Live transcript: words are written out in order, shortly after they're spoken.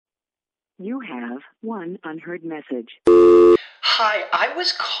You have one unheard message. Hi, I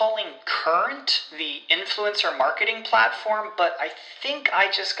was calling Current, the influencer marketing platform, but I think I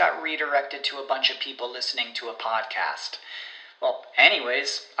just got redirected to a bunch of people listening to a podcast. Well,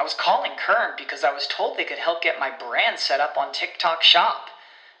 anyways, I was calling Current because I was told they could help get my brand set up on TikTok Shop,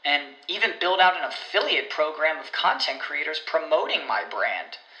 and even build out an affiliate program of content creators promoting my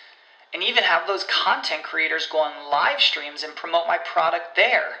brand, and even have those content creators go on live streams and promote my product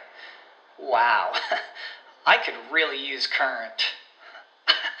there. Wow, I could really use Current.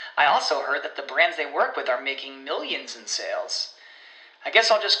 I also heard that the brands they work with are making millions in sales. I guess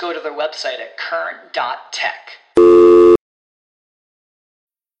I'll just go to their website at current.tech.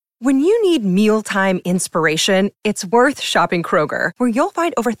 When you need mealtime inspiration, it's worth shopping Kroger, where you'll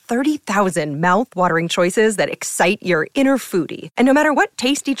find over 30,000 mouth-watering choices that excite your inner foodie. And no matter what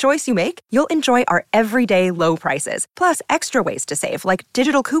tasty choice you make, you'll enjoy our everyday low prices, plus extra ways to save, like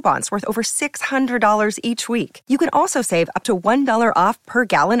digital coupons worth over $600 each week. You can also save up to $1 off per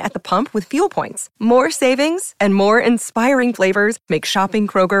gallon at the pump with fuel points. More savings and more inspiring flavors make shopping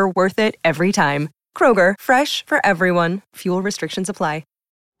Kroger worth it every time. Kroger, fresh for everyone. Fuel restrictions apply.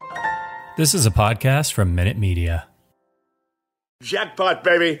 This is a podcast from Minute Media. Jackpot,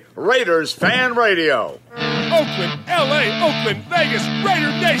 baby. Raiders Fan Radio. Oakland, L.A., Oakland, Vegas, Raider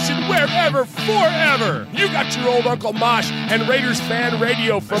Nation, wherever, forever. You got your old Uncle Mosh and Raiders Fan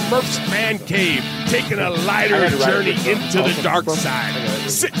Radio from Murph's Man Cave, taking a lighter journey into the dark side.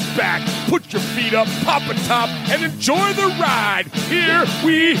 Sit back, put your feet up, pop a top, and enjoy the ride. Here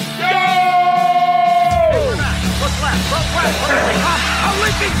we go! Look left, look right, look at the top, a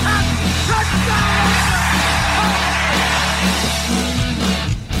leaping pass, touchdown!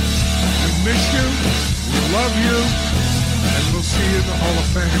 We miss you, we love you, and we'll see you in the Hall of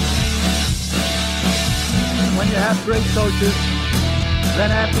Fame. When you have great coaches,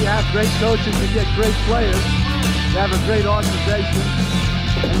 then after you have great coaches, you get great players, you have a great organization,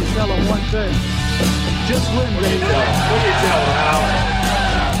 and you tell them one thing, just win, baby. What do you tell them,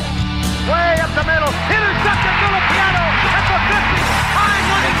 way up the middle, intercepted Filipiano at the 50, time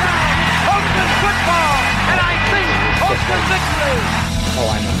running down, Oakland football, and I think Oakland victory. Oh,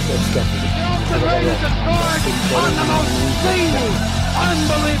 I know, that's definitely. The Raiders have scored on the most zany,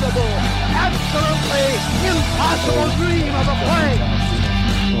 unbelievable, absolutely impossible dream of a play.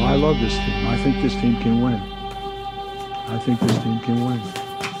 Well, I love this team. I think this team can win.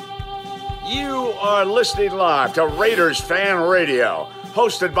 You are listening live to Raiders Fan Radio,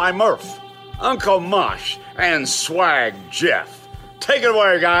 hosted by Murph, Uncle Mosh, and Swag Jeff. Take it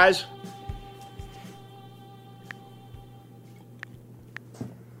away, guys.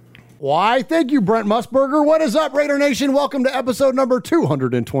 Why, thank you, Brent Musburger. What is up, Raider Nation? Welcome to episode number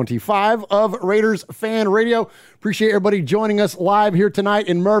 225 of Raiders Fan Radio. Appreciate everybody joining us live here tonight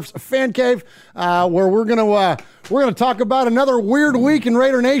in Murph's Fan Cave, where we're gonna talk about another weird week in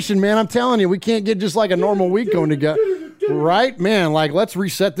Raider Nation. Man, I'm telling you, we can't get just like a normal week going together. Right, man, like let's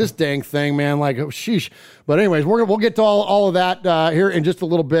reset this dang thing, man, like oh, sheesh. But anyways, we'll get to all of that here in just a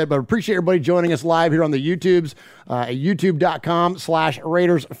little bit, but appreciate everybody joining us live here on the YouTubes,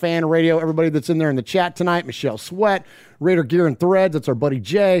 youtube.com/Raiders Fan Radio. Everybody that's in there in the chat tonight, Michelle Sweat, Raider Gear and Threads, that's our buddy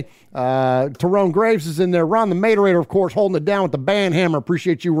Jay. Tyrone Graves is in there. Ron the Materator, of course, holding it down with the band hammer.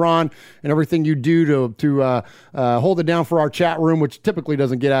 Appreciate you, Ron, and everything you do to hold it down for our chat room, which typically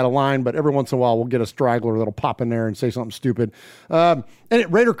doesn't get out of line, but every once in a while we'll get a straggler that'll pop in there and say something stupid. And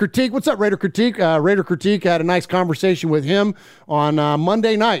Raider Critique, what's up, Raider Critique? Raider Critique had a nice conversation with him on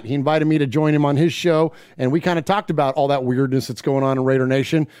Monday night. He invited me to join him on his show, and we kind of talked about all that weirdness that's going on in Raider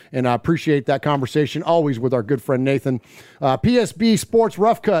Nation, and I appreciate that conversation always with our good friend Nathan. PSB Sports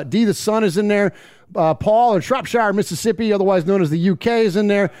Rough Cut, D the Sun is in there. Paul in Shropshire, Mississippi, otherwise known as the UK, is in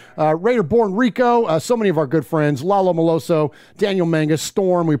there. Raider Born Rico, so many of our good friends. Lalo Meloso, Daniel Mangus,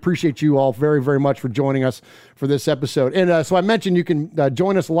 Storm. We appreciate you all very, very much for joining us for this episode. And so I mentioned you can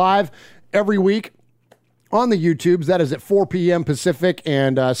join us live every week on the YouTubes. That is at 4 p.m. Pacific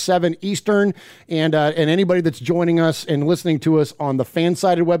and 7 Eastern. And anybody that's joining us and listening to us on the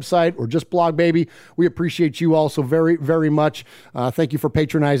Fansided website or just Blog Baby, we appreciate you all so very, very much. Thank you for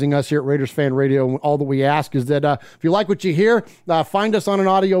patronizing us here at Raiders Fan Radio. All that we ask is that if you like what you hear, find us on an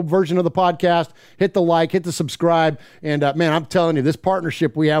audio version of the podcast, hit the like, hit the subscribe. And man, I'm telling you, this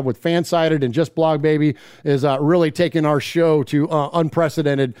partnership we have with Fansided and just Blog Baby is really taking our show to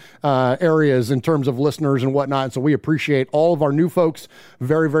unprecedented areas in terms of listeners and whatnot. And so we appreciate all of our new folks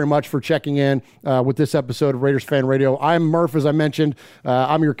very, very much for checking in with this episode of Raiders Fan Radio. I'm Murph, as I mentioned.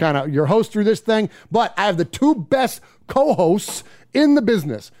 I'm your host through this thing, but I have the two best co-hosts in the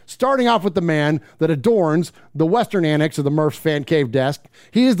business. Starting off with the man that adorns the western annex of the Murph's Fan Cave desk.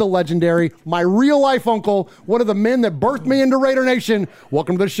 He is the legendary, my real-life uncle, one of the men that birthed me into Raider Nation.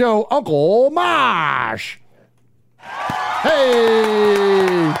 Welcome to the show, Uncle Mosh.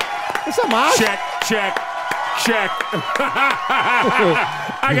 Hey! What's up, Mosh? Check.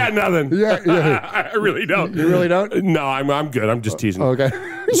 I got nothing. Yeah. I really don't. You really don't? No, I'm good. I'm just teasing. Okay.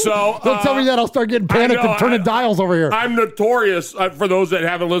 So don't tell me that. I'll start getting panicked and turning dials over here. I'm notorious, for those that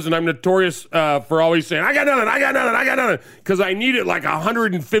haven't listened, I'm notorious for always saying, I got nothing. Because I need it like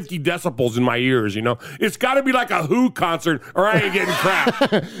 150 decibels in my ears, you know? It's got to be like a Who concert or I ain't getting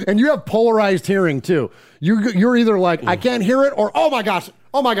crap. And you have polarized hearing, too. You're either like, I can't hear it, or, oh my gosh,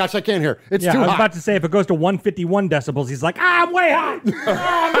 I can't hear. It's too hot. I was about to say, if it goes to 151 decibels, he's like, I'm way hot.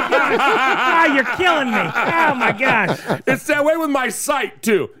 Oh, my gosh. You're killing me. Oh, my gosh. It's that way with my sight,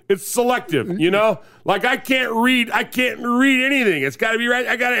 too. It's selective, you know? Like, I can't read anything. It's got to be right.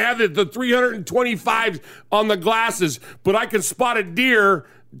 I got to have the 325 on the glasses, but I can spot a deer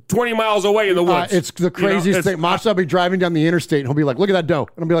 20 miles away in the woods. It's the craziest thing. Mosh will be driving down the interstate, and he'll be like, look at that doe.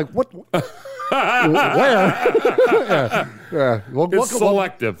 And I'll be like, what? Where? Yeah. It's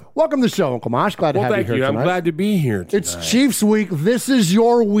selective. Welcome to the show, Uncle Mosh. Glad to have you here tonight. I'm glad to be here tonight. It's Chiefs week. This is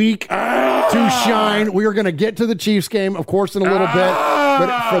your week to shine. We are going to get to the Chiefs game, of course, in a little bit.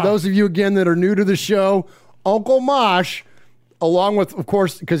 But for those of you, again, that are new to the show, Uncle Mosh, along with, of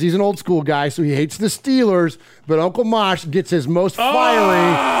course, because he's an old school guy, so he hates the Steelers, but Uncle Mosh gets his most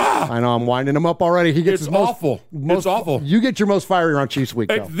fiery. I know, I'm winding him up already. He gets his most awful. It's awful. You get your most fiery around Chiefs week,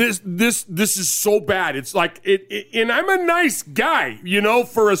 though. This is so bad. It's like and I'm a nice guy, you know,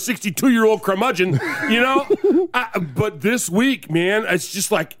 for a 62-year-old curmudgeon, you know. But this week, man, it's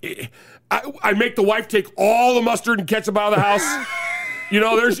just like I make the wife take all the mustard and ketchup out of the house. You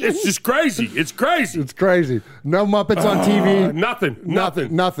know, it's just crazy. It's crazy. It's crazy. No Muppets on TV.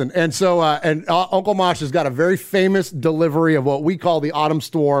 Nothing. And so, Uncle Mosh has got a very famous delivery of what we call the Autumn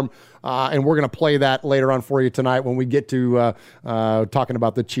Storm. And we're going to play that later on for you tonight when we get to talking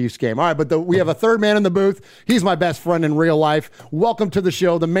about the Chiefs game. All right, but we have a third man in the booth. He's my best friend in real life. Welcome to the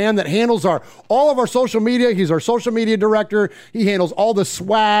show. The man that handles all of our social media. He's our social media director. He handles all the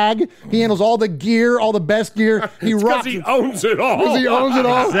swag. He handles all the gear, all the best gear. Because he owns it all. Because he owns it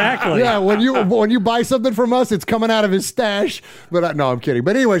all. Exactly. Yeah, when you buy something from us, it's coming out of his stash. But no, I'm kidding.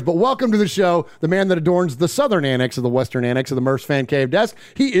 But anyways, welcome to the show. The man that adorns the southern annex of the western annex of the Murph's Fan Cave desk.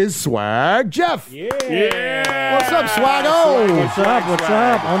 He is Swag Jeff. Yeah. What's up, Swaggo? What's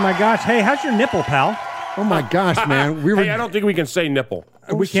up? Oh my gosh. Hey, how's your nipple, pal? Oh my gosh, man. I don't think we can say nipple.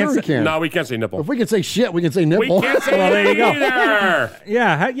 We can't say, no, we can't say nipple. If we can say shit, we can say nipple. We can't say well, there you go. either.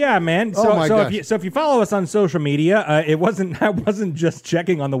 Yeah, man. So if you follow us on social media, I wasn't just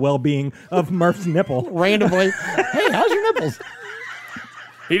checking on the well-being of Murph's nipple randomly. Hey, how's your nipples?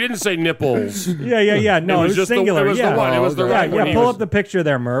 He didn't say nipples. Yeah. No, it was just singular. It was the one. It was the right one. Yeah, pull up the picture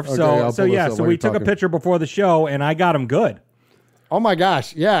there, Murph. Okay, so we took a picture before the show, and I got him good. Oh my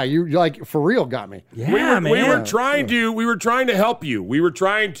gosh! Yeah, you like for real got me. Yeah, man. We were trying to help you. We were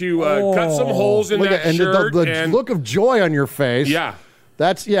trying to cut some holes in that shirt. The look of joy on your face. Yeah.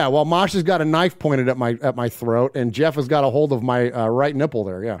 Well, Mosh has got a knife pointed at my throat, and Jeff has got a hold of my right nipple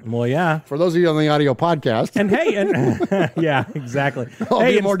there. Yeah. Well, yeah. For those of you on the audio podcast. And hey, yeah, exactly.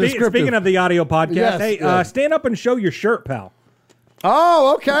 Speaking of the audio podcast, yes, stand up and show your shirt, pal.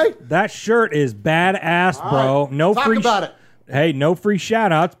 Oh, okay. That shirt is badass, bro. No Talk free. About it. Hey, no free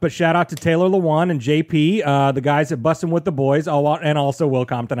shout-outs, but shout-out to Taylor Lewan and JP, the guys at Bussin' with the Boys, and also Will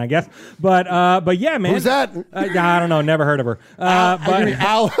Compton, I guess. But yeah, man. Who's that? I don't know. Never heard of her.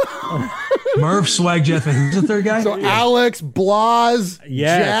 Murph, Swag, Jeff, and who's the third guy? So Alex, Blas,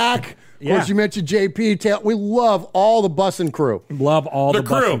 Jack. Of course, you mentioned JP. Taylor. We love all the Bussin' crew. Love all the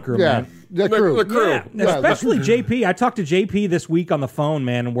Bussin' crew, man. The crew. Yeah, especially JP. I talked to JP this week on the phone,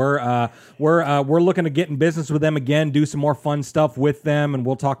 man, and we're looking to get in business with them again, do some more fun stuff with them, and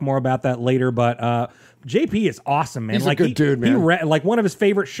we'll talk more about that later. But JP is awesome, man. He's a good dude, man. Like one of his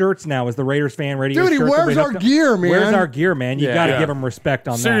favorite shirts now is the Raiders Fan Radio Dude, shirt. He wears our gear, man. Wears our gear, man. You got to give him respect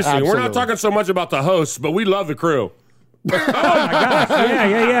on Seriously, that. Seriously, we're not talking so much about the hosts, but we love the crew. Oh my gosh!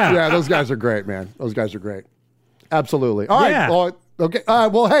 Yeah. Yeah, those guys are great, man. Those guys are great. Absolutely. All right. Well, Okay.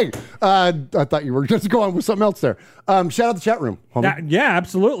 Well, hey, I thought you were just going with something else there. Shout out the chat room. Yeah,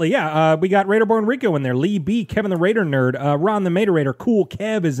 absolutely. Yeah. We got Raider Born Rico in there. Lee B, Kevin the Raider Nerd, Ron the Mater Raider, Cool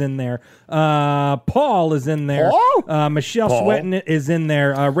Kev is in there. Paul is in there. Michelle Sweating It is in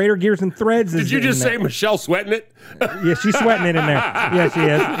there. Raider Gears and Threads is in there. Did you just say Michelle Sweating It? Yeah, she's sweating it in there. Yes, she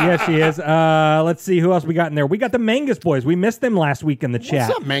is. Yes, she is. Let's see who else we got in there. We got the Mangus boys. We missed them last week in the chat.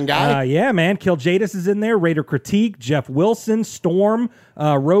 What's up, man guy? Yeah, man. Kill Jadis is in there. Raider Critique, Jeff Wilson, Storm,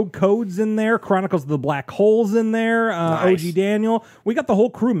 Rogue Codes in there. Chronicles of the Black Holes in there. Nice. OG Daniel. We got the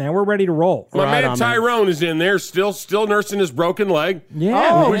whole crew, man. We're ready to roll. My man Tyrone is in there, still nursing his broken leg.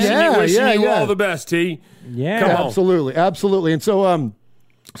 Yeah. Wishing you all the best, T. Yeah. Come on. Absolutely. And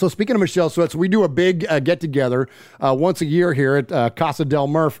so speaking of Michelle Sweat, so we do a big get-together once a year here at Casa del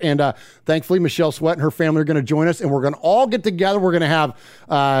Murph, and thankfully Michelle Sweat and her family are going to join us, and we're going to all get together. We're going to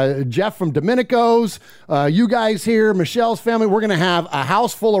have Jeff from Domenico's, you guys here, Michelle's family. We're going to have a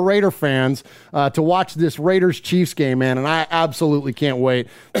house full of Raider fans to watch this Raiders-Chiefs game, man, and I absolutely can't wait.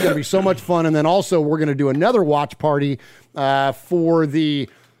 It's going to be so much fun, and then also we're going to do another watch party for the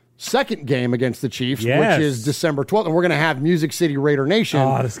second game against the Chiefs, which is December 12th, and we're going to have Music City Raider Nation,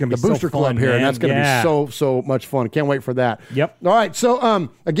 this is gonna be the Booster so Club fun, here, man. and that's going to be so much fun. Can't wait for that. Yep. All right, so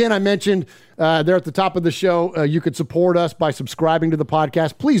again, I mentioned there at the top of the show, you could support us by subscribing to the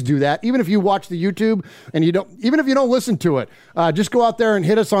podcast. Please do that. Even if you watch the YouTube and even if you don't listen to it, just go out there and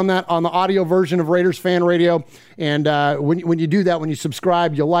hit us on the audio version of Raiders Fan Radio. And when you do that, when you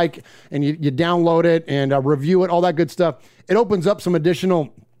subscribe, you like, and you download it and review it, all that good stuff, it opens up some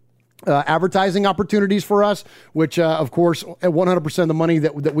additional advertising opportunities for us, which of course 100% of the money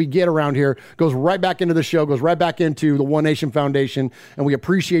that we get around here goes right back into the show, goes right back into the One Nation Foundation, and we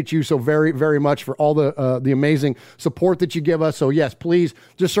appreciate you so very, very much for all the amazing support that you give us. So yes, please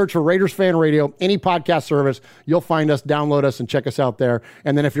just search for Raiders Fan Radio, any podcast service, you'll find us, download us, and check us out there.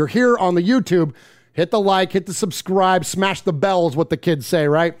 And then if you're here on the YouTube, hit the like, hit the subscribe, smash the bell is what the kids say,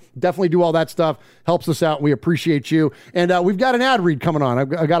 right? Definitely do all that stuff. Helps us out. We appreciate you. And we've got an ad read coming on.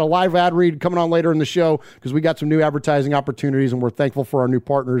 I got a live ad read coming on later in the show because we got some new advertising opportunities, and we're thankful for our new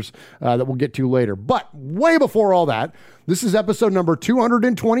partners that we'll get to later. But way before all that, this is episode number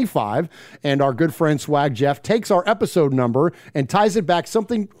 225, and our good friend Swag Jeff takes our episode number and ties it back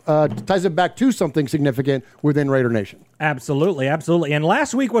to something significant within Raider Nation. Absolutely. And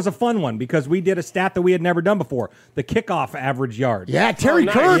last week was a fun one because we did a stat that we had never done before: the kickoff average yards. Yeah, Terry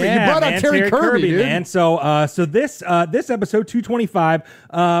Kirby. Yeah, you brought up Terry Kirby, dude. Man. So this episode 225,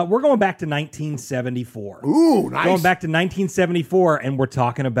 we're going back to 1974. Ooh, nice. Going back to 1974, and we're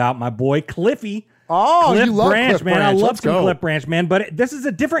talking about my boy Cliffy. Oh, Cliff you love Branch, Cliff man. Branch. I love Let's some go. Cliff Branch, man. But this is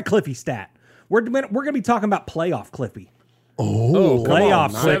a different Cliffy stat. We're going to be talking about playoff Cliffy. Oh,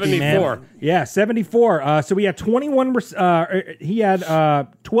 playoff Cliffy, Cliffy, man. 74. Yeah, 74. So he had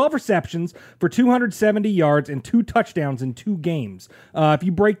 12 receptions for 270 yards and 2 touchdowns in 2 games. If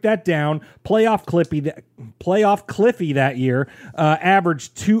you break that down, playoff Cliffy that year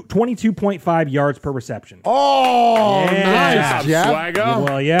averaged 22.5 yards per reception. Oh, Yeah. nice, Jeff. Swaggo.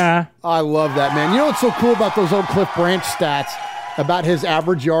 Well, yeah. I love that, man. You know what's so cool about those old Cliff Branch stats about his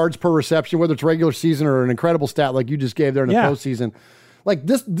average yards per reception, whether it's regular season or an incredible stat like you just gave there in the postseason? Like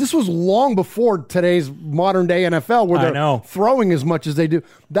this was long before today's modern day NFL where they're throwing as much as they do.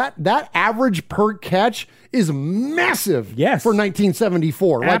 That average per catch is massive for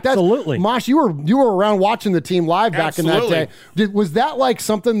 1974. Absolutely. Mosh, you were around watching the team live back in that day. Was that like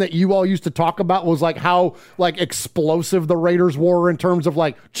something that you all used to talk about, was like how like explosive the Raiders were in terms of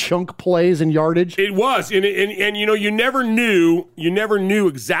like chunk plays and yardage? It was. And you know, you never knew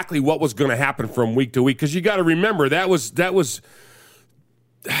exactly what was going to happen from week to week, because you got to remember that was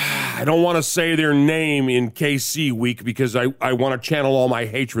I don't want to say their name in KC week because I want to channel all my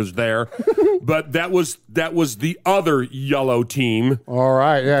hatreds there. But that was the other yellow team. All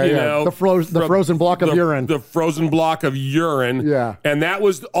right, yeah. The frozen block of urine. The frozen block of urine. Yeah. And that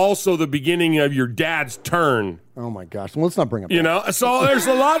was also the beginning of your dad's turn. Oh my gosh. Well, let's not bring up that. So there's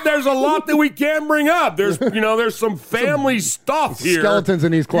a lot that we can bring up. There's some family stuff here. Skeletons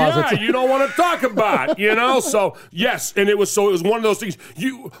in these closets. Yeah, you don't want to talk about, So yes, and it was one of those things.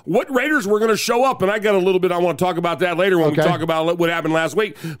 What Raiders were going to show up, and I got a little bit I want to talk about that later when we talk about what happened last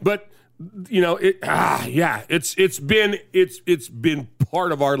week. But it's been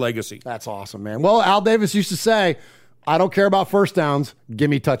part of our legacy. That's awesome, man. Well, Al Davis used to say, I don't care about first downs. Give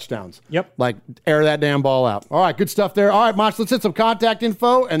me touchdowns. Yep. Like, air that damn ball out. All right, good stuff there. All right, Mosh, let's hit some contact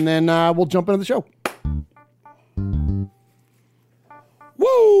info, and then we'll jump into the show.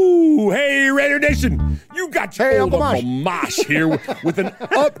 Woo! Hey, Raider Nation. You got your old Uncle Uncle Mosh here with an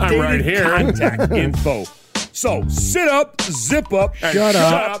updated contact info. So sit up, zip up, and Shut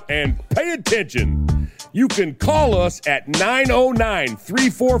shut up. up and pay attention. You can call us at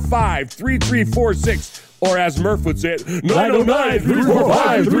 909-345-3346, or as Murph would say it,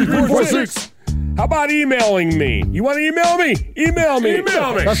 909-345-3346. How about emailing me? You want to email me? Email me.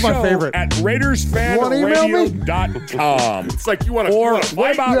 That's my favorite. At RaidersFanRadio.com. It's like you want to. Or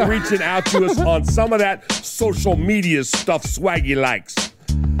what about reaching out to us on some of that social media stuff Swaggy likes?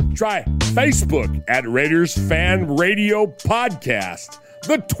 Try Facebook at Raiders Fan Radio Podcast.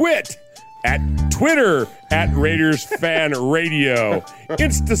 The Twit at Twitter at Raiders Fan Radio.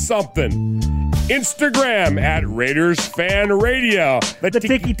 Insta something. Instagram at Raiders Fan Radio. The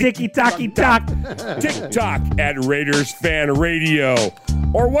ticky-ticky-tocky-tock. TikTok at Raiders Fan Radio.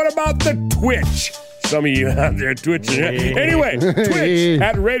 Or what about the Twitch? Some of you out there twitching. Anyway, Twitch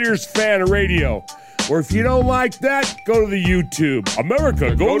at Raiders Fan Radio. Or if you don't like that, go to the YouTube.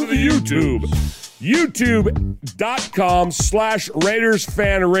 America, go to the YouTube. YouTube.com/Raiders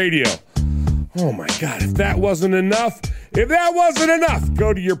Fan Radio. Oh my God, if that wasn't enough,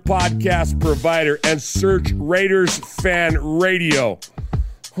 go to your podcast provider and search Raiders Fan Radio.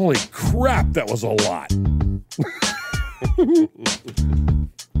 Holy crap, that was a lot.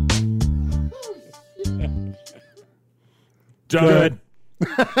 Good.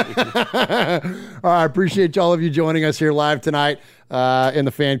 All right, appreciate all of you joining us here live tonight in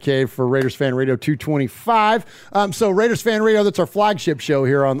the Fan Cave for Raiders Fan Radio 225. So Raiders Fan Radio, that's our flagship show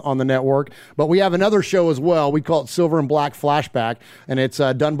here on the network. But we have another show as well. We call it Silver and Black Flashback, and it's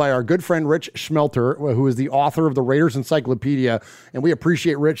done by our good friend Rich Schmelter, who is the author of the Raiders Encyclopedia. And we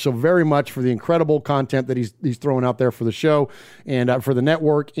appreciate Rich so very much for the incredible content that he's throwing out there for the show and for the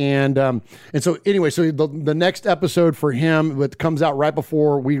network. And so anyway, so the next episode for him, that comes out right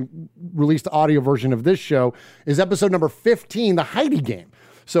before we release the audio version of this show, is episode number 15, the Heidi Game.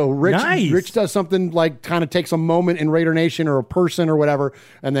 So Rich does something like kind of takes a moment in Raider Nation or a person or whatever,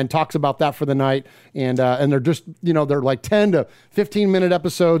 and then talks about that for the night. And they're just, they're like 10 to 15 minute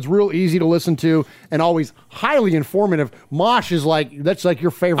episodes, real easy to listen to, and always highly informative. Mosh is that's like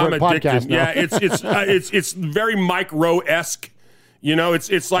your favorite podcast now. Yeah, it's very Mike Rowe-esque.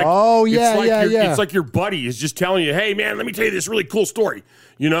 It's like it's like your buddy is just telling you, hey man, let me tell you this really cool story,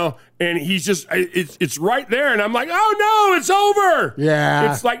 and he's just it's right there, and I'm like, oh no, it's over.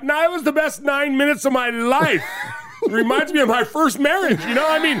 Yeah, it's like, no, it was the best 9 minutes of my life. It reminds me of my first marriage.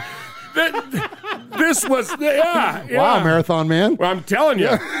 I mean, this was wow, marathon man. Well, I'm telling you.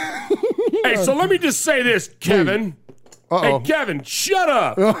 Hey, so let me just say this, Kevin. Uh-oh. Hey, Kevin, shut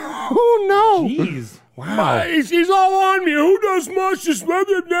up. Oh no, jeez. Wow. He's all on me. Who does Mosh? Just blah,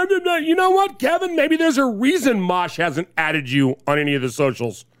 blah, blah, blah, blah. You know what, Kevin? Maybe there's a reason Mosh hasn't added you on any of the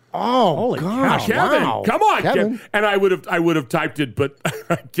socials. Oh, holy gosh, Kevin, wow. Come on, Kevin. And I would have typed it, but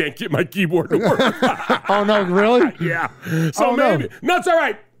I can't get my keyboard to work. Oh no, really? Yeah. So maybe no, it's all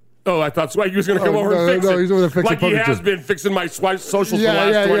right. Oh, I thought Swaggy was going to come over and fix it. He's over there fixing like he has been fixing my socials for the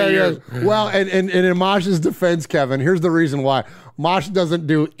last 20 years. Well, and in Mosh's defense, Kevin, here's the reason why. Mosh doesn't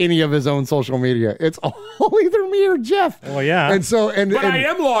do any of his own social media. It's all either me or Jeff. Oh, yeah. But I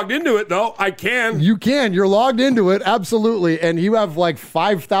am logged into it, though. I can. You can. You're logged into it, absolutely. And you have like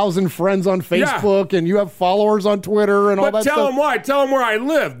 5,000 friends on Facebook, and you have followers on Twitter and all that stuff. But tell them why. Tell them where I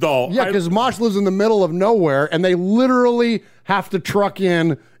live, though. Yeah, because Mosh lives in the middle of nowhere, and they literally have to truck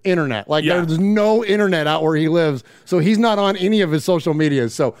in internet. There's no internet out where he lives, so he's not on any of his social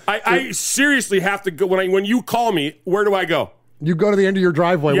medias. So I seriously have to go. When you call me, where do I go? You go to the end of your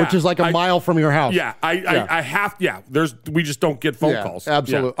driveway, which is like a mile from your house. Yeah, I have. Yeah, we just don't get phone calls.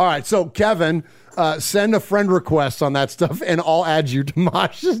 Absolutely. Yeah. All right, so Kevin, send a friend request on that stuff, and I'll add you to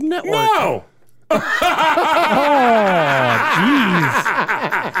Mosh's network. No. Oh, jeez.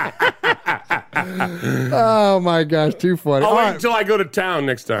 Oh my gosh, too funny. I'll wait until I go to town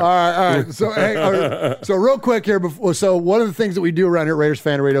next time. All right. So, so real quick here. So one of the things that we do around here at Raiders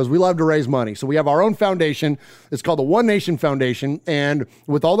Fan Radio is we love to raise money. So we have our own foundation. It's called the One Nation Foundation, and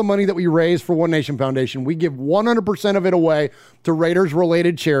with all the money that we raise for One Nation Foundation, we give 100% of it away to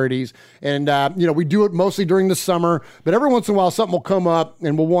Raiders-related charities. And we do it mostly during the summer, but every once in a while something will come up,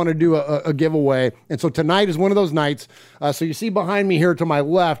 and we'll want to do a giveaway. And so tonight is one of those nights. So you see behind me here to my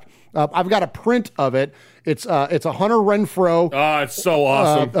left, I've got a print of it. It's a Hunter Renfrow. Oh, it's so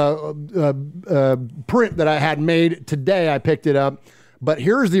awesome. Print that I had made today. I picked it up. But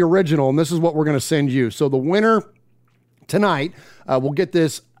here's the original, and this is what we're going to send you. So the winner tonight will get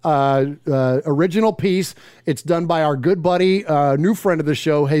this original piece. It's done by our good buddy, new friend of the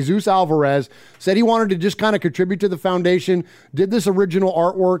show, Jesus Alvarez. Said he wanted to just kind of contribute to the foundation, did this original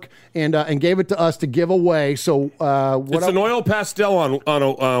artwork, and gave it to us to give away. So it's an oil pastel on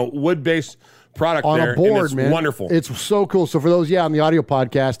a wood base product on there. a board, and it's man. wonderful. It's so cool. So for those, on the audio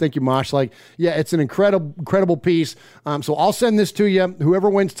podcast, thank you, Mosh. It's an incredible piece. So I'll send this to you, whoever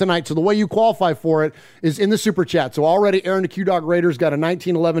wins tonight. So the way you qualify for it is in the super chat. So already Aaron the Q-Dog Raiders got a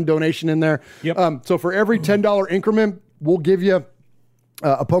 1911 donation in there. Yep. So for every $10 increment, we'll give you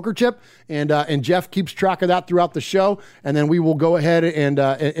a poker chip, and Jeff keeps track of that throughout the show, and then we will go ahead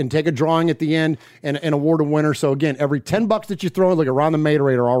and take a drawing at the end and award a winner. So again, every $10 that you throw in, like around the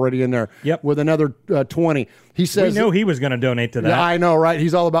Materator already in there, with another 20. He says we know he was going to donate to that. Yeah, I know, right?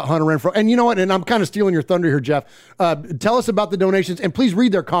 He's all about Hunter Renfrow. And you know what? And I'm kind of stealing your thunder here, Jeff. Tell us about the donations, and please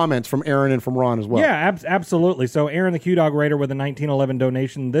read their comments from Aaron and from Ron as well. Yeah, absolutely. So Aaron the Q-Dog Raider with a 1911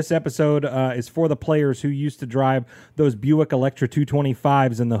 donation. This episode is for the players who used to drive those Buick Electra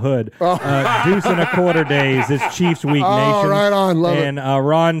 225s in the hood. Deuce and a quarter days. It's Chiefs Week, Nation. Right on. Love and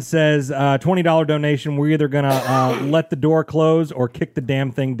Ron says, $20 donation. We're either going to let the door close or kick the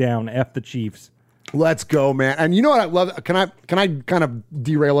damn thing down. F the Chiefs. Let's go, man. And you know what I love? Can I kind of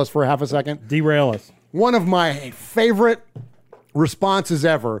derail us for half a second? Derail us. One of my favorite responses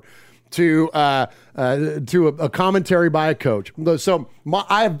ever to a commentary by a coach. So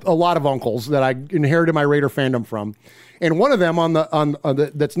I have a lot of uncles that I inherited my Raider fandom from, and one of them on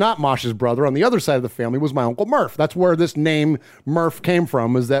the that's not Mosh's brother on the other side of the family was my Uncle Murph. That's where this name Murph came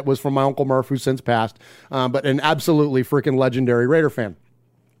from. Was from my Uncle Murph, who's since passed, but an absolutely freaking legendary Raider fan.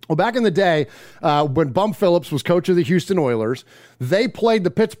 Well, back in the day, when Bum Phillips was coach of the Houston Oilers, they played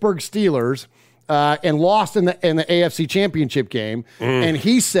the Pittsburgh Steelers and lost in the AFC Championship game. And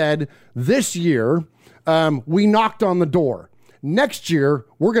he said, this year, we knocked on the door. Next year,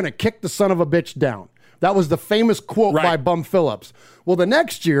 we're going to kick the son of a bitch down. That was the famous quote by Bum Phillips. Well, the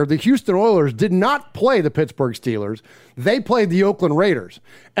next year, the Houston Oilers did not play the Pittsburgh Steelers. They played the Oakland Raiders,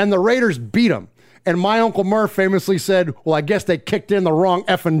 and the Raiders beat them. And my Uncle Murph famously said, well, I guess they kicked in the wrong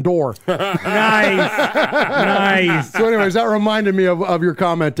effing door. Nice. So anyways, that reminded me of your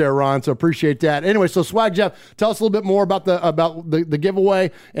comment there, Ron. So appreciate that. Anyway, so Swag Jeff, tell us a little bit more about the giveaway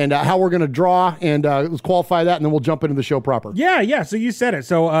and how we're going to draw, and let's qualify that, and then we'll jump into the show proper. Yeah. So you said it.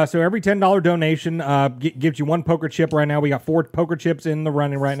 So every $10 donation gives you one poker chip right now. We got 4 poker chips in the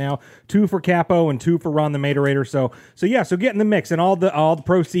running right now, 2 for Capo and 2 for Ron the Materator. So get in the mix, and all the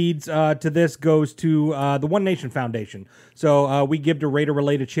proceeds to this goes to the One Nation Foundation. So we give to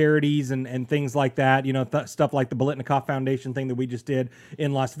Raider-related charities and things like that. You know, stuff like the Bolitnikoff Foundation thing that we just did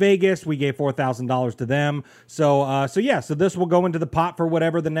in Las Vegas. We gave $4,000 to them. So this will go into the pot for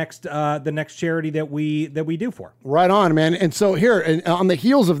whatever the next charity that we do for. Right on, man. And so here, and on the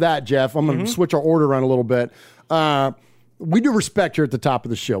heels of that, Jeff, I'm going to switch our order around a little bit. We do respect here at the top of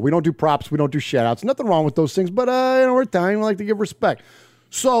the show. We don't do props. We don't do shout-outs. Nothing wrong with those things, but we're Italian. We like to give respect.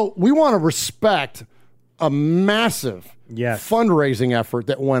 So we want to respect a massive fundraising effort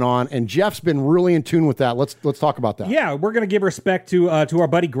that went on, and Jeff's been really in tune with that. Let's talk about that. Yeah, we're going to give respect to our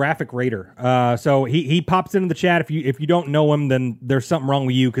buddy Graphic Raider. So he pops into the chat. If you don't know him, then there's something wrong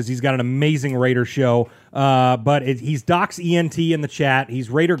with you, because he's got an amazing Raider show. But he's Docs ENT in the chat. He's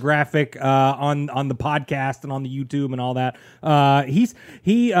Raider Graphic on the podcast and on the YouTube and all that.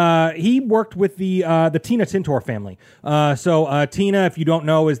 He worked with the Tina Tintor family. So Tina, if you don't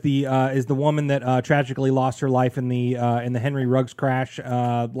know, is the woman that tragically lost her life in the Henry Ruggs crash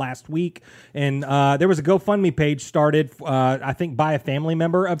last week. And there was a GoFundMe page started, I think, by a family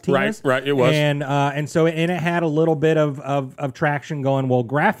member of Tina's. Right. It was, and so it had a little bit of traction going. Well,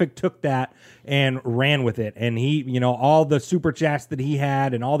 Graphic took that and ran with it, and he, all the super chats that he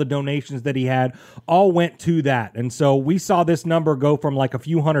had and all the donations that he had all went to that. And so we saw this number go from like a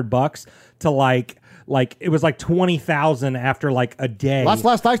few $100 to like it was like 20,000 after like a day.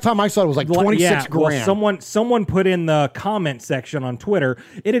 Last time I saw it was like 26 grand. Well, someone put in the comment section on Twitter,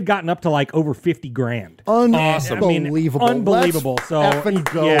 it had gotten up to like over 50 grand. Awesome. Unbelievable. Let's so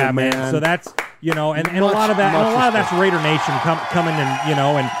effing go, yeah, man. So that's and a lot of that's Raider Nation coming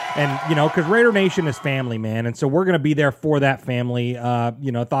and because Raider Nation is family, man, and so we're gonna be there for that family.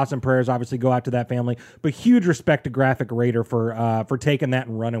 Thoughts and prayers obviously go out to that family, but huge respect to Graphic Raider for taking that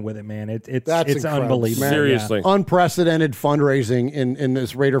and running with it, man. It's unbelievable. Man. Seriously. Yeah. Unprecedented fundraising in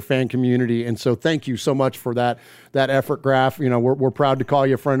this Raider fan community. And so thank you so much for that effort, Graph. We're proud to call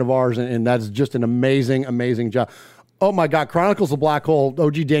you a friend of ours, and that's just an amazing job. Oh my God, Chronicles of Black Hole,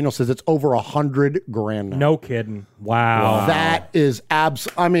 OG Daniel says it's over $100 grand now. No kidding. Wow. That is that's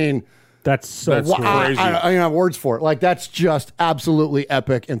crazy. I don't have words for it. Like, that's just absolutely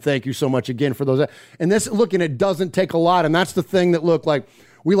epic. And thank you so much again for those. And this, look, and it doesn't take a lot. And that's the thing that, look, like,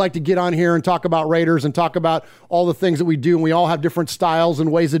 we like to get on here and talk about Raiders and talk about all the things that we do. And we all have different styles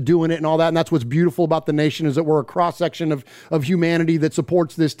and ways of doing it and all that. And that's what's beautiful about the nation, is that we're a cross-section of humanity that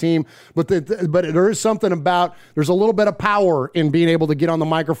supports this team. But there is something about, there's a little bit of power in being able to get on the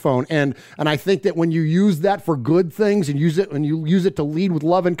microphone. And I think that when you use that for good things and use it to lead with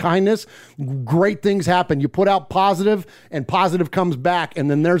love and kindness, great things happen. You put out positive, and positive comes back. And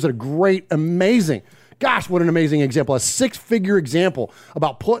then there's a great, amazing, gosh, what an amazing example. A 6-figure example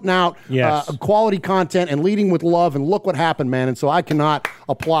about putting out quality content and leading with love, and look what happened, man. And so I cannot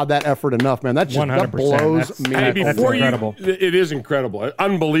applaud that effort enough, man. That blows me away. That's incredible. It is incredible.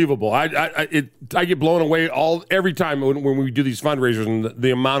 Unbelievable. I get blown away every time when we do these fundraisers, and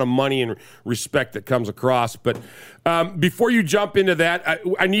the amount of money and respect that comes across. But before you jump into that,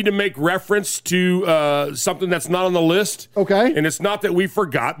 I need to make reference to something that's not on the list. Okay. And it's not that we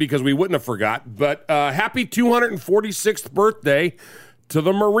forgot, because we wouldn't have forgot, but happy 246th birthday to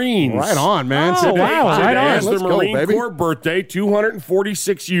the Marines. Right on, man. Oh, wow. Right on. It's the Marine Corps birthday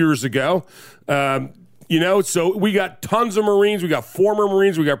 246 years ago. So we got tons of Marines. We got former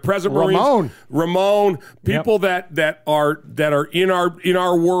Marines. We got present Marines. Ramon, people that are in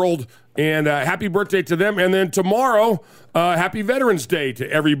our world. And happy birthday to them. And then tomorrow, happy Veterans Day to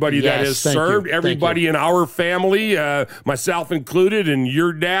everybody that has served, everybody in our family, myself included, and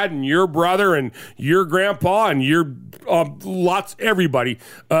your dad and your brother and your grandpa and your everybody.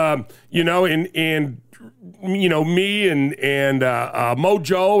 Me and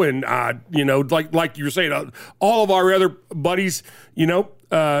Mojo and like you were saying, all of our other buddies.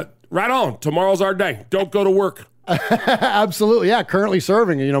 Right on. Tomorrow's our day. Don't go to work. Absolutely, yeah. Currently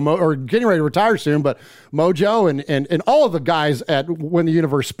serving, or getting ready to retire soon. But Mojo and all of the guys at When the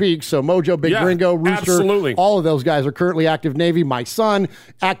Universe Speaks. So Mojo, Big Gringo, Rooster, absolutely. All of those guys are currently active Navy. My son,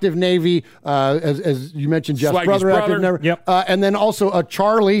 active Navy. As you mentioned, Jeff's brother, active Navy. Yep. And then also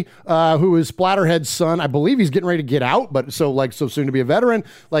Charlie, who is Splatterhead's son. I believe he's getting ready to get out, but so soon to be a veteran.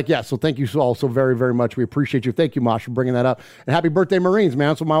 So thank you all so very, very much. We appreciate you. Thank you, Mosh, for bringing that up. And happy birthday, Marines, man.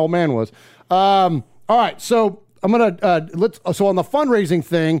 That's what my old man was. All right, so I'm gonna so on the fundraising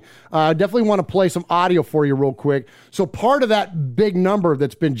thing, definitely want to play some audio for you real quick. So part of that big number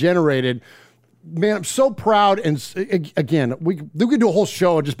that's been generated, man, I'm so proud. And again, we could do a whole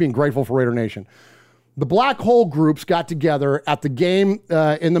show of just being grateful for Raider Nation. The Black Hole groups got together at the game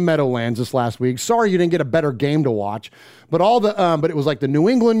in the Meadowlands this last week. Sorry you didn't get a better game to watch, but but it was like the New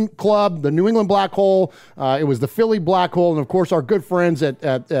England Club, the New England Black Hole. It was the Philly Black Hole, and of course our good friends at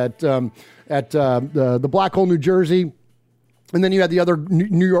the Black Hole, New Jersey. And then you had the other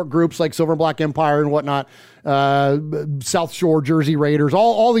New York groups like Silver and Black Empire and whatnot, South Shore, Jersey Raiders.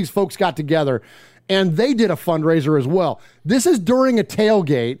 All these folks got together, and they did a fundraiser as well. This is during a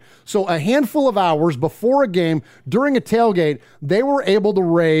tailgate. So a handful of hours before a game, during a tailgate, they were able to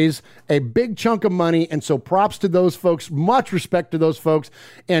raise a big chunk of money. And so props to those folks. Much respect to those folks.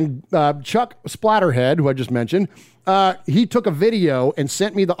 And Chuck Splatterhead, who I just mentioned, he took a video and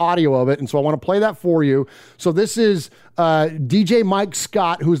sent me the audio of it. And so I want to play that for you. So this is DJ Mike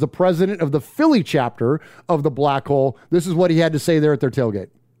Scott, who's the president of the Philly chapter of the Black Hole. This is what he had to say there at their tailgate.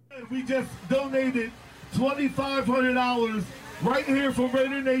 We just donated $2,500 right here from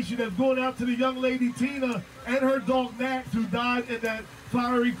Raider Nation that's going out to the young lady Tina and her dog Max, who died in that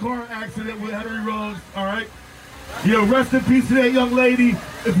fiery car accident with Henry Ruggs. All right. Rest in peace to that young lady.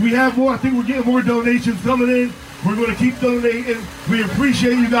 If we have more, I think we're getting more donations coming in. We're going to keep donating. We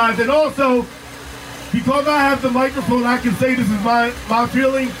appreciate you guys. And also, because I have the microphone, I can say this is my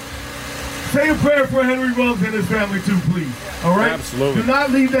feeling. Say a prayer for Henry Ruggs and his family too, please. All right? Absolutely. Do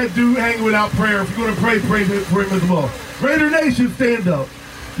not leave that dude hanging without prayer. If you're going to pray for him as well. Raider Nation, stand up.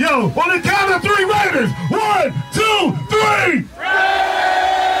 Yo, on the count of 3, Raiders. 1, 2, 3.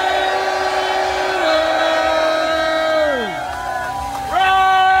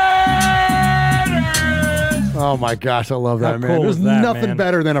 Oh my gosh, I love that, How man. cool There's is that, nothing man?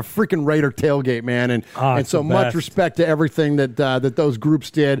 better than a freaking Raider tailgate, man. And It's so the much best. respect to everything that those groups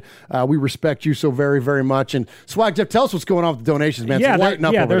did. We respect you so very, very much. And Swag Jeff, tell us what's going on with the donations, man. Yeah, It's lighting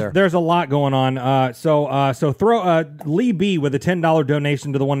up over there. There's a lot going on. So throw Lee B with a $10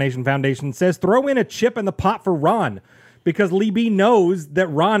 donation to the One Nation Foundation says throw in a chip in the pot for Ron. Because Lee B knows that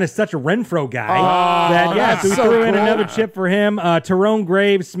Ron is such a Renfro guy so we threw in another chip for him. Tyrone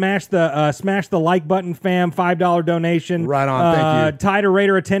Graves smash the like button, fam. $5 donation. Right on, thank you. Ty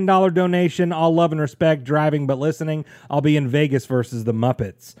Raider a $10 donation. All love and respect. Driving but listening. I'll be in Vegas versus the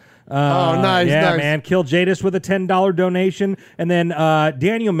Muppets. Nice. Yeah, nice. man. Kill Jadis with a $10 donation. And then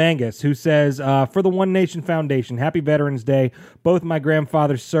Daniel Mangus, who says, for the One Nation Foundation, Happy Veterans Day. Both my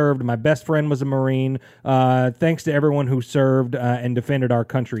grandfathers served. My best friend was a Marine. Thanks to everyone who served and defended our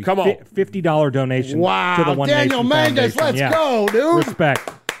country. Come on. $50 donation Wow. to the One Daniel Nation Mangus, Foundation. let's go, dude. Respect.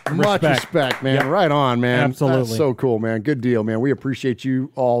 Much respect, man. Yep. Right on, man. Absolutely. That's so cool, man. Good deal, man. We appreciate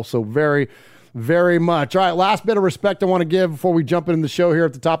you all so very, very much. All right, last bit of respect I want to give before we jump into the show here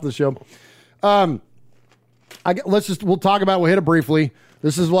at the top of the show. We'll talk about, we'll hit it briefly.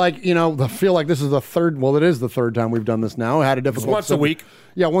 This is like, I feel like this is it is the third time we've done this now. I had a difficult once a week.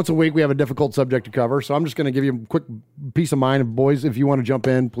 Yeah, once a week we have a difficult subject to cover. So I'm just going to give you a quick peace of mind. And boys, if you want to jump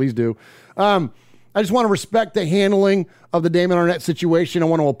in, please do. I just want to respect the handling of the Damon Arnett situation. I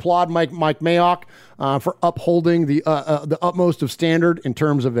want to applaud Mike Mayock for upholding the utmost of standard in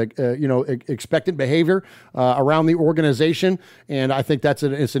terms of expectant behavior around the organization, and I think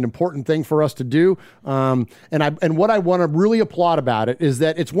it's an important thing for us to do. And what I want to really applaud about it is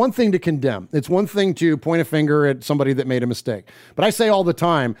that it's one thing to condemn, it's one thing to point a finger at somebody that made a mistake. But I say all the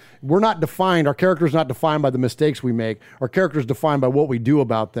time, our character's not defined by the mistakes we make. Our character's defined by what we do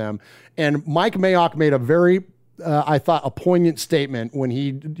about them. And Mike Mayock made a very I thought a poignant statement when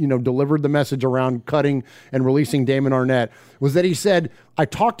he, delivered the message around cutting and releasing Damon Arnett, was that he said, I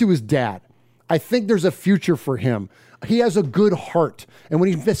talked to his dad. I think there's a future for him. He has a good heart. And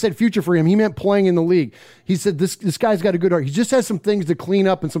when he said future for him, he meant playing in the league. He said, this guy's got a good heart. He just has some things to clean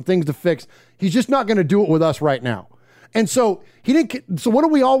up and some things to fix. He's just not going to do it with us right now. And so so what do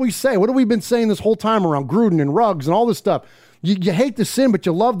we always say? What have we been saying this whole time around Gruden and Ruggs and all this stuff? You hate the sin, but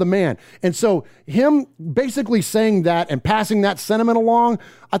you love the man. And so him basically saying that and passing that sentiment along,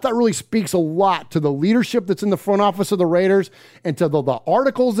 I thought really speaks a lot to the leadership that's in the front office of the Raiders and to the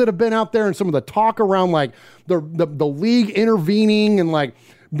articles that have been out there and some of the talk around like the league intervening and like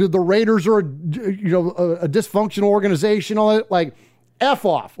the Raiders are a dysfunctional organization, all that, like F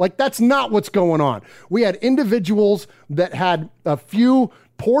off. Like that's not what's going on. We had individuals that had a few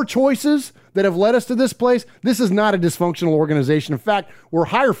poor choices that have led us to this place. This is not a dysfunctional organization. In fact, we're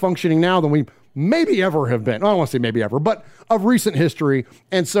higher functioning now than we maybe ever have been. I don't want to say maybe ever, but of recent history.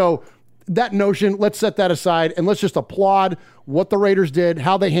 And so that notion, let's set that aside and let's just applaud what the Raiders did,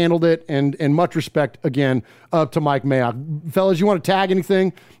 how they handled it, and much respect again to Mike Mayock. Fellas, you want to tag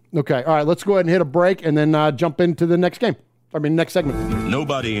anything? Okay. All right. Let's go ahead and hit a break and then jump into the next game. Next segment.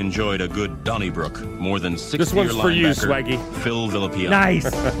 Nobody enjoyed a good Donnybrook more than 60-year This one's for you, linebacker Swaggy. Phil Villapiano. Nice.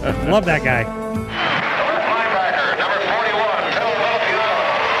 Love that guy.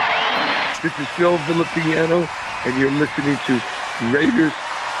 This is Phil Villapiano, and you're listening to Raiders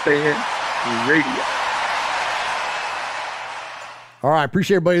Fan Radio. All right,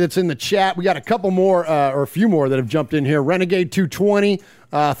 appreciate everybody that's in the chat. We got a couple more, or a few more that have jumped in here. Renegade 220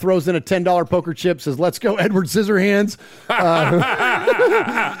 throws in a $10 poker chip, says, let's go Edward Scissorhands.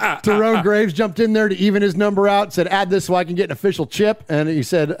 Tyrone Graves jumped in there to even his number out, said, add this so I can get an official chip. And he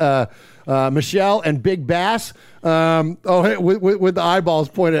said, Michelle and Big Bass, with the eyeballs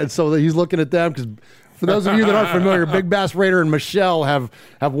pointed, so that he's looking at them because for those of you that aren't familiar, Big Bass Raider and Michelle have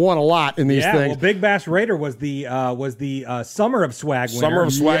won a lot in these things. Well, Big Bass Raider was the Summer of Swag winner. Summer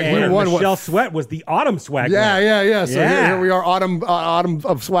of Swag winner. And Michelle Sweat was the Autumn Swag winner. Yeah. So here we are, Autumn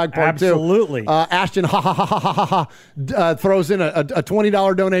of Swag Part 2. Absolutely. Ashton throws in a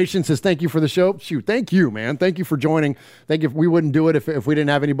 $20 donation, says thank you for the show. Shoot, thank you, man. Thank you for joining. Thank you. We wouldn't do it if we didn't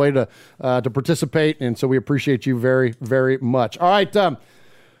have anybody to participate, and so we appreciate you very, very much. All right,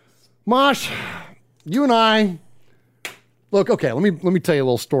 Mosh. You and I, look, okay, let me tell you a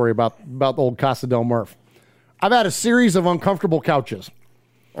little story about the old Casa del Murph. I've had a series of uncomfortable couches.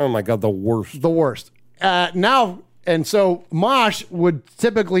 Oh, my God, the worst. The worst. And so Mosh would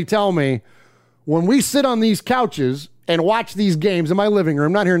typically tell me, when we sit on these couches and watch these games in my living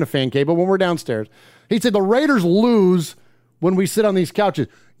room, not here in the fan cave, but when we're downstairs, he said, the Raiders lose when we sit on these couches.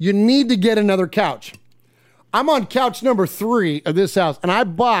 You need to get another couch. I'm on couch number 3 of this house, and I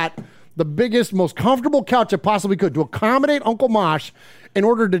bought the biggest, most comfortable couch I possibly could to accommodate Uncle Mosh in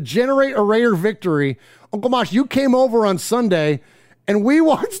order to generate a Raider victory. Uncle Mosh, you came over on Sunday, and we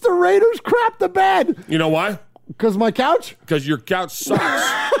watched the Raiders crap the bed. You know why? Because my couch? Because your couch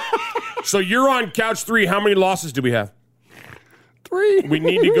sucks. So you're on couch 3. How many losses do we have? 3. We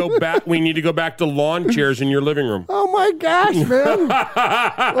need to go back. We need to go back to lawn chairs in your living room. Oh my gosh, man!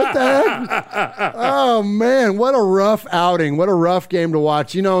 What the heck? Oh man, what a rough outing! What a rough game to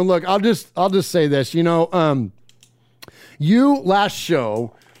watch. And look, I'll just say this. You last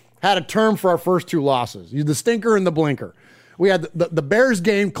show had a term for our first 2 losses. The stinker and the blinker. We had the Bears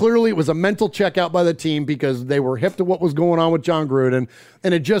game. Clearly, it was a mental checkout by the team because they were hip to what was going on with John Gruden,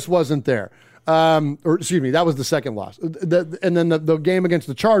 and it just wasn't there. Or excuse me, that was the second loss. And then the game against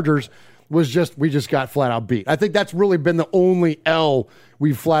the Chargers was just, we just got flat out beat. I think that's really been the only L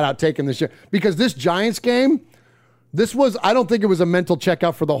we've flat out taken this year. Because this Giants game, I don't think it was a mental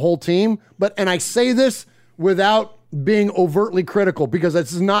checkout for the whole team, and I say this without being overtly critical because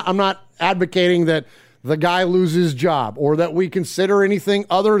I'm not advocating that the guy loses his job or that we consider anything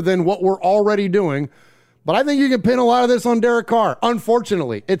other than what we're already doing. But I think you can pin a lot of this on Derek Carr.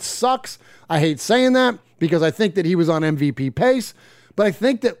 Unfortunately, it sucks. I hate saying that because I think that he was on MVP pace. But I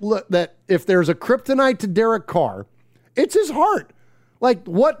think that if there's a kryptonite to Derek Carr, it's his heart. Like,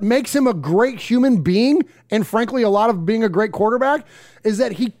 what makes him a great human being, and frankly, a lot of being a great quarterback, is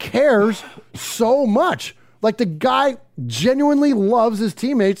that he cares so much. Like, the guy genuinely loves his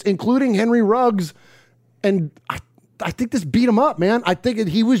teammates, including Henry Ruggs. And I think this beat him up, man. I think that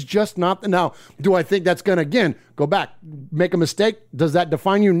he was just not. Now, do I think that's going to, again, go back, make a mistake? Does that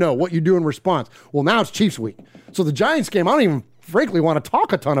define you? No. What you do in response? Well, now it's Chiefs week. So the Giants game, I don't even frankly want to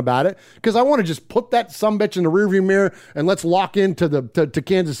talk a ton about it because I want to just put that sumbitch in the rearview mirror and let's lock into to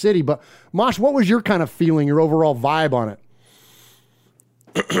Kansas City. But Mosh, what was your kind of feeling, your overall vibe on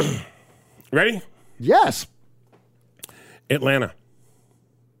it? Ready? Yes. Atlanta.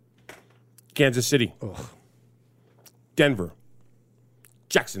 Kansas City. Ugh. Denver.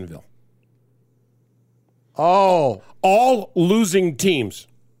 Jacksonville. Oh. All losing teams.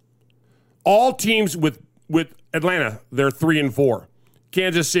 All teams with Atlanta, they're 3-4.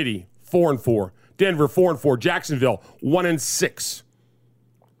 Kansas City, 4-4. Denver, 4-4. Jacksonville, 1-6.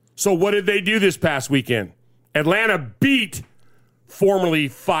 So what did they do this past weekend? Atlanta beat formerly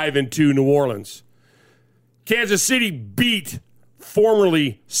 5-2 New Orleans. Kansas City beat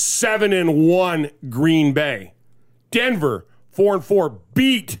formerly 7-1 Green Bay. Denver, 4-4,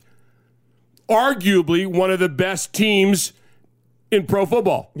 beat arguably one of the best teams in pro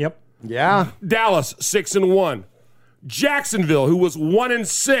football. Yep. Yeah. Dallas, 6-1. Jacksonville, who was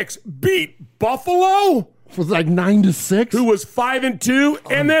 1-6, beat Buffalo. It was like 9-6. Who was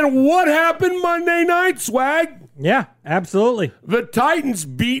 5-2. And then what happened Monday night, Swag? Yeah, absolutely. The Titans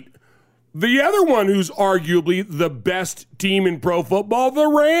beat the other one who's arguably the best team in pro football, the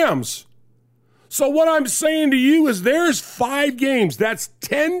Rams. So what I'm saying to you is there's 5 games. That's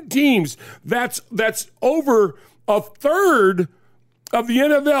 10 teams. That's over a third of the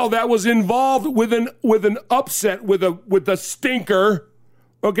NFL that was involved with an upset, with a stinker.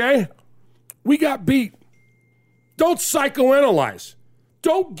 Okay? We got beat. Don't psychoanalyze.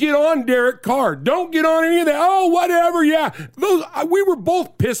 Don't get on Derek Carr. Don't get on any of that. Oh, whatever, yeah. We were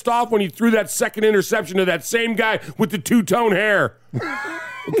both pissed off when he threw that second interception to that same guy with the two-tone hair.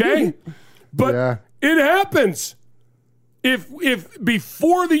 Okay? But yeah. It happens. If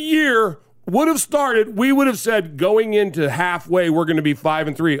before the year would have started, we would have said going into halfway, we're going to be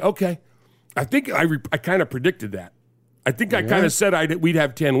 5-3. Okay. I think I kind of predicted that. I think I kind of said we'd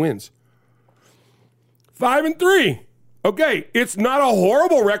have 10 wins. 5-3. Okay, it's not a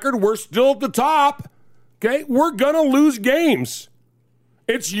horrible record. We're still at the top. Okay, we're going to lose games.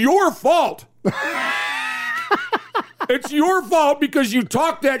 It's your fault. It's your fault because you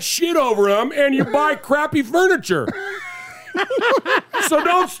talk that shit over them and you buy crappy furniture. So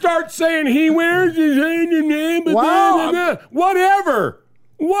don't start saying he wears his hand in name. Wow. Whatever.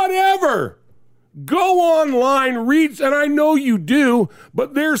 Go online, read, and I know you do,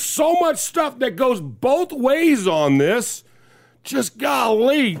 but there's so much stuff that goes both ways on this. Just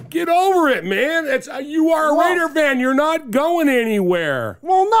golly, get over it, man. You are a Raider fan. You're not going anywhere.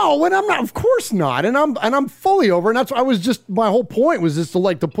 Well, no, and I'm not. Of course not. And I'm fully over. And that's my whole point was just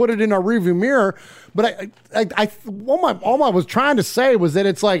to put it in our rearview mirror. But all I was trying to say was that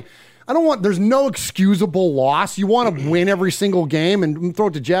it's like, there's no excusable loss. You want to win every single game, and throw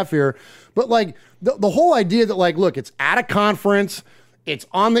it to Jeff here. But the whole idea that look, it's at a conference, it's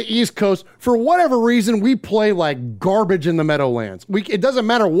on the East Coast. For whatever reason, we play like garbage in the Meadowlands. It doesn't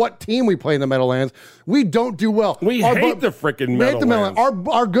matter what team we play in the Meadowlands. We don't do well. We hate the freaking Meadowlands.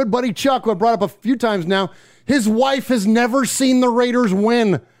 Our good buddy Chuck, who I brought up a few times now, his wife has never seen the Raiders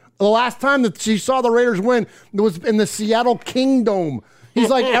win. The last time that she saw the Raiders win, it was in the Seattle Kingdome. He's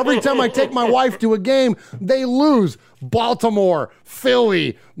like, every time I take my wife to a game, they lose. Baltimore,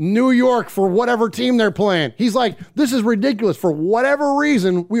 Philly, New York, for whatever team they're playing. He's like, this is ridiculous. For whatever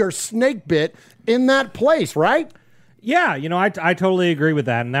reason, we are snake bit in that place, right? Yeah, I totally agree with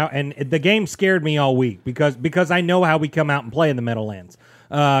that. And the game scared me all week because I know how we come out and play in the Meadowlands.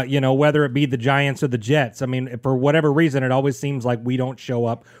 whether it be the Giants or the Jets. I mean, for whatever reason, it always seems like we don't show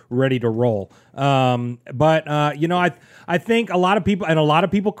up ready to roll. I think a lot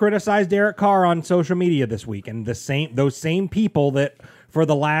of people criticize Derek Carr on social media this week, and those same people that for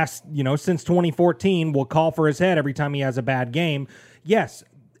the last, since 2014 will call for his head every time he has a bad game. Yes,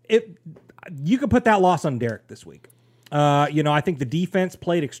 you could put that loss on Derek this week. I think the defense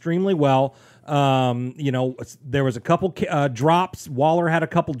played extremely well. There was a couple drops. Waller had a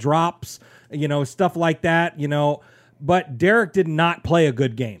couple drops, stuff like that, but Derek did not play a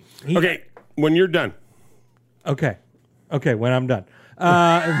good game. Okay, when you're done. Okay, when I'm done.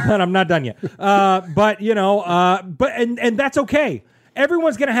 But I'm not done yet. But that's okay.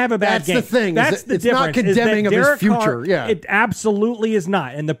 Everyone's going to have a bad game. That's the thing. That's the difference. It's not condemning of his future. Carr, it absolutely is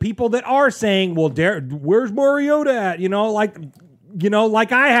not. And the people that are saying, well, where's Mariota at?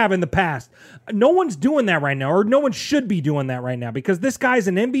 Like I have in the past. No one's doing that right now, or no one should be doing that right now, because this guy's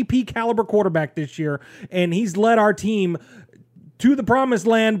an MVP caliber quarterback this year, and he's led our team to the promised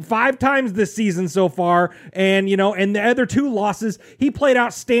land 5 times this season so far. And, and the other 2 losses, he played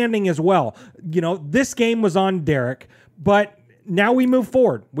outstanding as well. This game was on Derek, but now we move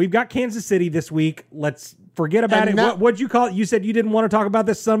forward. We've got Kansas City this week. Let's forget about it. What'd you call it? You said you didn't want to talk about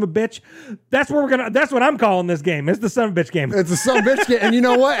this son of a bitch. That's what I'm calling this game. It's the son of a bitch game. It's a son of a bitch game. And you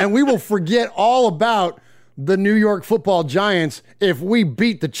know what? And we will forget all about the New York Football Giants if we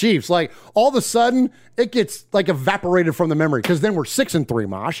beat the Chiefs. Like, all of a sudden, it gets like evaporated from the memory, because then we're 6-3,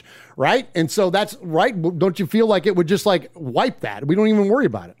 Mosh, right? And so that's right. Don't you feel like it would just like wipe that? We don't even worry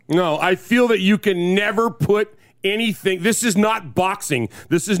about it. No, I feel that you can never put anything. This is not boxing.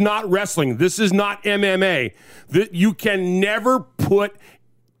 This is not wrestling. This is not MMA. You can never put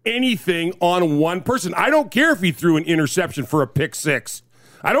anything on one person. I don't care if he threw an interception for a pick 6.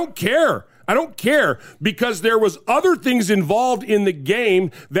 I don't care. Because there was other things involved in the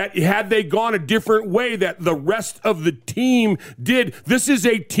game that, had they gone a different way, that the rest of the team did. This is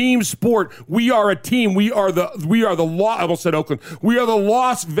a team sport. We are a team. We are the I almost said Oakland. We are the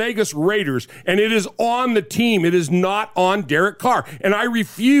Las Vegas Raiders, and it is on the team. It is not on Derek Carr. And I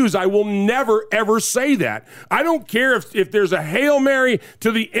refuse. I will never, ever say that. I don't care if there's a Hail Mary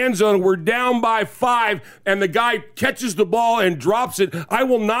to the end zone, we're down by 5, and the guy catches the ball and drops it. I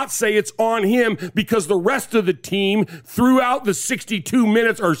will not say it's on him, because the rest of the team throughout the 62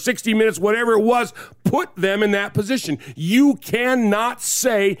 minutes or 60 minutes, whatever it was, put them in that position. You cannot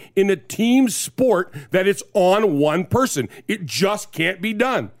say in a team sport that it's on one person. It just can't be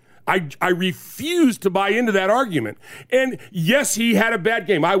done. I refuse to buy into that argument. And yes, he had a bad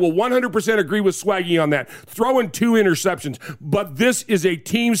game. I will 100% agree with Swaggy on that. Throwing 2 interceptions. But this is a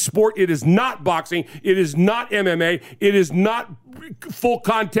team sport. It is not boxing. It is not MMA. It is not full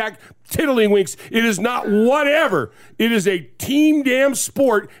contact tiddlywinks. It is not whatever. It is a team damn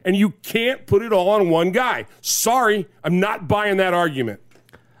sport, and you can't put it all on one guy. Sorry, I'm not buying that argument.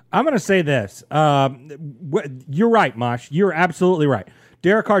 I'm going to say this. You're right, Mosh. You're absolutely right.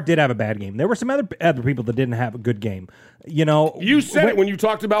 Derek Carr did have a bad game. There were some other people that didn't have a good game. You said it when you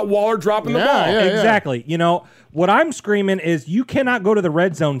talked about Waller dropping the ball. Yeah, exactly. What I'm screaming is you cannot go to the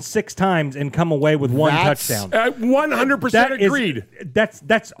red zone 6 times and come away with 1 touchdown. 100% agreed.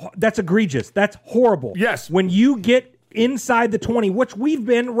 That's egregious. That's horrible. Yes. When you get inside the 20, which we've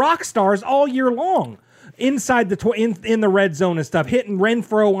been rock stars all year long, inside the in the red zone and stuff, hitting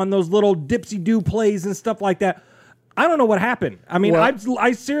Renfro on those little dipsy-do plays and stuff like that. I don't know what happened. I mean,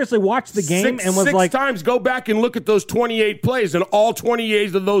 I seriously watched the game and was like... 6 times, go back and look at those 28 plays, and all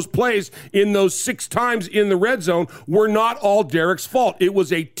 28 of those plays in those 6 times in the red zone were not all Derek's fault. It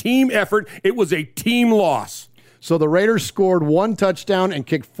was a team effort. It was a team loss. So the Raiders scored 1 touchdown and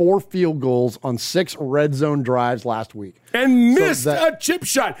kicked 4 field goals on 6 red zone drives last week. And missed a chip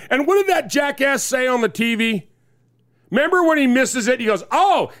shot. And what did that jackass say on the TV? Remember when he misses it? He goes,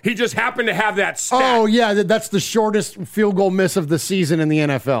 he just happened to have that stat. Oh, yeah, that's the shortest field goal miss of the season in the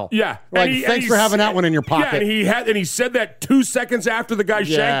NFL. Yeah. Thanks for having that one in your pocket. Yeah, and he said that 2 seconds after the guy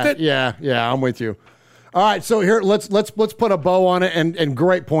shanked it. Yeah, I'm with you. All right, so here, let's put a bow on it, and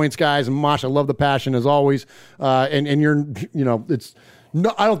great points, guys. And Mosh, I love the passion as always. And you're, it's...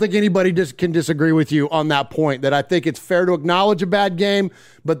 No, I don't think anybody can disagree with you on that point, that I think it's fair to acknowledge a bad game,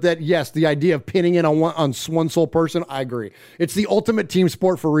 but that, yes, the idea of pinning it on one sole person, I agree. It's the ultimate team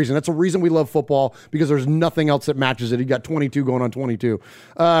sport for a reason. That's a reason we love football, because there's nothing else that matches it. You got 22 going on 22.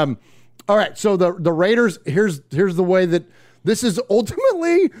 All right, so the Raiders, here's the way that this is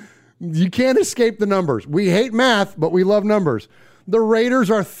ultimately, you can't escape the numbers. We hate math, but we love numbers. The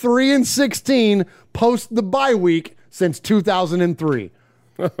Raiders are 3-16 post the bye week since 2003.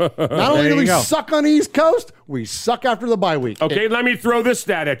 Not only do we suck on the East Coast, we suck after the bye week. Okay, let me throw this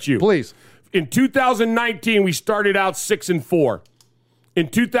stat at you. Please. In 2019, we started out 6-4. In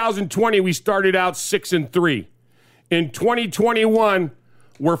 2020, we started out 6-3. In 2021,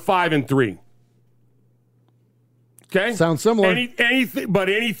 we're 5-3. Okay, sounds similar.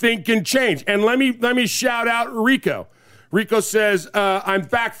 Anything can change. And let me shout out Rico. Rico says, "I'm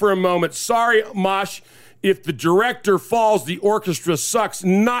back for a moment. Sorry, Mosh. If the director falls, the orchestra sucks."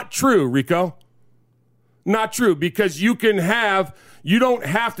 Not true, Rico. Not true, because you don't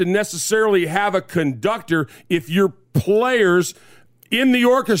have to necessarily have a conductor if your players in the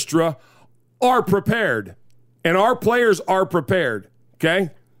orchestra are prepared, and our players are prepared. Okay,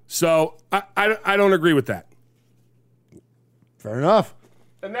 so I don't agree with that. Fair enough.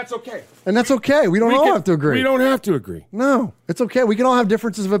 And that's okay. We don't all have to agree. We don't have to agree. No, it's okay. We can all have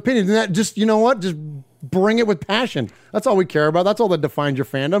differences of opinion. And that just, you know what? Just bring it with passion. That's all we care about. That's all that defines your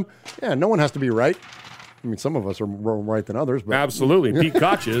fandom. Yeah, no one has to be right. I mean, some of us are more right than others. But absolutely. Pete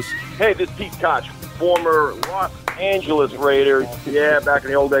Koch is. Hey, this is Pete Koch, former Los Angeles Raider. Yeah, back in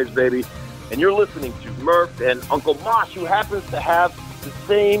the old days, baby. And you're listening to Murph and Uncle Mosh, who happens to have the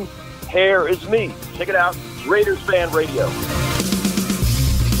same hair as me. Check it out, Raiders Fan Radio.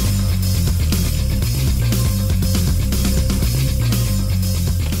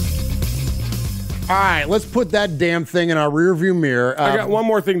 All right, let's put that damn thing in our rearview mirror. I got one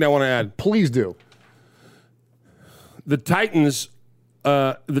more thing that I want to add. Please do. The Titans,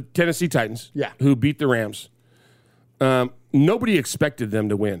 the Tennessee Titans, who beat the Rams. Nobody expected them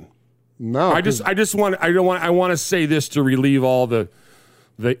to win. No, I want to say this to relieve all the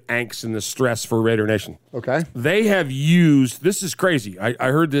angst and the stress for Raider Nation. Okay, they have used. This is crazy.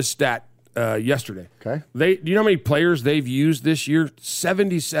 I heard this stat yesterday. Okay, do you know how many players they've used this year?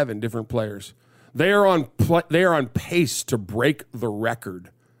 77 different players. They are on pace to break the record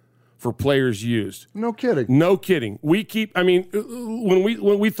for players used. No kidding. No kidding. We keep. I mean,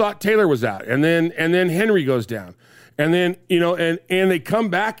 when we thought Taylor was out, and then Henry goes down, and then and they come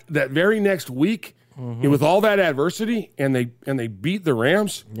back that very next week with all that adversity, and they beat the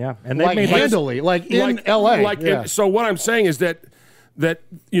Rams. Yeah, and they made handily, in LA. So what I'm saying is that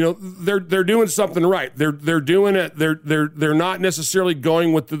they're doing something right. They're doing it. They're not necessarily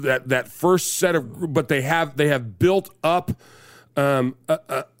going with that first set of, but they have built up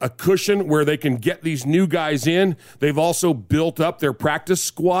a cushion where they can get these new guys in. They've also built up their practice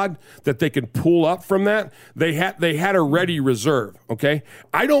squad that they can pull up from that. They had a ready reserve. Okay,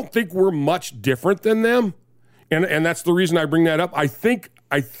 I don't think we're much different than them, and that's the reason I bring that up. I think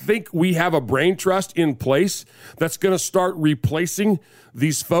we have a brain trust in place that's going to start replacing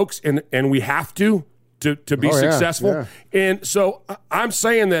these folks, and we have to be successful. Yeah. And so I'm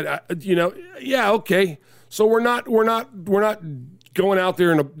saying that okay. So we're not going out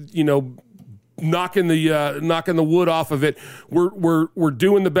there and knocking the wood off of it. We're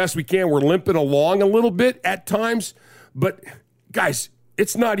doing the best we can. We're limping along a little bit at times, but guys,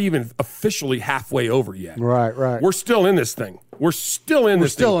 it's not even officially halfway over yet. Right. We're still in this thing. We're still in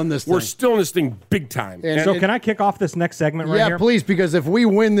this thing big time. So can I kick off this next segment right here? Yeah, please, because if we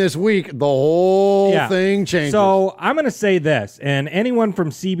win this week, the whole thing changes. So I'm going to say this, and anyone from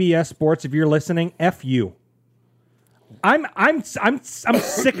CBS Sports, if you're listening, F you. I'm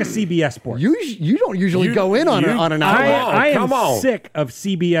sick of CBS Sports. You don't usually go in on an outlet. I am sick of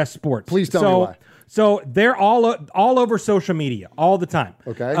CBS Sports. Please tell me why. So they're all over social media all the time.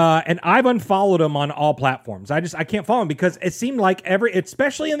 Okay. And I've unfollowed them on all platforms. I can't follow them because it seemed like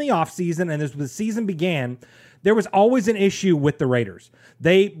especially in the offseason and as the season began, there was always an issue with the Raiders.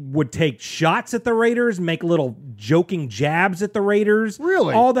 They would take shots at the Raiders, make little joking jabs at the Raiders.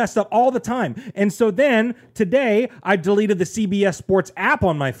 Really? All that stuff all the time. And so then today I deleted the CBS Sports app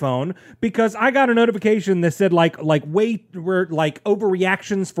on my phone because I got a notification that said like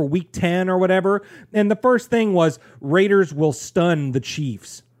overreactions for week 10 or whatever. And the first thing was Raiders will stun the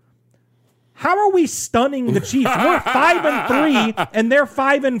Chiefs. How are we stunning the Chiefs? We're 5-3 and they're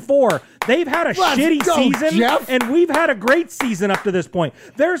 5-4. They've had a shitty season, Jeff. and we've had a great season up to this point.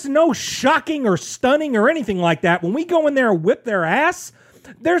 There's no shocking or stunning or anything like that. When we go in there and whip their ass,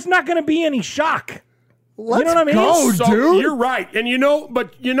 there's not going to be any shock. Let's you know what I mean? go, dude. You're right, and you know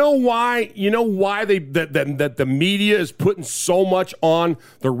why? You know why that the media is putting so much on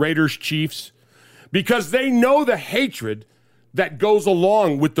the Raiders Chiefs? Because they know the hatred that goes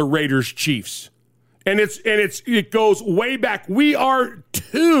along with the Raiders Chiefs. And it goes way back. We are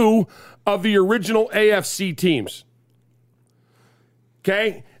two of the original AFC teams.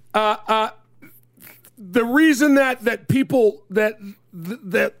 Okay? The reason that people that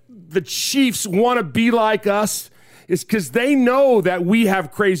the Chiefs want to be like us is because they know that we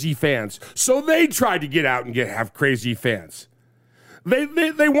have crazy fans. So they try to get out and have crazy fans. They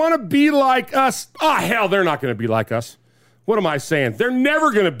want to be like us. Oh, hell, they're not going to be like us. What am I saying? They're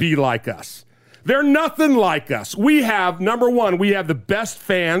never going to be like us. They're nothing like us. We have, number one, we have the best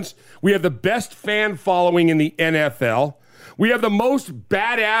fans. We have the best fan following in the NFL. We have the most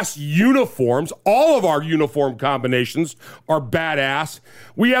badass uniforms. All of our uniform combinations are badass.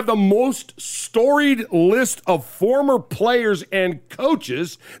 We have the most storied list of former players and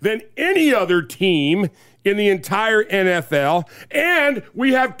coaches than any other team in the entire NFL. And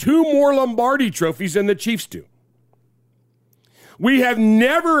we have 2 more Lombardi trophies than the Chiefs do. We have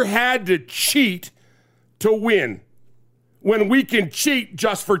never had to cheat to win when we can cheat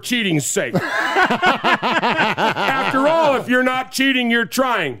just for cheating's sake. After all, if you're not cheating, you're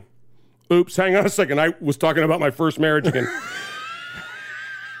trying. Oops, hang on a second. I was talking about my first marriage again.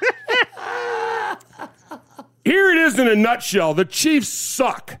 Here it is in a nutshell. The Chiefs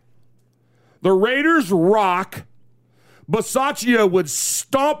suck. The Raiders rock. Bisaccia would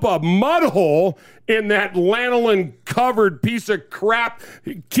stomp a mud hole in that lanolin-covered piece of crap,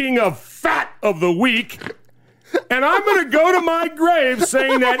 king of fat of the week. And I'm going to go to my grave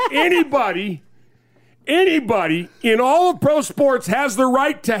saying that anybody in all of pro sports has the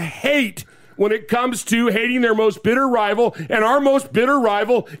right to hate when it comes to hating their most bitter rival, and our most bitter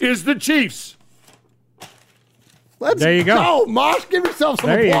rival is the Chiefs. Let's there you go. Mosh, give yourself some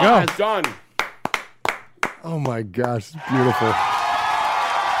there applause. You go. Done. Oh, my gosh. It's beautiful.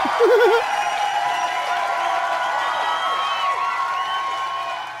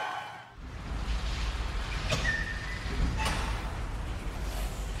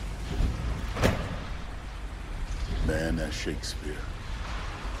 Man, that's Shakespeare.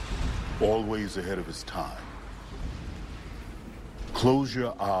 Always ahead of his time. Close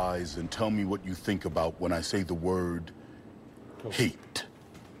your eyes and tell me what you think about when I say the word hate.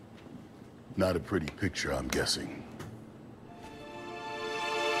 Not a pretty picture, I'm guessing.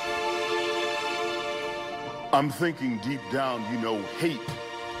 I'm thinking deep down, you know, hate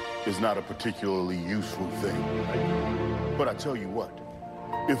is not a particularly useful thing. But I tell you what,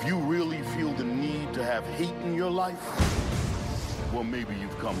 if you really feel the need to have hate in your life, well, maybe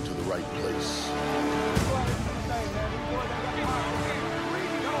you've come to the right place.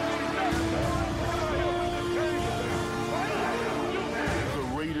 The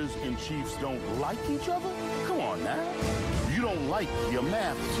Raiders and Chiefs don't like each other? Come on now. You don't like your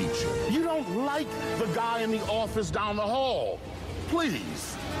math teacher. You don't like the guy in the office down the hall.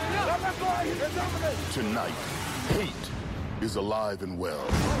 Please. Tonight, hate is alive and well.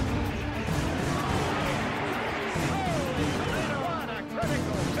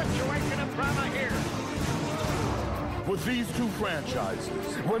 With these two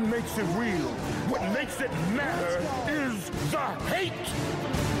franchises, what makes it real, what makes it matter is the hate.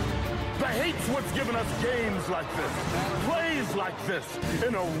 The hate's what's given us games like this, plays like this,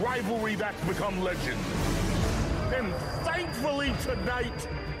 in a rivalry that's become legend. And thankfully tonight,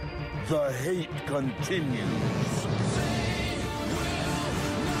 the hate continues.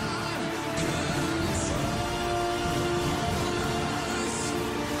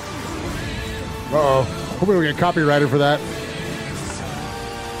 Uh-oh. Hope we don't get copyrighted for that.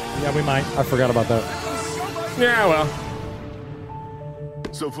 Yeah, we might. I forgot about that. Yeah, well.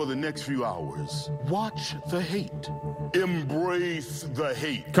 So for the next few hours, watch the hate. Embrace the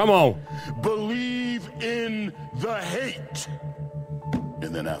hate. Come on. Believe in the hate.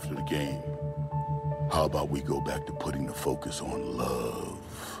 And then after the game, how about we go back to putting the focus on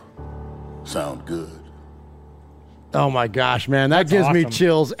love? Sound good? Oh my gosh, man. That gives me awesome.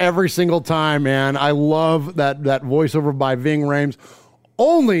 chills every single time, man. I love that voiceover by Ving Rhames.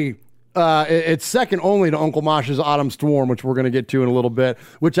 It's second only to Uncle Mosh's Autumn Storm, which we're going to get to in a little bit,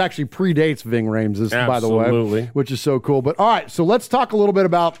 which actually predates Ving Rhames', by the way, which is so cool. But all right, so let's talk a little bit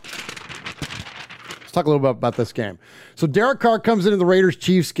about this game. So Derek Carr comes into the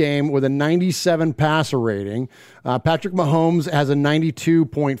Raiders-Chiefs game with a 97 passer rating. Patrick Mahomes has a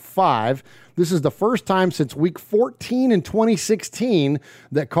 92.5. This is the first time since week 14 in 2016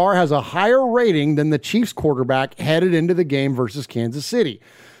 that Carr has a higher rating than the Chiefs quarterback headed into the game versus Kansas City.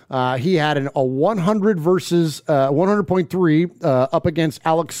 He had a 100 versus 100.3 up against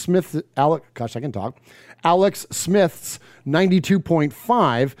Alex Smith's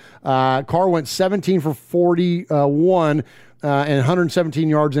 92.5. Carr went 17 for 41 and 117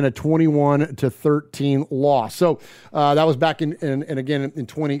 yards in a 21-13 loss. So that was back in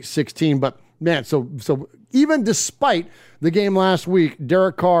 2016. But man, so even despite the game last week,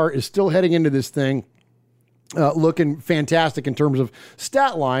 Derek Carr is still heading into this thing looking fantastic in terms of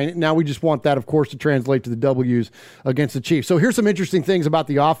stat line. Now we just want that, of course, to translate to the W's against the Chiefs. So here's some interesting things about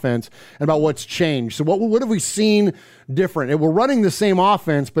the offense and about what's changed. So what have we seen different? And we're running the same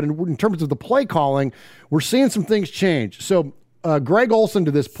offense, but in terms of the play calling, we're seeing some things change. So Greg Olson,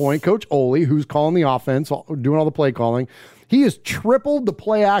 to this point, Coach Ole, who's calling the offense, doing all the play calling, he has tripled the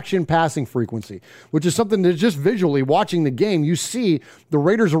play action passing frequency, which is something that just visually watching the game, you see the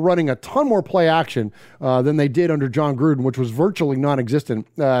Raiders are running a ton more play action than they did under John Gruden, which was virtually non-existent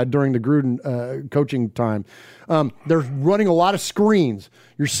during the Gruden coaching time. They're running a lot of screens.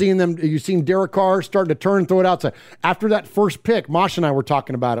 You've seen Derek Carr starting to turn and throw it outside. After that first pick, Mosh and I were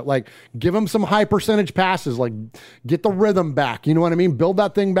talking about it. Like, give him some high percentage passes. Like, get the rhythm back. You know what I mean? Build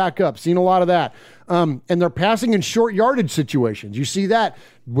that thing back up. Seen a lot of that. And they're passing in short yardage situations. You see that,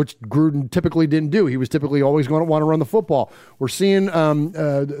 which Gruden typically didn't do. He was typically always going to want to run the football. We're seeing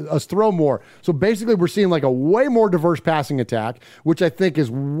us throw more. So basically, we're seeing like a way more diverse passing attack, which I think is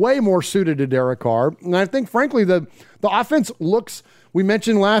way more suited to Derek Carr. And I think, frankly, the offense looks. We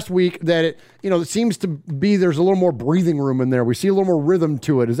mentioned last week that it seems to be there's a little more breathing room in there. We see a little more rhythm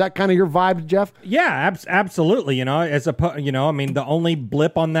to it. Is that kind of your vibe, Jeff? Yeah, absolutely. The only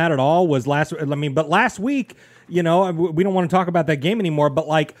blip on that at all was last week. We don't want to talk about that game anymore, but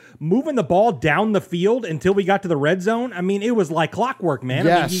like moving the ball down the field until we got to the red zone, it was like clockwork, man.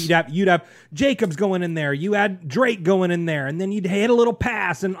 Yes. You'd have Jacobs going in there, you had Drake going in there, and then you'd hit a little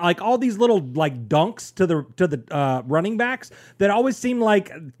pass and like all these little like dunks to the running backs that always seem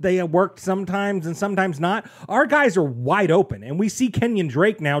like they worked sometimes and sometimes not. Our guys are wide open, and we see Kenyon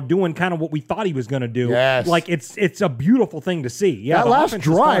Drake now doing kind of what we thought he was going to do. Yes. Like it's a beautiful thing to see. Yeah, that last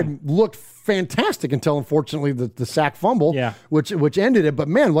drive looked fantastic until, unfortunately, the sack fumble, which ended it. But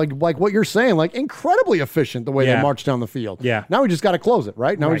man, like what you're saying, like incredibly efficient the way they marched down the field. Yeah. Now we just got to close it,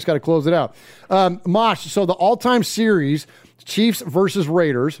 right? We just got to close it out. Mosh, so the all-time series, Chiefs versus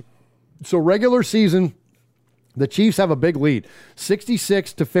Raiders. So regular season, the Chiefs have a big lead,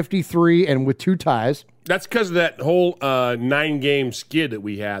 66-53, and with 2 ties. That's because of that whole 9-game skid that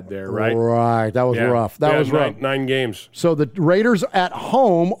we had there, right? Right. That was rough. That was rough. 9 games. So the Raiders at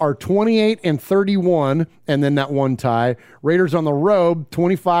home are 28-31, and then that 1 tie. Raiders on the road,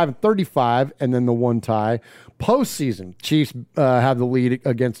 25-35, and then the 1 tie. Postseason, Chiefs have the lead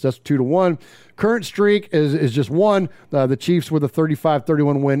against us 2-1. Current streak is just 1. The Chiefs with a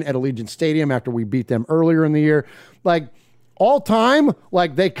 35-31 win at Allegiant Stadium after we beat them earlier in the year. Like, all time,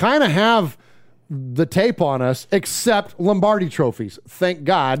 like they kind of have the tape on us, except Lombardi trophies. Thank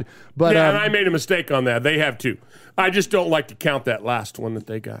God. But and I made a mistake on that. They have 2. I just don't like to count that last one that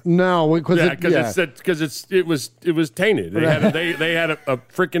they got. No, because it was tainted. They had a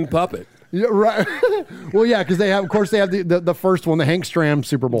freaking puppet. Yeah, right. Well, yeah, because they have the first one, the Hank Stram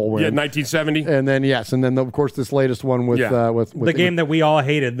Super Bowl win. Yeah, 1970. And then of course this latest one with the game that we all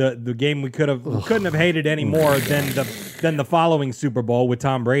hated, the game we couldn't have hated any more than the following Super Bowl with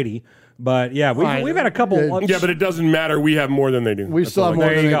Tom Brady. But yeah, we've had a couple. Yeah, but it doesn't matter. We have more than they do. We still have more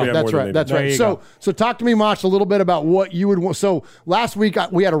than they do. That's right. That's right. So talk to me, Mosh, a little bit about what you would want. So last week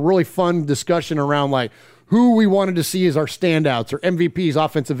we had a really fun discussion around like who we wanted to see as our standouts or MVPs,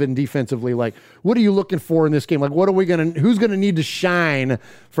 offensive and defensively. Like, what are you looking for in this game? Like, who's gonna need to shine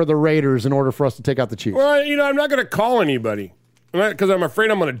for the Raiders in order for us to take out the Chiefs? Well, I'm not gonna call anybody because I'm afraid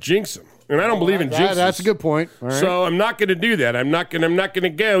I'm gonna jinx them. And I don't believe in jinxes. That's a good point. Right. So I'm not going to do that. I'm not going to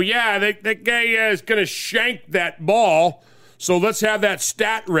go, that guy is going to shank that ball. So let's have that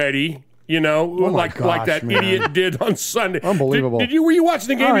stat ready, like that idiot did on Sunday. Unbelievable. Were you watching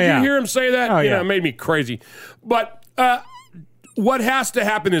the game? Did you hear him say that? Oh, yeah. It made me crazy. But what has to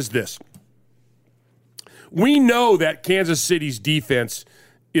happen is this. We know that Kansas City's defense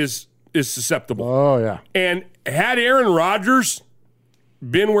is susceptible. Oh, yeah. And had Aaron Rodgers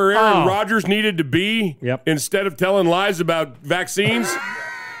been where Aaron Rodgers needed to be instead of telling lies about vaccines.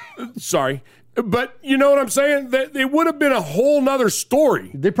 Sorry. But you know what I'm saying? It would have been a whole nother story.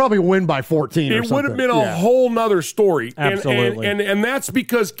 They probably win by 14 or something. It would have been a whole nother story. Absolutely. And that's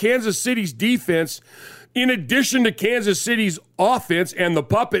because Kansas City's defense, in addition to Kansas City's offense and the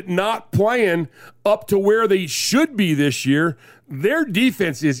puppet not playing up to where they should be this year, their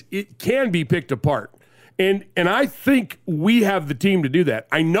defense can be picked apart. And I think we have the team to do that.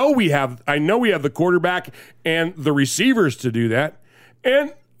 I know we have the quarterback and the receivers to do that.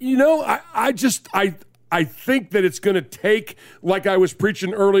 And I I think that it's going to take, like I was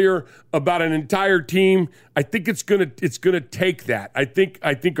preaching earlier about an entire team. I think it's going to take that. I think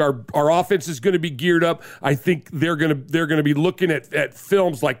our offense is going to be geared up. I think they're going to be looking at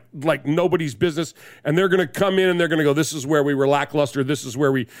films like nobody's business, and they're going to come in and they're going to go, this is where we were lackluster. This is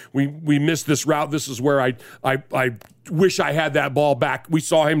where we missed this route. This is where I wish I had that ball back. We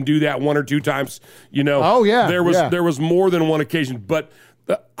saw him do that one or two times. Oh yeah. There was more than one occasion, but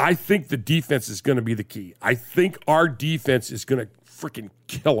I think the defense is going to be the key. I think our defense is going to freaking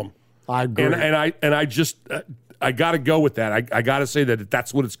kill them. I agree. And I just I got to go with that. I got to say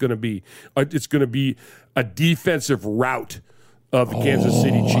that's what it's going to be. It's going to be a defensive rout of the Kansas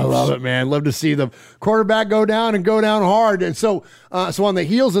City Chiefs. I love it, man. Love to see the quarterback go down hard. And so on the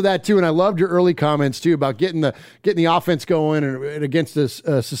heels of that too, and I loved your early comments too about getting the offense going and against this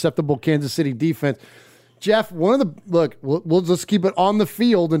susceptible Kansas City defense. Jeff, we'll just keep it on the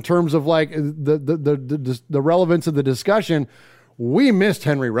field in terms of like the relevance of the discussion. We missed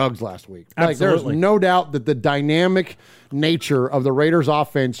Henry Ruggs last week. Like, there's no doubt that the dynamic nature of the Raiders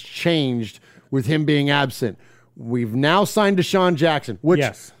offense changed with him being absent. We've now signed Deshaun Jackson, which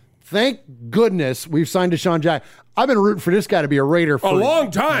thank goodness we've signed Deshaun Jackson. I've been rooting for this guy to be a Raider for a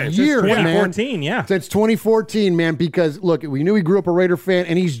long time. Years, since 2014, man. Since 2014, man, because look, we knew he grew up a Raider fan,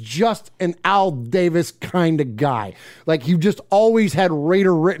 and he's just an Al Davis kind of guy. Like, he just always had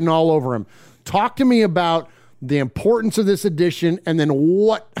Raider written all over him. Talk to me about the importance of this addition, and then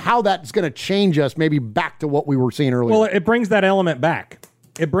how that's going to change us maybe back to what we were seeing earlier. Well, it brings that element back.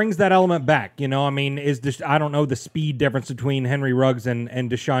 I mean, I don't know the speed difference between Henry Ruggs and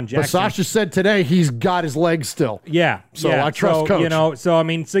Deshaun Jackson. But Sasha said today he's got his legs still. Yeah. So I trust Coach.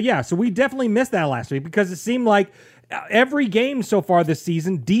 So we definitely missed that last week because it seemed like every game so far this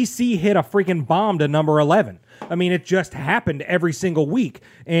season, DC hit a freaking bomb to number 11. I mean, it just happened every single week.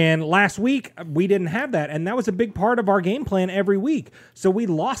 And last week, we didn't have that. And that was a big part of our game plan every week. So we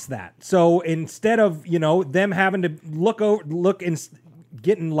lost that. So instead of, them having to look and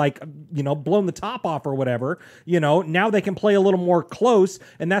getting blown the top off or whatever, now they can play a little more close,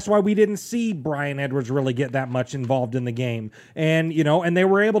 and that's why we didn't see Brian Edwards really get that much involved in the game. And and they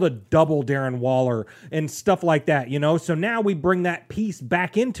were able to double Darren Waller and stuff like that, so now we bring that piece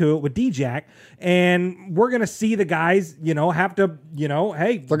back into it with D-Jack, and we're gonna see the guys have to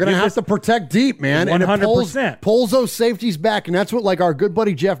hey, they're gonna have to protect deep, man. 100%. And it pulls those safeties back, and that's what our good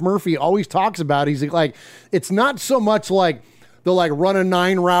buddy Jeff Murphy always talks about. He's like, it's not so much like they'll run a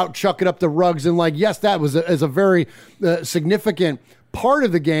 9 route, chuck it up the Ruggs, and yes, that was a very significant part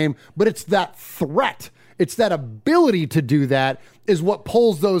of the game, but it's that threat. It's that ability to do that is what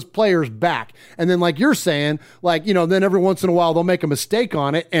pulls those players back. And then like you're saying, then every once in a while they'll make a mistake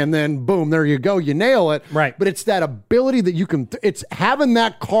on it, and then boom, there you go, you nail it. Right. But it's that ability that you can, it's having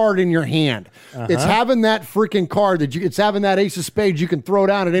that card in your hand. It's having that freaking card it's having that ace of spades you can throw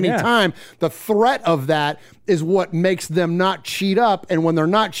down at any time. The threat of that is what makes them not cheat up. And when they're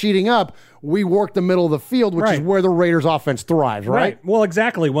not cheating up, we work the middle of the field, which is where the Raiders offense thrives, right? Well,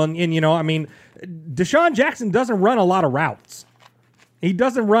 exactly. Well, and Deshaun Jackson doesn't run a lot of routes. He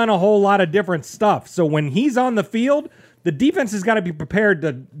doesn't run a whole lot of different stuff. So when he's on the field, the defense has got to be prepared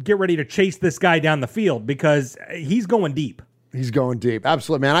to get ready to chase this guy down the field because he's going deep. He's going deep.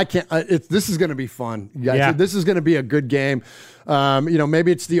 Absolutely, man. I can't. This is going to be fun, you guys. Yeah. This is going to be a good game.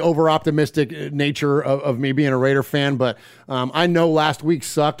 Maybe it's the over-optimistic nature of me being a Raider fan, but I know last week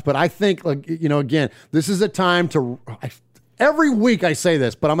sucked. But I think, again, this is a time to. Every week I say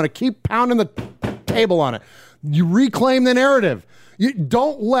this, but I'm going to keep pounding the table on it. You reclaim the narrative. You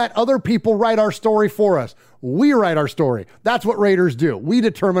don't let other people write our story for us. We write our story. That's what Raiders do. We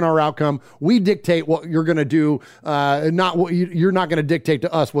determine our outcome. We dictate what you're going to do, not what you're not going to dictate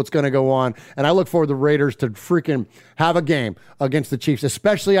to us what's going to go on. And I look forward to the Raiders to freaking have a game against the Chiefs,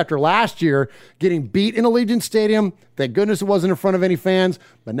 especially after last year getting beat in Allegiant Stadium. Thank goodness it wasn't in front of any fans.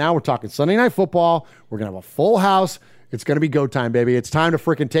 But now we're talking Sunday Night Football. We're going to have a full house. It's going to be go time, baby. It's time to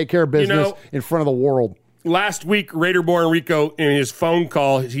freaking take care of business in front of the world. Last week, Raider Boy Enrico, in his phone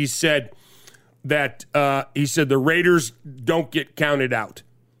call, he said that the Raiders don't get counted out.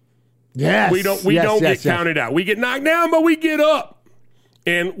 Yes. We don't get counted out. We get knocked down, but we get up.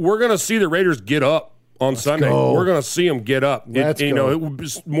 And we're going to see the Raiders get up on Sunday. Go. We're going to see them get up.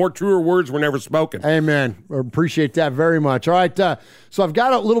 More truer words were never spoken. Amen. I appreciate that very much. All right. So I've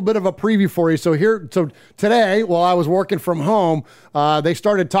got a little bit of a preview for you. So today, while I was working from home, they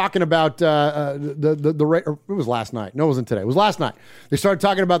started talking about it was last night. No, it wasn't today. It was last night. They started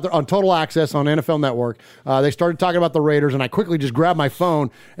talking about on Total Access on NFL Network. They started talking about the Raiders, and I quickly just grabbed my phone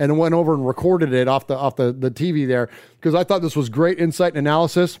and went over and recorded it off the TV there because I thought this was great insight and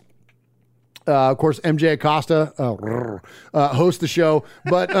analysis. Of course, MJ Acosta hosts the show.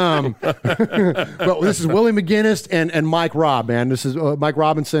 But but this is Willie McGinnis and Mike Robb, man. This is Mike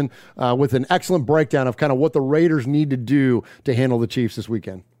Robinson with an excellent breakdown of kind of what the Raiders need to do to handle the Chiefs this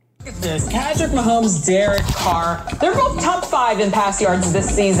weekend. Look at this. Patrick Mahomes, Derek Carr. They're both top 5 in pass yards this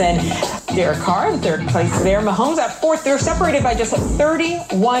season. Derek Carr in third place there. Mahomes at fourth. They're separated by just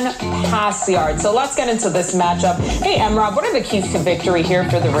 31 pass yards. So let's get into this matchup. Hey, Rob, what are the keys to victory here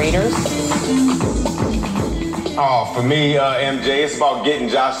for the Raiders? Oh, for me, MJ, it's about getting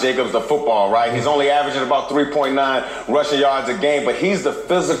Josh Jacobs the football, right? He's only averaging about 3.9 rushing yards a game, but he's the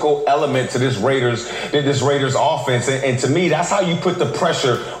physical element to this Raiders offense. And to me, that's how you put the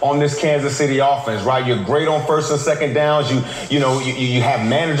pressure on this Kansas City offense, right? You're great on first and second downs. You have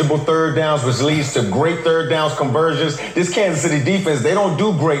manageable third downs, which leads to great third downs conversions. This Kansas City defense, they don't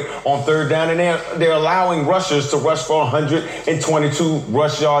do great on third down, and they're allowing rushers to rush for 122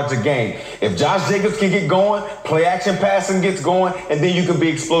 rush yards a game. If Josh Jacobs can get going, play action passing gets going, and then you can be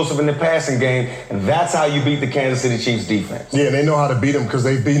explosive in the passing game, and that's how you beat the Kansas City Chiefs defense. Yeah, they know how to beat them because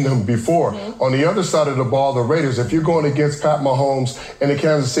they've beaten them before. On the other side of the ball, the Raiders, if you're going against Pat Mahomes and the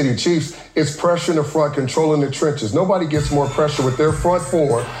Kansas City Chiefs, it's pressure in the front, controlling the trenches. Nobody gets more pressure with their front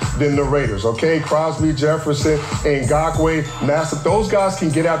four than the Raiders, okay? Crosby, Jefferson, Ngakoue, Nassib, those guys can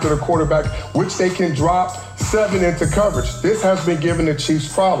get after the quarterback, which they can drop 7 into coverage. This has been giving the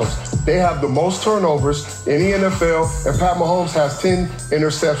Chiefs problems. They have the most turnovers in the NFL, and Pat Mahomes has 10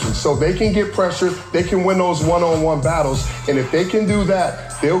 interceptions. So they can get pressure, they can win those one-on-one battles, and if they can do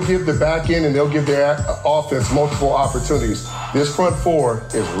that, they'll give the back end and they'll give their offense multiple opportunities. This front four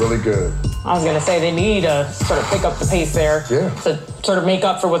is really good. I was going to say they need to sort of pick up the pace there to sort of make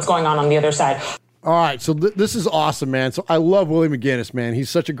up for what's going on the other side. All right, so this is awesome, man. So I love Willie McGinnis, man. He's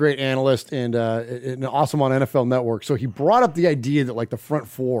such a great analyst and awesome on NFL Network. So he brought up the idea that like the front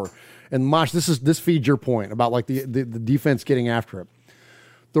four, and Mosh, this feeds your point about like the defense getting after it.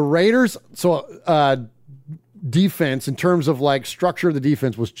 The Raiders, defense in terms of like structure of the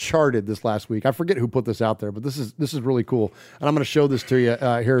defense was charted this last week. I forget who put this out there, but this is really cool, and I'm going to show this to you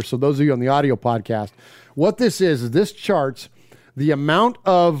here. So those of you on the audio podcast, what this is this charts the amount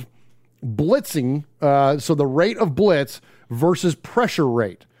of blitzing, so the rate of blitz versus pressure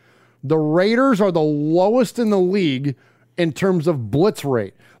rate. The Raiders are the lowest in the league in terms of blitz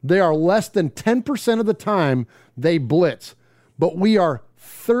rate. They are less than 10% of the time they blitz, but we are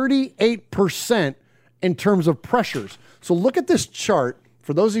 38% in terms of pressures. So look at this chart.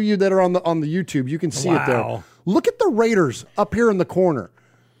 For those of you that are on the YouTube, you can see it there. Look at the Raiders up here in the corner.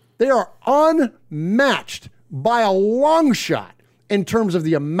 They are unmatched by a long shot in terms of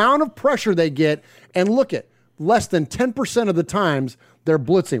the amount of pressure they get. And look at less than 10% of the times they're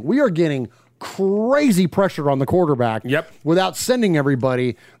blitzing. We are getting crazy pressure on the quarterback without sending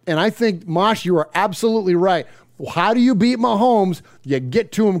everybody. And I think, Mosh, you are absolutely right. How do you beat Mahomes? You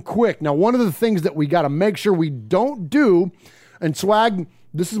get to him quick. Now, one of the things that we got to make sure we don't do, and Swag,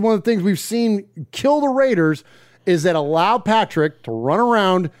 this is one of the things we've seen kill the Raiders, is that allow Patrick to run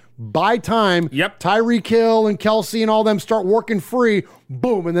around, buy time. Tyreek Hill and Kelsey and all them start working free,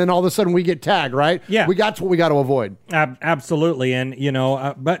 boom, and then all of a sudden we get tagged, right? Yeah. That's what we got to avoid. Absolutely. And,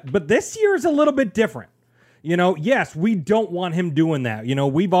 but this year is a little bit different. Yes, we don't want him doing that.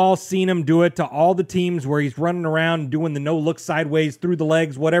 We've all seen him do it to all the teams where he's running around doing the no-look sideways through the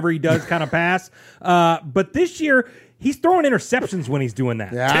legs, whatever he does kind of pass. But this year, he's throwing interceptions when he's doing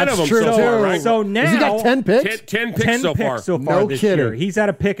that. Yeah, 10 of them so far, right? So now, has he got 10 picks? 10 picks so far. No this kidding. year. He's had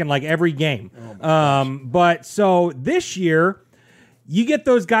a pick in like every game. But so this year, you get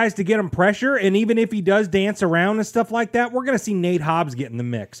those guys to get him pressure, and even if he does dance around and stuff like that, we're going to see Nate Hobbs get in the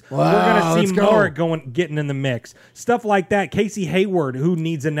mix. Wow, we're going to see Moore getting in the mix. Stuff like that. Casey Hayward, who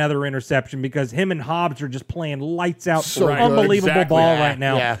needs another interception because him and Hobbs are just playing lights out, unbelievable ball right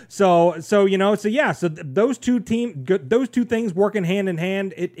now. Yeah. So those two things working hand in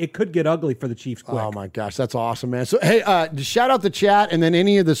hand, it could get ugly for the Chiefs quick. Oh my gosh, that's awesome, man. So hey, shout out the chat and then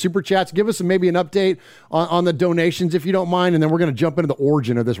any of the super chats. Give us maybe an update on the donations if you don't mind, and then we're going to jump into the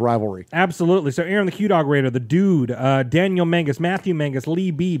origin of this rivalry. Absolutely. So Aaron the Q-Dog Raider, the Dude, Daniel Mangus, Matthew Mangus,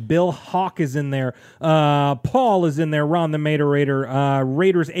 Lee B, Bill Hawk is in there, Paul is in there, Ron the Mater Raider,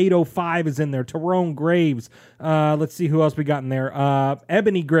 Raiders 805 is in there, Tyrone Graves, let's see who else we got in there,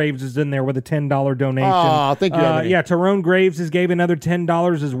 Ebony Graves is in there with a $10 donation. Oh, thank you, Ebony. Yeah, Tyrone Graves has gave another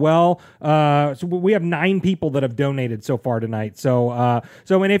 $10 as well. So we have 9 people that have donated so far tonight. So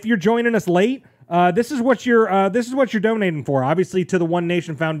and if you're joining us late, this is what you're donating for, obviously to the One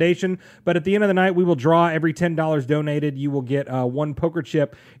Nation Foundation. But at the end of the night, we will draw every $10 donated. You will get one poker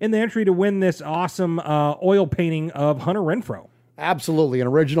chip in the entry to win this awesome oil painting of Hunter Renfrow. Absolutely. An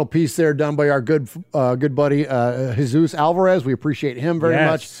original piece there done by our good buddy, Jesus Alvarez. We appreciate him very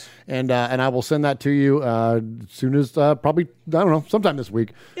much. And I will send that to you as soon as probably, I don't know, sometime this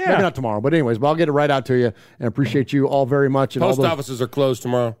week. Yeah. Maybe not tomorrow, but anyways, but I'll get it right out to you and appreciate you all very much. And Post all those... offices are closed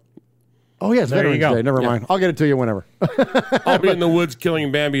tomorrow. Oh, yeah, it's Veterans Day. Never mind. I'll get it to you whenever. I'll be in the woods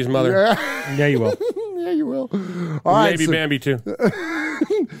killing Bambi's mother. Yeah, you will. Yeah, you will. All right. Maybe Bambi, too.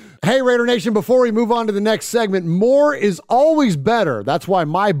 Hey, Raider Nation, before we move on to the next segment, more is always better. That's why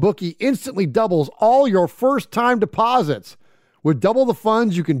MyBookie instantly doubles all your first-time deposits. With double the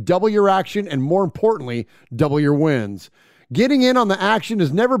funds, you can double your action and, more importantly, double your wins. Getting in on the action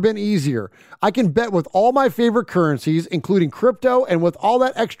has never been easier. I can bet with all my favorite currencies, including crypto, and with all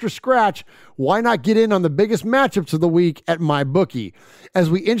that extra scratch, why not get in on the biggest matchups of the week at MyBookie? As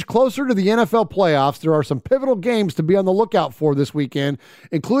we inch closer to the NFL playoffs, there are some pivotal games to be on the lookout for this weekend,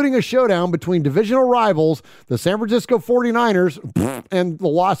 including a showdown between divisional rivals, the San Francisco 49ers and the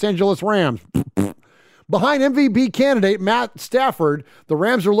Los Angeles Rams. Behind MVP candidate Matt Stafford, the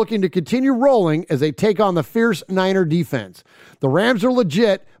Rams are looking to continue rolling as they take on the fierce Niner defense. The Rams are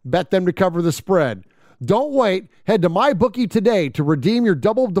legit. Bet them to cover the spread. Don't wait. Head to MyBookie today to redeem your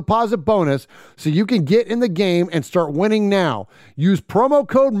double deposit bonus so you can get in the game and start winning now. Use promo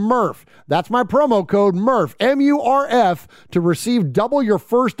code MURPH. That's my promo code MURPH, M-U-R-F, to receive double your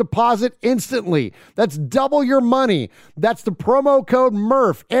first deposit instantly. That's double your money. That's the promo code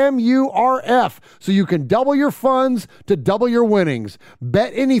MURPH, M-U-R-F, so you can double your funds to double your winnings.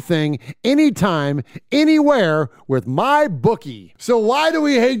 Bet anything, anytime, anywhere with MyBookie. So why do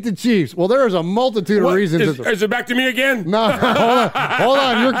we hate the Chiefs? Well, there is a multitude of reasons. Is it back to me again? No, hold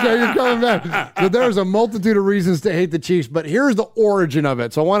on. You're coming back. So there's a multitude of reasons to hate the Chiefs, but here's the origin of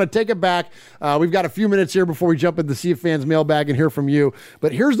it. So I want to take it back. We've got a few minutes here before we jump into the Sea of Fans mailbag and hear from you.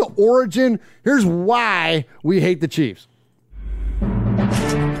 But here's the origin. Here's why we hate the Chiefs.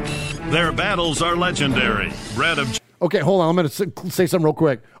 Their battles are legendary. Okay, hold on. I'm going to say something real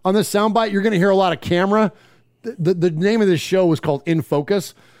quick. On this soundbite, you're going to hear a lot of camera. The name of this show was called In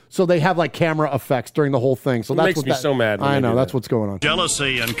Focus. So they have like camera effects during the whole thing. So it that's makes me so mad. I know, that's what's going on.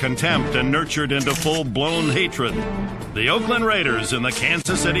 Jealousy and contempt and nurtured into full-blown hatred. The Oakland Raiders and the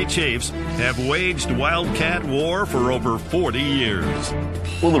Kansas City Chiefs have waged Wildcat War for over 40 years.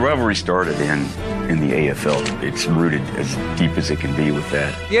 Well, the rivalry started in the AFL. It's rooted as deep as it can be with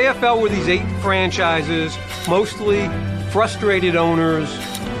that. The AFL were these 8 franchises, mostly frustrated owners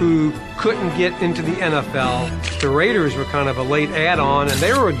who couldn't get into the NFL. The Raiders were kind of a late add-on, and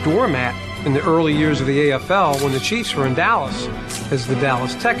they were a doormat in the early years of the AFL when the Chiefs were in Dallas as the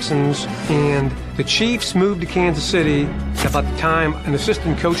Dallas Texans. And the Chiefs moved to Kansas City about the time an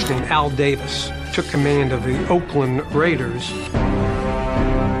assistant coach named Al Davis took command of the Oakland Raiders.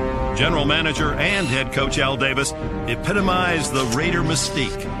 General manager and head coach Al Davis epitomized the Raider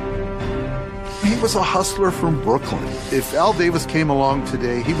mystique. He was a hustler from Brooklyn. If Al Davis came along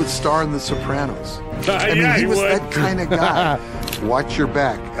today, he would star in The Sopranos. I mean, he was that kind of guy. Watch your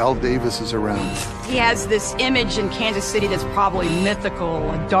back. Al Davis is around. He has this image in Kansas City that's probably mythical,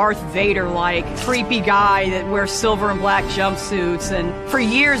 a Darth Vader-like creepy guy that wears silver and black jumpsuits. And for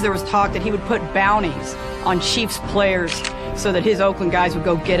years there was talk that he would put bounties on Chiefs players so that his Oakland guys would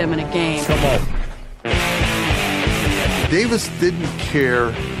go get him in a game. Come on. Davis didn't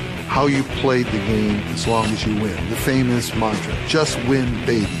care how you played the game as long as you win. The famous mantra, just win,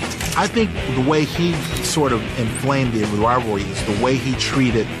 baby. I think the way he sort of inflamed the rivalry is the way he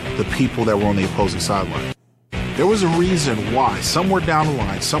treated the people that were on the opposing sideline. There was a reason why, somewhere down the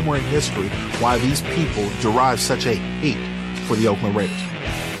line, somewhere in history, why these people derived such a hate for the Oakland Raiders.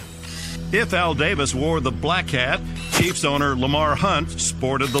 If Al Davis wore the black hat, Chiefs owner Lamar Hunt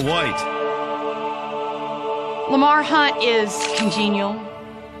sported the white. Lamar Hunt is congenial.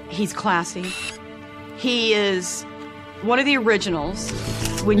 He's classy. He is one of the originals.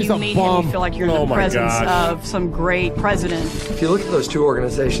 When you meet him, you feel like you're in the presence of some great president. If you look at those two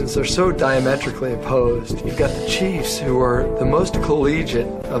organizations, they're so diametrically opposed. You've got the Chiefs, who are the most collegiate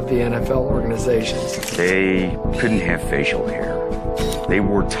of the NFL organizations. They couldn't have facial hair. They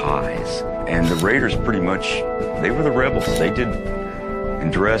wore ties. And the Raiders pretty much, they were the rebels. They did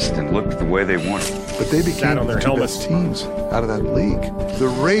and dressed and looked the way they wanted. But they became the two best teams out of that league. The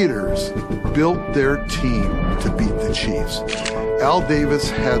Raiders built their team to beat the Chiefs. Al Davis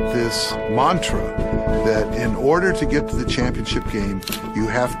had this mantra that in order to get to the championship game, you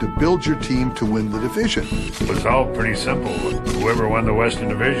have to build your team to win the division. It was all pretty simple. Whoever won the Western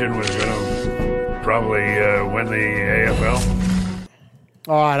Division was going to probably win the AFL.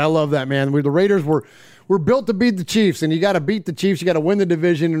 All right, I love that, man. The Raiders were we're built to beat the Chiefs, and you got to beat the Chiefs. You got to win the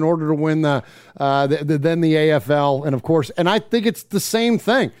division in order to win the AFL, and of course, and I think it's the same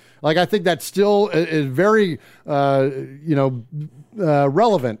thing. Like, I think that still is very,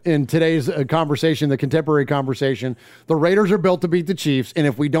 relevant in today's conversation, the contemporary conversation. The Raiders are built to beat the Chiefs, and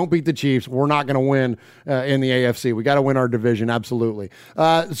if we don't beat the Chiefs, we're not going to win in the AFC. We got to win our division, absolutely.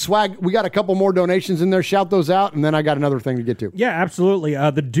 Swag, we got a couple more donations in there. Shout those out, and then I got another thing to get to. Yeah, absolutely.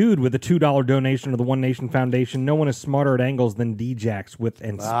 The dude with the $2 donation to the One Nation Foundation. No one is smarter at angles than D-Jax with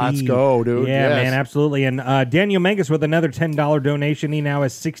and speed. Let's go, dude. Yeah, yes. man, absolutely. And Daniel Mangus with another $10 donation. He now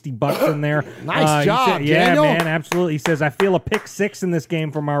has $60 in there. Nice job, Daniel. Daniel. Man, absolutely. He says, I feel a pick 6 in this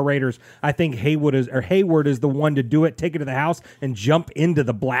game from our Raiders. I think Hayward is the one to do it. Take it to the house and jump into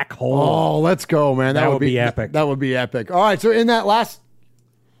the black hole. Oh, let's go, man. That would be epic. That would be epic. All right, so in that last...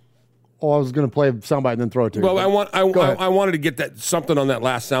 I was going to play somebody and then throw it to you. Well, I wanted to get something on that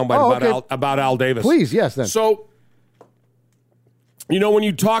last soundbite about Al Davis. Please, yes, then. So, when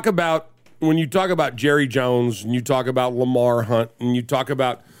you talk about Jerry Jones and you talk about Lamar Hunt and you talk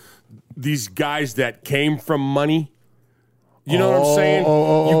about these guys that came from money, you know what I'm saying?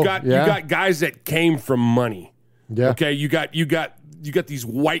 You got guys that came from money. Yeah. Okay, you got these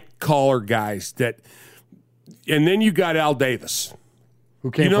white collar guys and then you got Al Davis. Who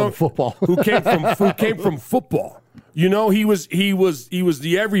came from football? who came from football? He was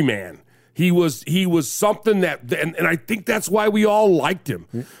the everyman. He was something that, and I think that's why we all liked him,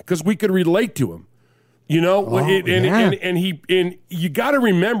 because we could relate to him. And you got to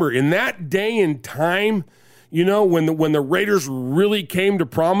remember, in that day and time, when the Raiders really came to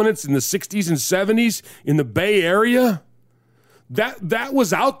prominence in the 60s and 70s in the Bay Area, that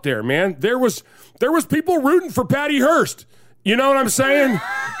was out there, man. There was people rooting for Patty Hearst. You know what I'm saying?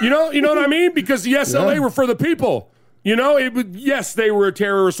 You know what I mean? Because the SLA were for the people. Yes, they were a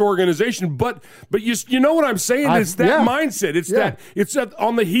terrorist organization, but you know what I'm saying? It's that mindset. It's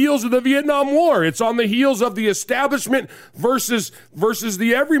on the heels of the Vietnam War. It's on the heels of the establishment versus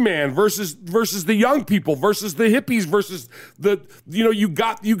the everyman, versus the young people, versus the hippies, versus you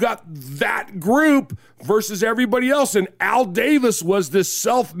got that group versus everybody else. And Al Davis was this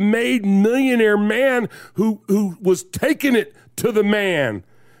self-made millionaire man who was taking it to the man.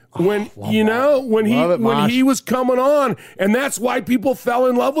 When he was coming on, and that's why people fell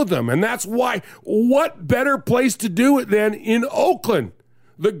in love with him, and that's why, what better place to do it than in Oakland,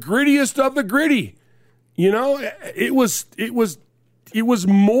 the grittiest of the gritty. It was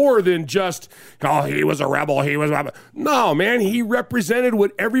more than just, he was a rebel, no, man, he represented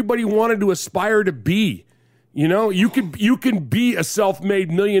what everybody wanted to aspire to be. You can be a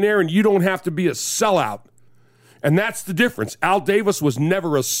self-made millionaire, and you don't have to be a sellout. And that's the difference. Al Davis was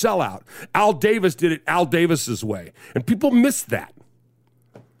never a sellout. Al Davis did it Al Davis's way. And people miss that.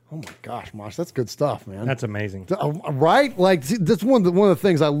 Oh, my gosh, Mosh, that's good stuff, man. That's amazing. Right? Like, that's one of the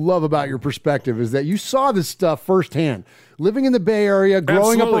things I love about your perspective is that you saw this stuff firsthand. Living in the Bay Area,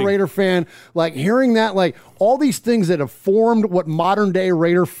 growing up a Raider fan, like hearing that, like all these things that have formed what modern day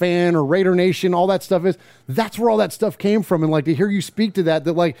Raider fan or Raider Nation, all that stuff is, that's where all that stuff came from. And like to hear you speak to that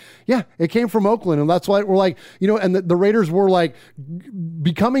like, yeah, it came from Oakland. And that's why we're like, and the Raiders were like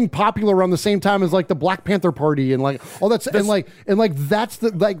becoming popular around the same time as like the Black Panther Party and like all that. And that's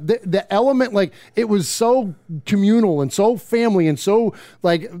the element, like it was so communal and so family and so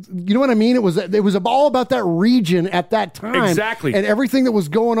like, you know what I mean? It was all about that region at that time. Exactly. And everything that was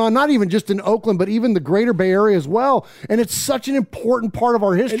going on, not even just in Oakland, but even the greater Bay Area as well. And it's such an important part of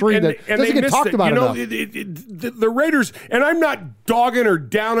our history that doesn't get talked about enough. The Raiders, and I'm not dogging or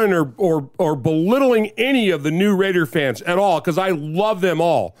downing or belittling any of the new Raider fans at all, because I love them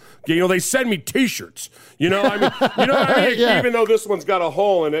all. They send me T-shirts. Yeah. Even though this one's got a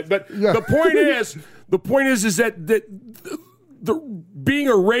hole in it. But the point is that being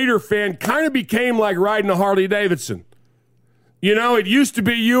a Raider fan kind of became like riding a Harley Davidson. It used to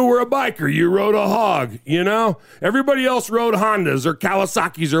be you were a biker. You rode a hog, Everybody else rode Hondas or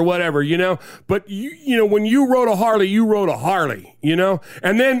Kawasaki's or whatever, But, when you rode a Harley, you rode a Harley,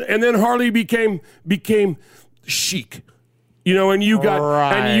 And then Harley became chic, and you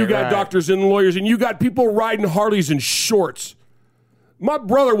got doctors and lawyers, and you got people riding Harleys in shorts. My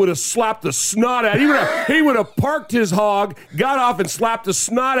brother would have slapped the snot out of you. He would have parked his hog, got off and slapped the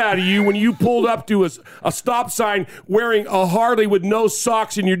snot out of you when you pulled up to a stop sign wearing a Harley with no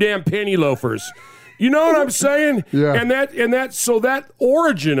socks and your damn panty loafers. You know what I'm saying? Yeah. And that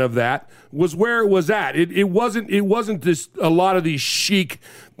origin of that was where it was at. It wasn't this a lot of these chic,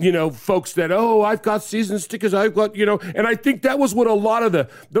 folks that, I've got season stickers, I've got, and I think that was what a lot of the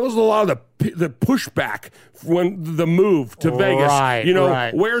pushback when the move to Vegas.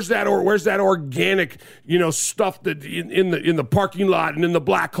 Right. Where's that organic, stuff that in the parking lot and in the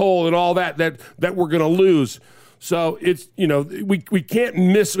black hole and all that we're going to lose. So it's, we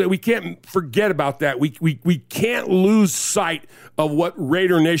can't forget about that. We can't lose sight of what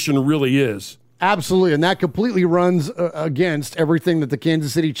Raider Nation really is. Absolutely, and that completely runs against everything that the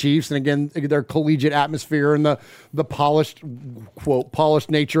Kansas City Chiefs, and again, their collegiate atmosphere and the polished, quote, polished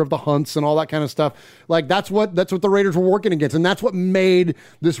nature of the hunts and all that kind of stuff. Like that's what the Raiders were working against, and that's what made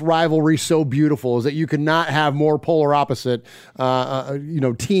this rivalry so beautiful. Is that you could not have more polar opposite,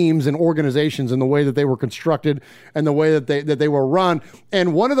 teams and organizations in the way that they were constructed and the way that they were run.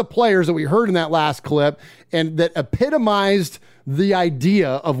 And one of the players that we heard in that last clip and that epitomized the idea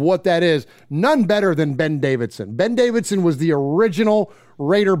of what that is, none better than Ben Davidson. Ben Davidson was the original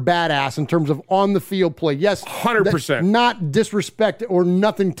Raider badass in terms of on the field play. Yes, 100%. Not disrespect or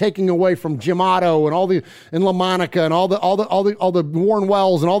nothing taking away from Jim Otto and LaMonica and all the Warren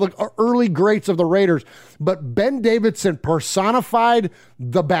Wells and all the early greats of the Raiders. But Ben Davidson personified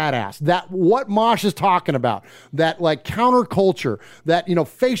the badass. That what Mosh is talking about. That like counterculture, that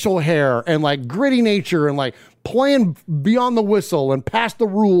facial hair and like gritty nature and like playing beyond the whistle and past the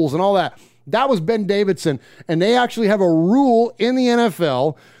rules and all that. That was Ben Davidson. And they actually have a rule in the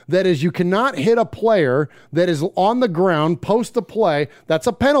NFL that is you cannot hit a player that is on the ground post the play. That's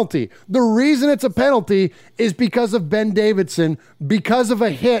a penalty. The reason it's a penalty is because of Ben Davidson, because of a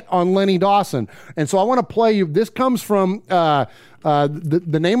hit on Lenny Dawson. And so I want to play you. This comes from the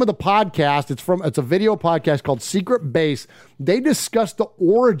name of the podcast. It's a video podcast called Secret Base. They discuss the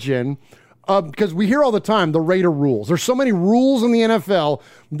origin because we hear all the time the Raider rules. There's so many rules in the NFL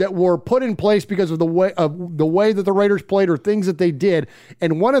that were put in place because of the way that the Raiders played or things that they did.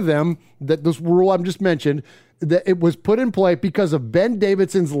 And one of them, that this rule I've just mentioned, that it was put in play because of Ben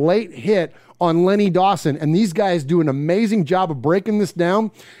Davidson's late hit on Lenny Dawson. And these guys do an amazing job of breaking this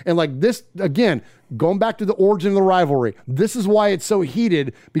down. And like this, again, going back to the origin of the rivalry, this is why it's so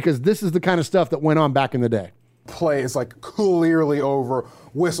heated, because this is the kind of stuff that went on back in the day. Play is like clearly over,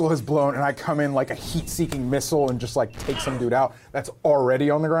 whistle has blown, and I come in like a heat-seeking missile and just like take some dude out that's already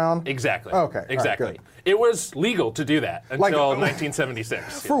on the ground? Exactly. Okay. Exactly. Right, it was legal to do that until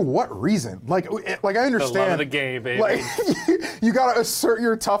 1976. For what reason? Like I understand. The love of the game, baby. Like, you gotta assert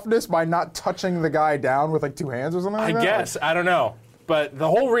your toughness by not touching the guy down with like two hands or something like that? I guess. I don't know. But the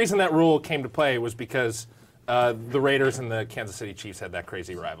whole reason that rule came to play was because the Raiders and the Kansas City Chiefs had that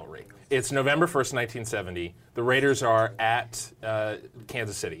crazy rivalry. It's November 1st, 1970. The Raiders are at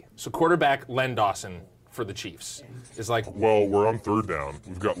Kansas City. So quarterback Len Dawson for the Chiefs is like, well, we're on third down.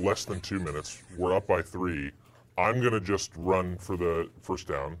 We've got less than 2 minutes. We're up by 3. I'm going to just run for the first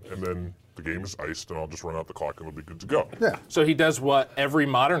down, and then the game is iced, and I'll just run out the clock, and it'll be good to go. Yeah. So he does what every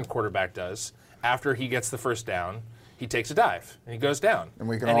modern quarterback does. After he gets the first down, he takes a dive and he goes down. And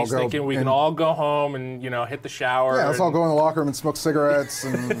we can and all he's go thinking we can all go home and hit the shower. Yeah, let's all go in the locker room and smoke cigarettes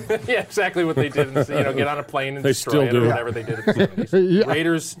and yeah, exactly what they did. Get on a plane and they destroy still it do. or whatever they did in the 70s. Yeah.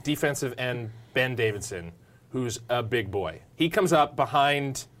 Raiders defensive end Ben Davidson, who's a big boy. He comes up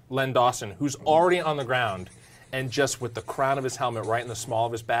behind Len Dawson, who's already on the ground, and just with the crown of his helmet right in the small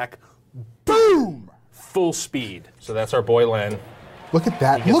of his back, boom, full speed. So that's our boy Len. Look at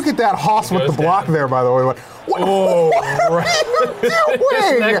that. Look at that hoss with the block there, by the way. What are you doing?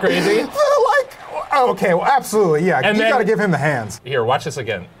 Isn't that crazy? Okay, well, absolutely, yeah. And you then- got to give him the hands. Here, watch this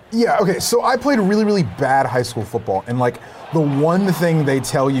again. Yeah, okay, so I played really, really bad high school football, and the one thing they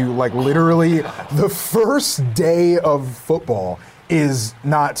tell you, literally, the first day of football is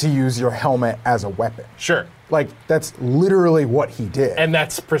not to use your helmet as a weapon. Sure. That's literally what he did. And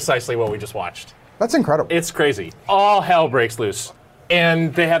that's precisely what we just watched. That's incredible. It's crazy. All hell breaks loose.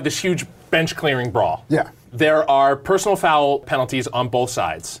 And they have this huge bench clearing brawl. Yeah. There are personal foul penalties on both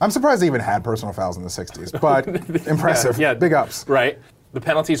sides. I'm surprised they even had personal fouls in the 60s, but impressive. Yeah, Big ups. Right. The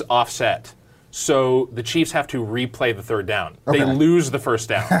penalties offset. So the Chiefs have to replay the third down. Okay. They lose the first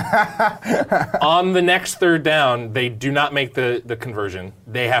down. On the next third down, they do not make the conversion.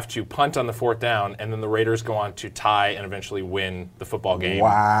 They have to punt on the fourth down, and then the Raiders go on to tie and eventually win the football game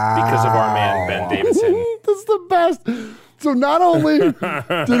because of our man Ben Davidson. This is the best. So not only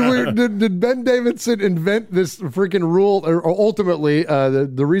did Ben Davidson invent this freaking rule, or ultimately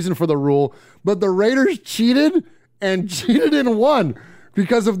the reason for the rule, but the Raiders cheated and won.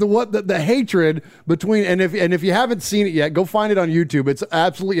 because of the hatred between, and if you haven't seen it yet, go find it on YouTube. It's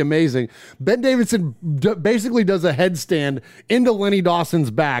absolutely amazing. Ben Davidson basically does a headstand into Lenny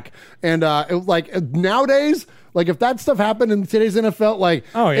Dawson's back, and nowadays, like if that stuff happened in today's NFL, like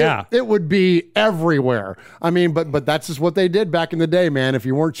it would be everywhere. I mean, but that's just what they did back in the day, man. If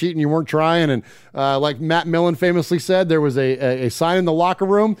you weren't cheating, you weren't trying. And like Matt Millen famously said, there was a sign in the locker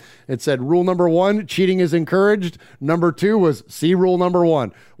room. It said, rule number 1, cheating is encouraged. Number 2 was see rule number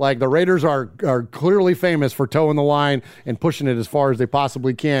 1. Like the Raiders are clearly famous for toeing the line and pushing it as far as they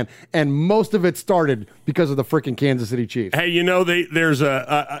possibly can. And most of it started because of the freaking Kansas City Chiefs. Hey, there's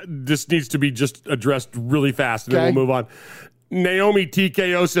this needs to be just addressed really fast, and then we'll move on. Naomi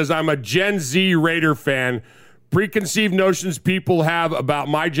TKO says, I'm a Gen Z Raider fan. Preconceived notions people have about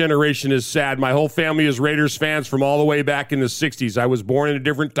my generation is sad. My whole family is Raiders fans from all the way back in the 60s. I was born in a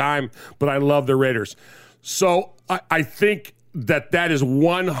different time, but I love the Raiders. So I think that is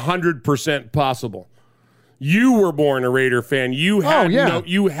 100% possible. You were born a Raider fan. You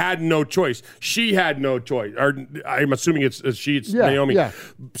had no choice. She had no choice. Or I'm assuming it's Naomi. Yeah.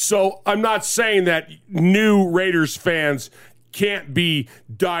 So I'm not saying that new Raiders fans can't be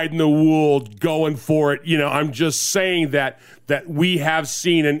dyed in the wool going for it. I'm just saying that we have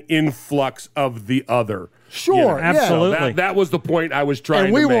seen an influx of the other. Sure, absolutely. So that was the point I was trying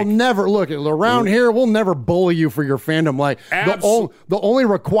to make. And we will never, look, around here, we'll never bully you for your fandom. Like, the only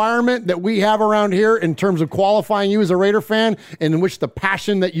requirement that we have around here in terms of qualifying you as a Raider fan, and in which the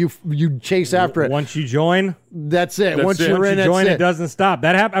passion that you chase after it. Once you join, that's it. Once you join, it doesn't stop.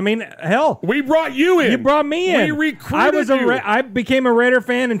 That happened. I mean, hell. We brought you in. You brought me in. We recruited you. I became a Raider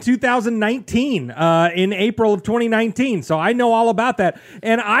fan in 2019, in April of 2019. So I know all about that.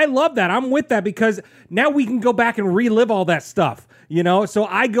 And I love that. I'm with that because now we can go back and relive all that stuff. So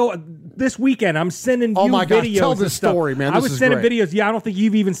I go this weekend. I'm sending you videos. Tell this story, man. I was sending videos. Yeah, I don't think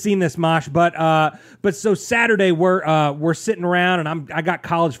you've even seen this, Mosh. But so Saturday we're sitting around and I got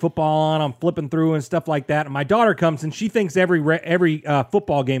college football on. I'm flipping through and stuff like that. And my daughter comes and she thinks every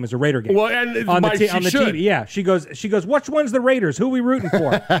football game is a Raider game. Well, and on the TV, yeah. She goes, which one's the Raiders? Who are we rooting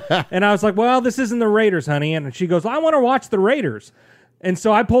for? And I was like, well, this isn't the Raiders, honey. And she goes, I want to watch the Raiders. And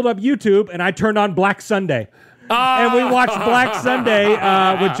so I pulled up YouTube and I turned on Black Sunday. And we watched Black Sunday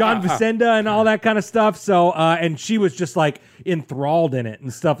with John Vicenda and all that kind of stuff. So, and she was just like enthralled in it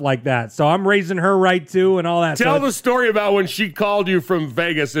and stuff like that. So I'm raising her right too and all that. Tell the story about when she called you from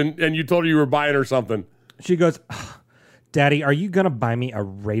Vegas and you told her you were buying her something. She goes, Daddy, are you going to buy me a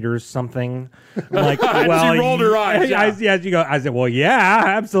Raiders something? I'm like, well, she rolled her eyes. She goes, I said, well, yeah,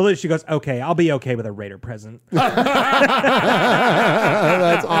 absolutely. She goes, okay, I'll be okay with a Raider present. That's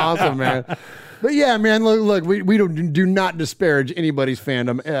awesome, man. But yeah, man, look, we do not disparage anybody's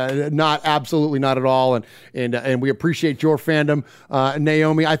fandom, absolutely not at all, and we appreciate your fandom,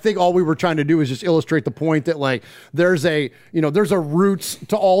 Naomi. I think all we were trying to do is just illustrate the point that like there's a roots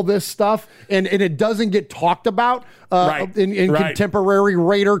to all this stuff, and it doesn't get talked about in contemporary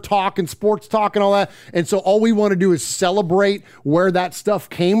Raider talk and sports talk and all that. And so all we want to do is celebrate where that stuff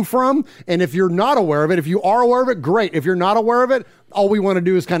came from. And if you're not aware of it, if you are aware of it, great. If you're not aware of it, all we want to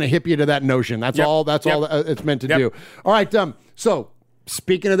do is kind of hip you to that notion. That's all it's meant to do. All right. So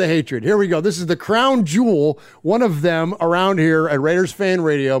speaking of the hatred, here we go. This is the crown jewel, one of them around here at Raiders Fan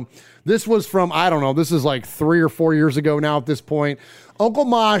Radio. This was from, I don't know, this is like 3 or 4 years ago now at this point. Uncle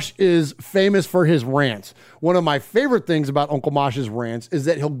Mosh is famous for his rants. One of my favorite things about Uncle Mosh's rants is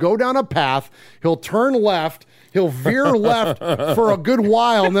that he'll go down a path, he'll turn left, he'll veer left for a good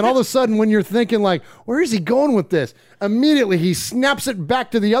while, and then all of a sudden when you're thinking like, where is he going with this? Immediately he snaps it back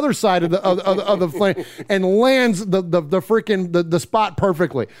to the other side of the flame and lands the freaking the spot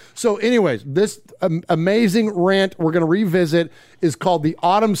perfectly. So anyways, this amazing rant we're going to revisit is called The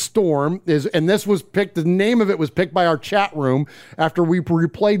Autumn Storm, and this was picked, the name of it was picked by our chat room after we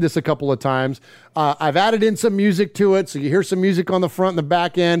replayed this a couple of times. I've added in some music to it, so you hear some music on the front and the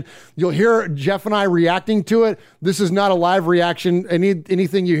back end. You'll hear Jeff and I reacting to it. This is not a live reaction.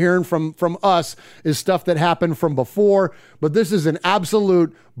 Anything you're hearing from us is stuff that happened from before, but this is an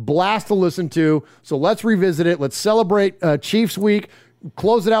absolute blast to listen to. So let's revisit it. Let's celebrate Chiefs Week,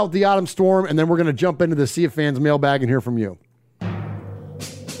 close it out with The Autumn Storm, and then we're going to jump into the Sea of Fans mailbag and hear from you.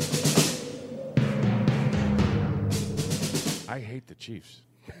 I hate the Chiefs.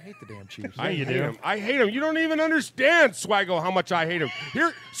 I hate the damn Chiefs. I hate them. I hate them. You don't even understand, Swaggo, how much I hate them.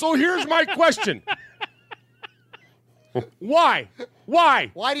 Here's my question. Why?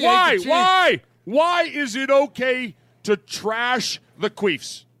 Why? Why do you hate the Chiefs? Why? Why is it okay to trash the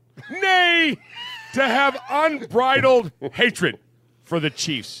Queefs? Nay, to have unbridled hatred for the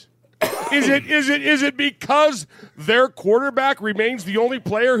Chiefs. Is it because their quarterback remains the only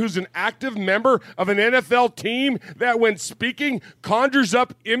player who's an active member of an NFL team that, when speaking, conjures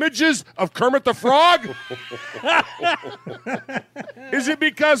up images of Kermit the Frog? Is it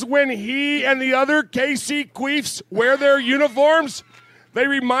because when he and the other KC Queefs wear their uniforms, they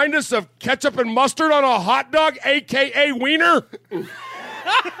remind us of ketchup and mustard on a hot dog, a.k.a. wiener?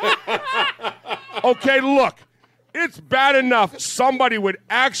 Okay, look. It's bad enough somebody would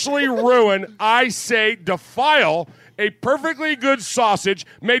actually ruin, I say defile, a perfectly good sausage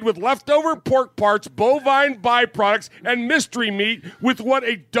made with leftover pork parts, bovine byproducts, and mystery meat with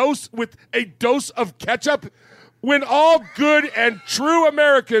a dose of ketchup. When all good and true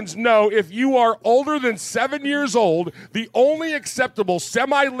Americans know if you are older than 7 years old, the only acceptable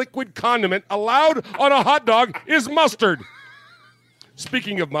semi-liquid condiment allowed on a hot dog is mustard.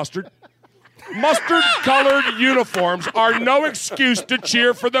 Speaking of mustard, mustard-colored uniforms are no excuse to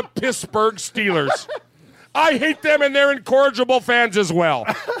cheer for the Pittsburgh Steelers. I hate them, and they're incorrigible fans as well.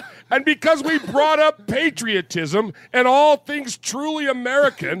 And because we brought up patriotism and all things truly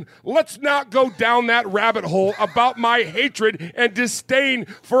American, let's not go down that rabbit hole about my hatred and disdain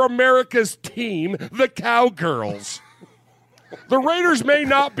for America's team, the Cowgirls. The Raiders may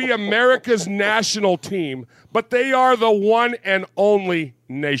not be America's national team, but they are the one and only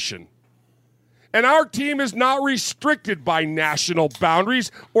nation. And our team is not restricted by national boundaries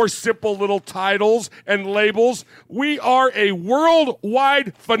or simple little titles and labels. We are a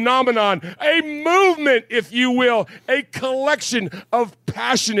worldwide phenomenon, a movement, if you will, a collection of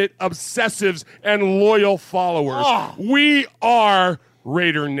passionate obsessives and loyal followers. Oh. We are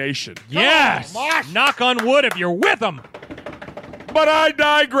Raider Nation. Yes. Knock on wood if you're with them. But I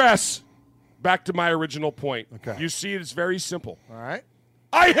digress. Back to my original point. Okay. You see, it's very simple. All right.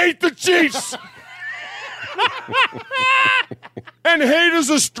 I hate the Chiefs. And hate is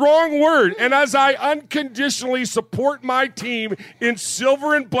a strong word. And as I unconditionally support my team in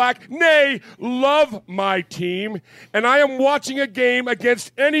silver and black, nay, love my team, and I am watching a game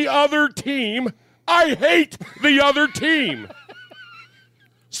against any other team, I hate the other team.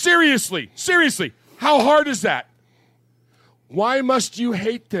 Seriously, how hard is that? Why must you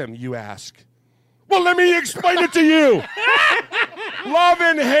hate them, you ask? Well, let me explain it to you. Love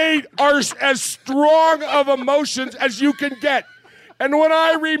and hate are as strong of emotions as you can get. And when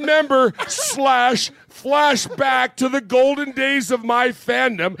I remember flash back to the golden days of my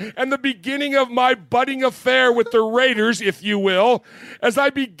fandom and the beginning of my budding affair with the Raiders, if you will, as I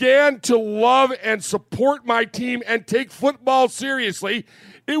began to love and support my team and take football seriously,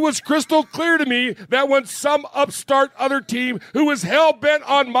 it was crystal clear to me that when some upstart other team who is hell-bent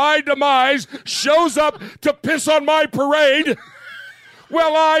on my demise shows up to piss on my parade,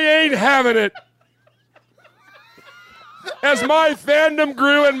 well, I ain't having it. As my fandom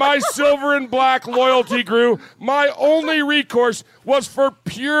grew and my silver and black loyalty grew, my only recourse was for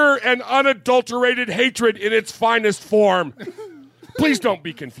pure and unadulterated hatred in its finest form. Please don't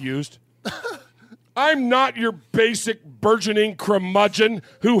be confused. I'm not your basic burgeoning curmudgeon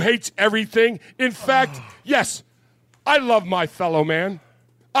who hates everything. In fact, yes, I love my fellow man.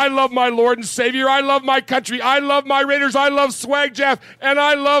 I love my Lord and Savior. I love my country. I love my Raiders. I love Swag Jeff. And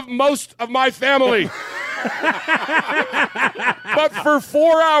I love most of my family. But for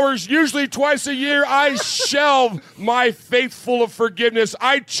 4 hours, usually twice a year, I shelve my faith full of forgiveness.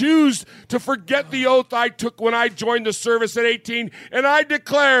 I choose to forget the oath I took when I joined the service at 18, and I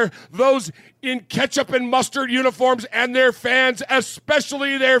declare those in ketchup and mustard uniforms and their fans,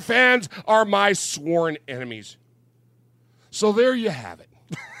 especially their fans, are my sworn enemies. So there you have it.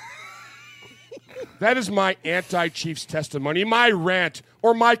 That is my anti-Chiefs testimony, my rant,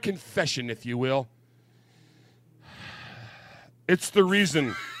 or my confession, if you will. It's the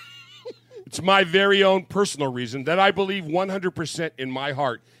reason, it's my very own personal reason, that I believe 100% in my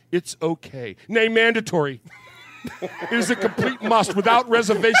heart it's okay, nay, mandatory. It is a complete must, without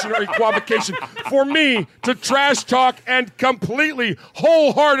reservation or equivocation, for me to trash talk and completely,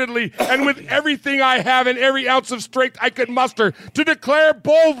 wholeheartedly, and with everything I have and every ounce of strength I could muster, to declare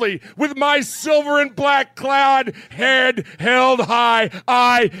boldly, with my silver and black clad head held high,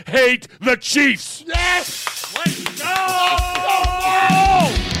 I hate the Chiefs. Yes! Let's go!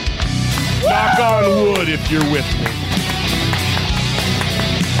 Knock on wood if you're with me.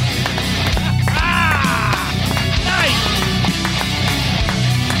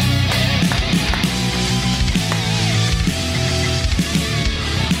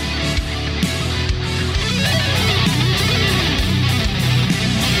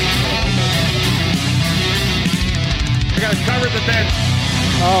 Cover the bench.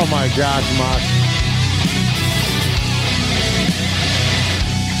 Oh my gosh, Mosh.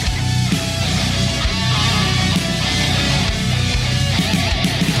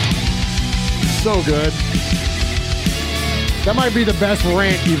 So good. That might be the best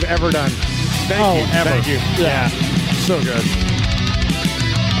rant you've ever done. Thank you. Ever. Thank you. Yeah. So good.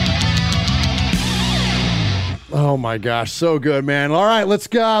 Oh my gosh, so good, man. All right, let's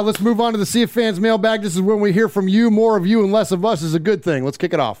move on to the Sea of Fans mailbag. This is when we hear from you. More of you and less of us is a good thing. Let's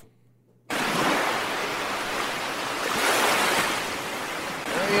kick it off. There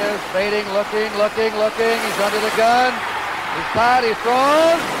he is, baiting, looking. He's under the gun. He's tied, he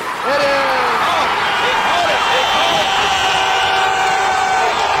throws. It is. He caught it.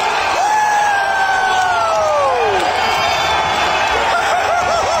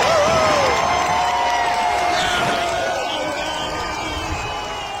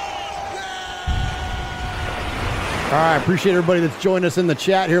 All right, appreciate everybody that's joined us in the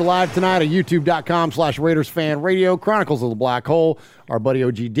chat here live tonight at youtube.com/RaidersFanRadio. Chronicles of the Black Hole, our buddy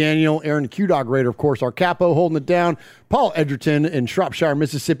OG Daniel, Aaron Q-Dog Raider, of course, our capo holding it down, Paul Edgerton in Shropshire,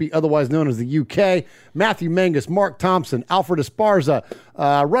 Mississippi, otherwise known as the UK, Matthew Mangus, Mark Thompson, Alfred Esparza,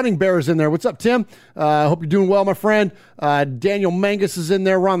 Running Bear is in there. What's up, Tim? Hope you're doing well, my friend. Daniel Mangus is in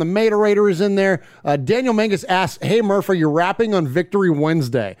there. Ron the Materator is in there. Daniel Mangus asks, hey, Murph, are you rapping on Victory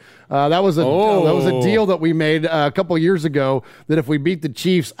Wednesday? That was a deal that we made a couple of years ago that if we beat the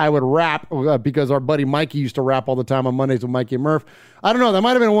Chiefs, I would rap because our buddy Mikey used to rap all the time on Mondays with Mikey and Murph. I don't know. That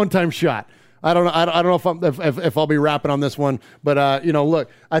might have been a one-time shot. I don't know. I don't know if I'll be rapping on this one, but look,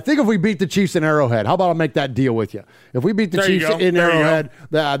 I think if we beat the Chiefs in Arrowhead, how about I make that deal with you? If we beat the Chiefs in Arrowhead,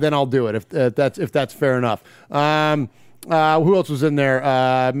 then I'll do it. If that's fair enough. Who else was in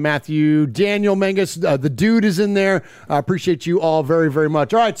there? Matthew, Daniel Mangus, the dude is in there. I appreciate you all very, very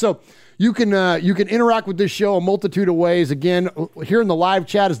much. All right, so you can interact with this show a multitude of ways. Again, here in the live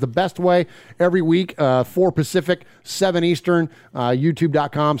chat is the best way every week, 4 Pacific, 7 Eastern,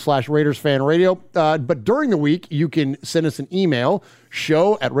 youtube.com/RaidersFanRadio. But during the week, you can send us an email,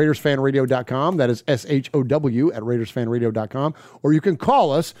 show@RaidersFanRadio.com. That is SHOW at RaidersFanRadio.com. Or you can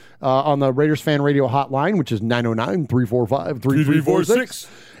call us on the Raiders Fan Radio hotline, which is 909-345-3346.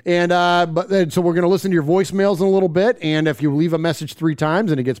 And so we're going to listen to your voicemails in a little bit. And if you leave a message 3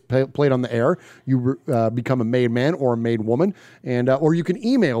 times and it gets played on the air, you become a made man or a made woman. And or you can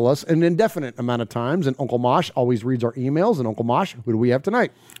email us an indefinite amount of times. And Uncle Mosh always reads our emails. And Uncle Mosh, who do we have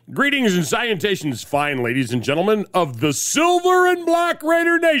tonight? Greetings and salutations, fine ladies and gentlemen of the Silver and Black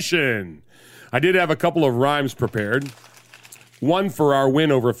Raider Nation. I did have a couple of rhymes prepared. One for our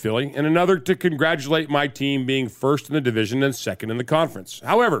win over Philly, and another to congratulate my team being first in the division and second in the conference.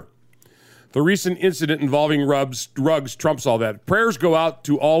 However, the recent incident involving Ruggs trumps all that. Prayers go out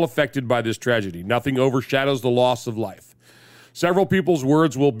to all affected by this tragedy. Nothing overshadows the loss of life. Several people's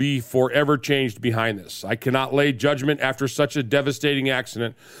words will be forever changed behind this. I cannot lay judgment after such a devastating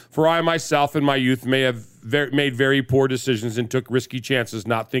accident, for I myself in my youth may have made very poor decisions and took risky chances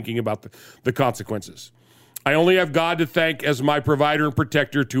not thinking about the consequences. I only have God to thank as my provider and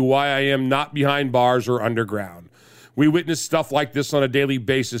protector to why I am not behind bars or underground. We witness stuff like this on a daily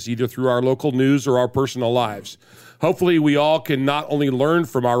basis, either through our local news or our personal lives. Hopefully, we all can not only learn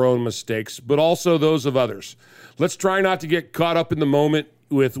from our own mistakes, but also those of others. Let's try not to get caught up in the moment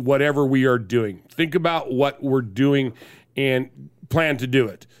with whatever we are doing. Think about what we're doing and plan to do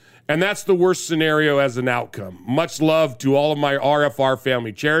it. And that's the worst scenario as an outcome. Much love to all of my RFR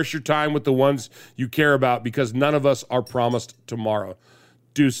family. Cherish your time with the ones you care about because none of us are promised tomorrow.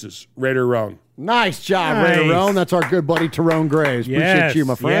 Deuces, Raider Roan. Nice job, Raider Roan. That's our good buddy Tyrone Graves. Appreciate you,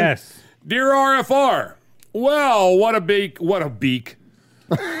 my friend. Yes. Dear RFR, well, what a beak. What a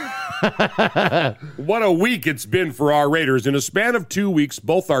week it's been for our Raiders. In a span of 2 weeks,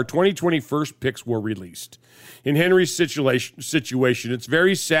 both our 2020 first picks were released. In Henry's situation, it's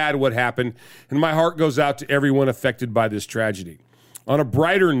very sad what happened, and my heart goes out to everyone affected by this tragedy. On a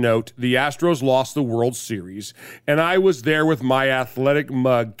brighter note, the Astros lost the World Series, and I was there with my athletic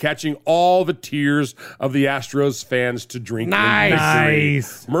mug, catching all the tears of the Astros fans to drink.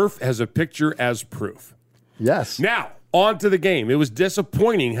 Nice. Murph has a picture as proof. Yes. Now, on to the game. It was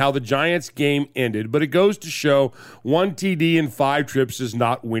disappointing how the Giants game ended, but it goes to show 1 TD in 5 trips is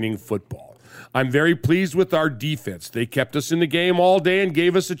not winning football. I'm very pleased with our defense. They kept us in the game all day and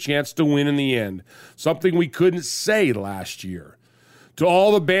gave us a chance to win in the end, something we couldn't say last year. To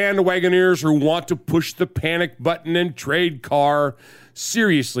all the bandwagoners who want to push the panic button and trade Carr,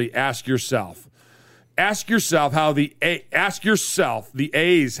 seriously ask yourself how the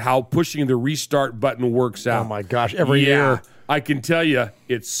A's how pushing the restart button works out. Oh my gosh, every year. I can tell you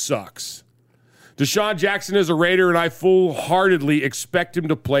it sucks. Deshaun Jackson is a Raider, and I full-heartedly expect him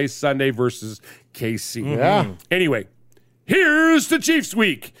to play Sunday versus KC. Yeah. Anyway, here's the Chiefs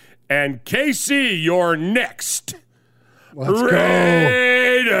week, and KC, you're next. Let's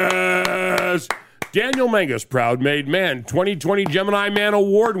Raiders! Daniel Mangus, proud made man, 2020 Gemini Man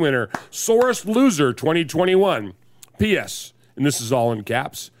Award winner, sorest loser 2021. P.S., and this is all in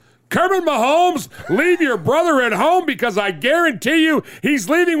caps, Kermit Mahomes, leave your brother at home because I guarantee you he's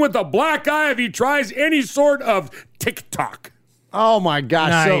leaving with a black eye if he tries any sort of TikTok. Oh, my gosh.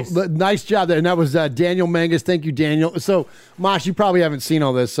 Nice. So, nice job there. And that was Daniel Mangus. Thank you, Daniel. So, Mosh, you probably haven't seen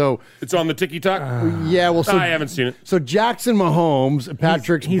all this. So it's on the TikTok? Yeah, well, so I haven't seen it. So Jackson Mahomes,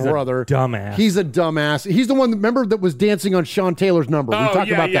 Patrick's he's brother. A dumbass. He's a dumbass. He's the one, remember, that was dancing on Sean Taylor's number. We talked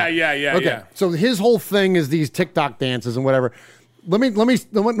about that. Yeah. Okay. So his whole thing is these TikTok dances and whatever. Let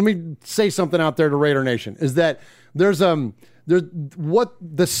me say something out there to Raider Nation, is that there's what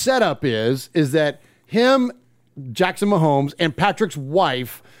the setup is that him, Jackson Mahomes, and Patrick's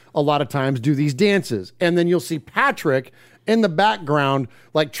wife a lot of times do these dances. And then you'll see Patrick in the background,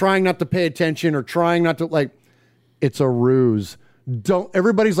 like trying not to pay attention or trying not to, like, it's a ruse.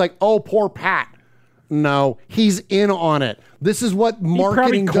 Everybody's like, oh, poor Pat. No, he's in on it. This is what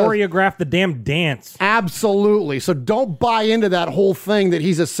marketing does. He probably choreographed the damn dance. Absolutely. So don't buy into that whole thing that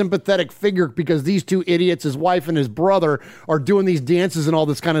he's a sympathetic figure because these two idiots, his wife and his brother, are doing these dances and all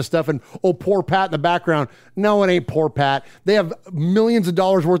this kind of stuff. And, oh, poor Pat in the background. No, it ain't poor Pat. They have millions of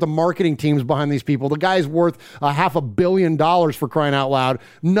dollars worth of marketing teams behind these people. The guy's worth $500 million, for crying out loud.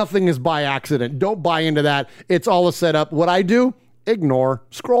 Nothing is by accident. Don't buy into that. It's all a setup. What I do, ignore,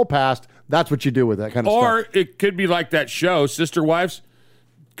 scroll past. That's what you do with that kind of stuff. Or it could be like that show, Sister Wives.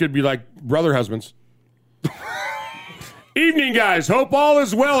 Could be like Brother Husbands. Evening, guys. Hope all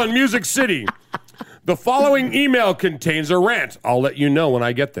is well in Music City. The following email contains a rant. I'll let you know when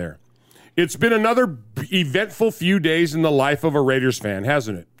I get there. It's been another eventful few days in the life of a Raiders fan,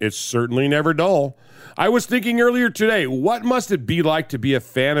 hasn't it? It's certainly never dull. I was thinking earlier today, what must it be like to be a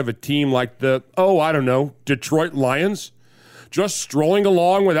fan of a team like the, Detroit Lions? Just strolling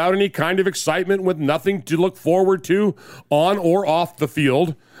along without any kind of excitement, with nothing to look forward to on or off the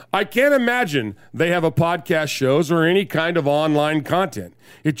field. I can't imagine they have a podcast shows or any kind of online content.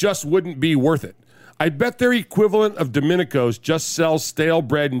 It just wouldn't be worth it. I bet their equivalent of Domenico's just sells stale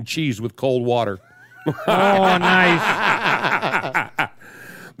bread and cheese with cold water. Oh, nice.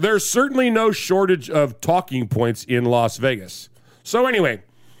 There's certainly no shortage of talking points in Las Vegas. So anyway,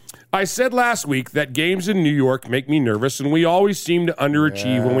 I said last week that games in New York make me nervous, and we always seem to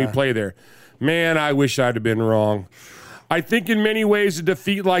underachieve when we play there. Man, I wish I'd have been wrong. I think in many ways a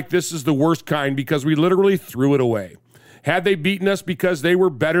defeat like this is the worst kind because we literally threw it away. Had they beaten us because they were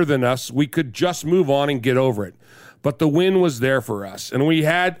better than us, we could just move on and get over it. But the win was there for us, and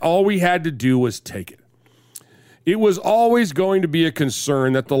all we had to do was take it. It was always going to be a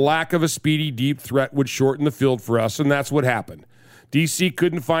concern that the lack of a speedy, deep threat would shorten the field for us, and that's what happened. DC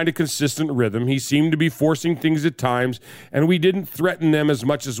couldn't find a consistent rhythm. He seemed to be forcing things at times, and we didn't threaten them as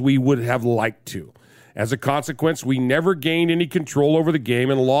much as we would have liked to. As a consequence, we never gained any control over the game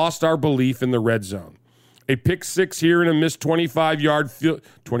and lost our belief in the red zone. A pick six here and a missed 24-yard field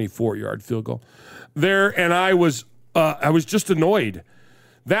goal there, and I was just annoyed.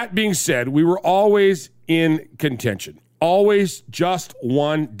 That being said, we were always in contention, always just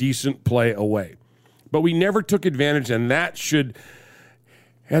one decent play away. But we never took advantage, and I'm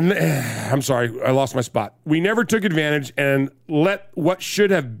sorry, I lost my spot. We never took advantage and let what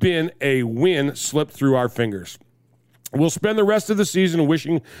should have been a win slip through our fingers. We'll spend the rest of the season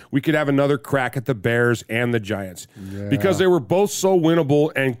wishing we could have another crack at the Bears and the Giants because they were both so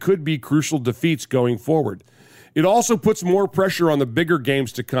winnable and could be crucial defeats going forward. It also puts more pressure on the bigger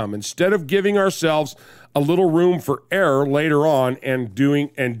games to come. Instead of giving ourselves a little room for error later on and during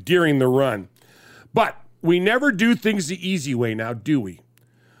the run. But we never do things the easy way now, do we?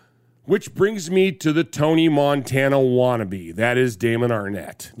 Which brings me to the Tony Montana wannabe. That is Damon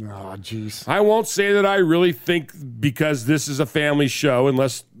Arnett. Oh, jeez. I won't say that I really think because this is a family show,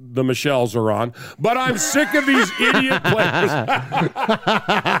 unless the Michelles are on, but I'm sick of these idiot players.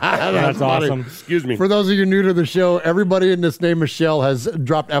 That's awesome. Excuse me. For those of you new to the show, everybody in this name Michelle has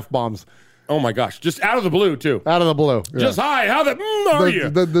dropped F-bombs. Oh, my gosh. Just out of the blue, too. Out of the blue. Yeah. Just, hi, how are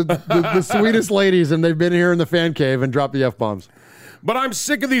you? The sweetest ladies, and they've been here in the fan cave and dropped the F-bombs. But I'm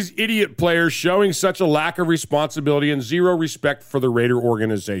sick of these idiot players showing such a lack of responsibility and zero respect for the Raider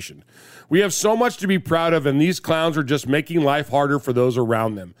organization. We have so much to be proud of, and these clowns are just making life harder for those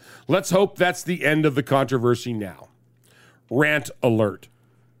around them. Let's hope that's the end of the controversy now. Rant alert.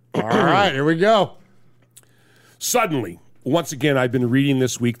 All right, here we go. Suddenly, once again, I've been reading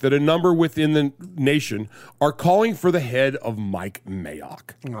this week that a number within the nation are calling for the head of Mike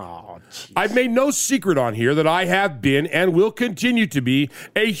Mayock. Oh, geez. I've made no secret on here that I have been and will continue to be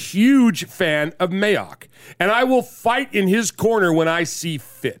a huge fan of Mayock, and I will fight in his corner when I see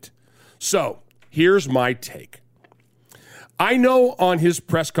fit. So, here's my take. I know on his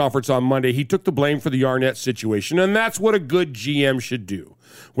press conference on Monday, he took the blame for the Arnett situation, and that's what a good GM should do,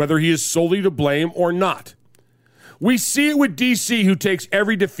 whether he is solely to blame or not. We see it with DC, who takes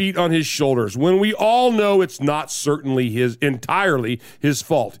every defeat on his shoulders, when we all know it's not entirely his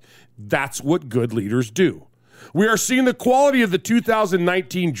fault. That's what good leaders do. We are seeing the quality of the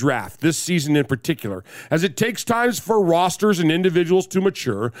 2019 draft, this season in particular, as it takes time for rosters and individuals to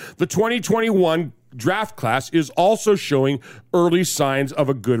mature. The 2021 draft class is also showing early signs of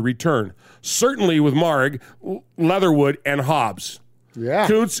a good return, certainly with Marag, Leatherwood, and Hobbs. Yeah.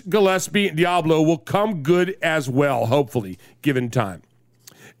 Kuntz, Gillespie, and Diablo will come good as well, hopefully, given time.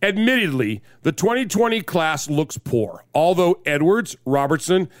 Admittedly, the 2020 class looks poor, although Edwards,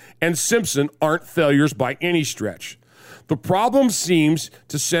 Robertson, and Simpson aren't failures by any stretch. The problem seems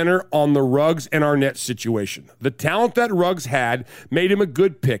to center on the Ruggs and Arnett situation. The talent that Ruggs had made him a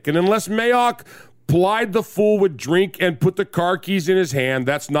good pick, and unless Mayock plied the fool with drink and put the car keys in his hand,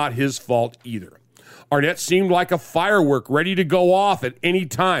 that's not his fault either. Arnett seemed like a firework ready to go off at any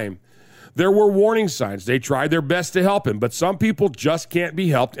time. There were warning signs. They tried their best to help him, but some people just can't be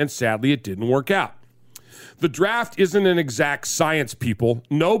helped, and sadly it didn't work out. The draft isn't an exact science, people.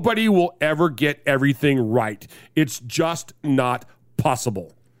 Nobody will ever get everything right. It's just not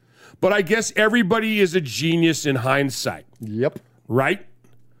possible. But I guess everybody is a genius in hindsight. Yep. Right?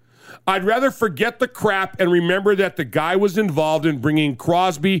 I'd rather forget the crap and remember that the guy was involved in bringing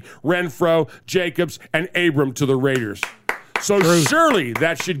Crosby, Renfro, Jacobs, and Abram to the Raiders. So surely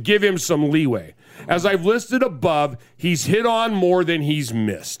that should give him some leeway. As I've listed above, he's hit on more than he's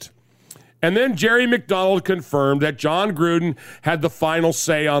missed. And then Jerry McDonald confirmed that John Gruden had the final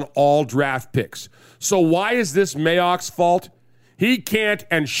say on all draft picks. So why is this Mayock's fault? He can't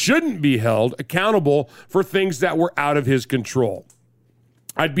and shouldn't be held accountable for things that were out of his control.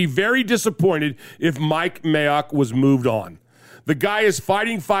 I'd be very disappointed if Mike Mayock was moved on. The guy is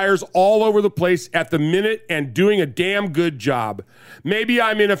fighting fires all over the place at the minute and doing a damn good job. Maybe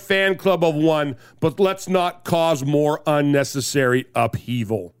I'm in a fan club of one, but let's not cause more unnecessary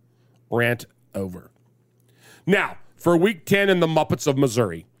upheaval. Rant over. Now, for Week 10 in the Muppets of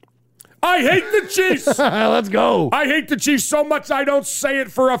Missouri. I hate the Chiefs. Let's go. I hate the Chiefs so much I don't say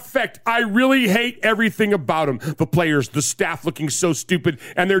it for effect. I really hate everything about them. The players, the staff looking so stupid,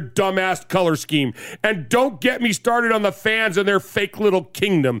 and their dumbass color scheme. And don't get me started on the fans and their fake little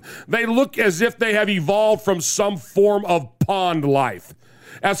kingdom. They look as if they have evolved from some form of pond life.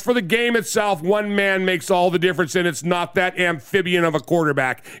 As for the game itself, one man makes all the difference, and it's not that amphibian of a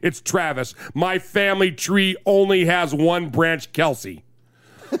quarterback. It's Travis. My family tree only has one branch, Kelsey.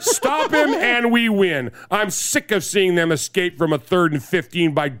 Stop him and we win. I'm sick of seeing them escape from a 3rd and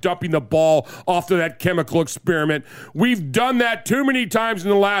 15 by dumping the ball off to that chemical experiment. We've done that too many times in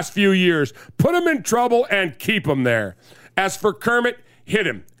the last few years. Put him in trouble and keep him there. As for Kermit, hit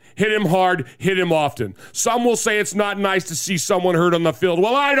him. Hit him hard, hit him often. Some will say it's not nice to see someone hurt on the field.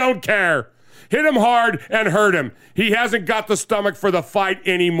 Well, I don't care. Hit him hard and hurt him. He hasn't got the stomach for the fight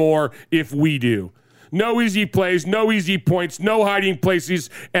anymore if we do. No easy plays, no easy points, no hiding places,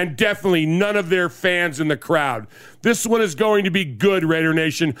 and definitely none of their fans in the crowd. This one is going to be good, Raider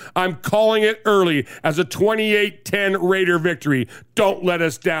Nation. I'm calling it early as a 28-10 Raider victory. Don't let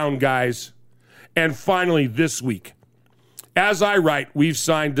us down, guys. And finally, this week, as I write, we've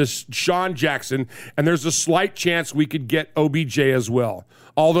signed Deshaun Jackson, and there's a slight chance we could get OBJ as well.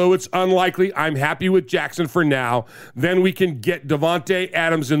 Although it's unlikely, I'm happy with Jackson for now. Then we can get Devontae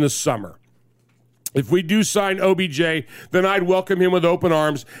Adams in the summer. If we do sign OBJ, then I'd welcome him with open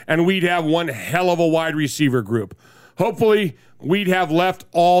arms, and we'd have one hell of a wide receiver group. Hopefully, we'd have left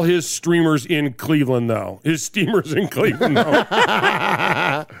all his streamers in Cleveland, though. His steamers in Cleveland,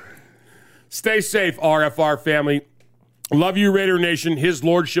 though. Stay safe, RFR family. Love you, Raider Nation. His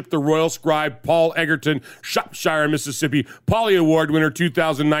Lordship, the Royal Scribe, Paul Egerton, Shropshire, Mississippi, Polly Award winner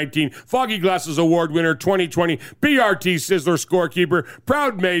 2019, Foggy Glasses Award winner 2020, BRT Sizzler scorekeeper,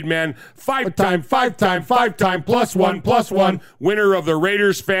 proud made man, five-time +1 winner of the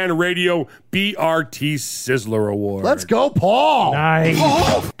Raiders Fan Radio BRT Sizzler Award. Let's go, Paul. Nice.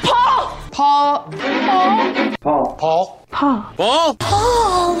 Paul. Paul. Paul. Paul. Paul. Paul. Paul. Paul.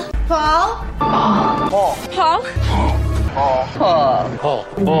 Paul. Paul. Paul. Paul. Paul.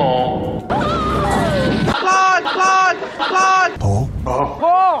 Paul. Claude. Claude. Claude. Paul. Paul. Paul.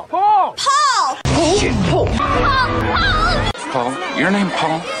 Paul. Paul. Paul. Paul. Your name,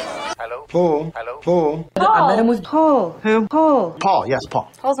 Paul? Hello. Paul. Hello. Paul. I met him with Paul. Who? Paul. Paul. Yes,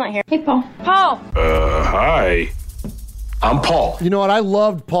 Paul. Paul's not here. Hey, Paul. Paul. Hi. I'm Paul. You know what? I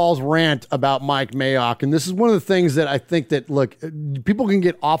loved Paul's rant about Mike Mayock, and this is one of the things that I think that, look, people can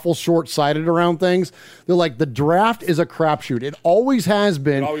get awful short-sighted around things. They're like, the draft is a crapshoot. It always has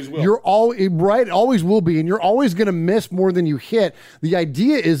been. It always will. You're right. It always will be, and you're always going to miss more than you hit. The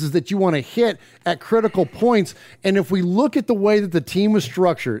idea is that you want to hit at critical points, and if we look at the way that the team was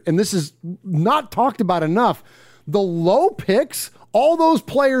structured, and this is not talked about enough, the low picks, all those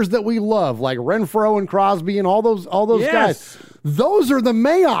players that we love, like Renfro and Crosby and all those guys, those are the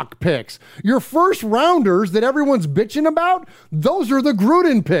Mayock picks. Your first rounders that everyone's bitching about, those are the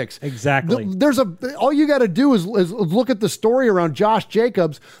Gruden picks. Exactly. All you got to do is look at the story around Josh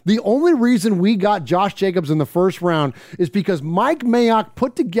Jacobs. The only reason we got Josh Jacobs in the first round is because Mike Mayock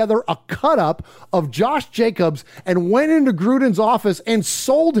put together a cut-up of Josh Jacobs and went into Gruden's office and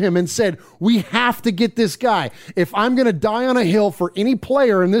sold him and said, we have to get this guy. If I'm going to die on a hill for any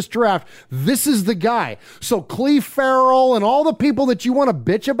player in this draft, this is the guy. So Cleve Farrell and all the people that you want to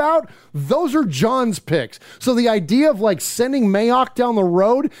bitch about, those are John's picks. So the idea of like sending Mayock down the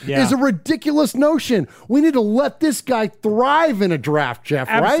road is a ridiculous notion. We need to let this guy thrive in a draft, Jeff,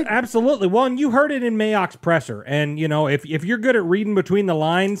 right? Absolutely. Well, and you heard it in Mayock's presser. And, you know, if you're good at reading between the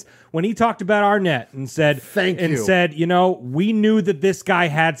lines, when he talked about Arnett and said, you know, we knew that this guy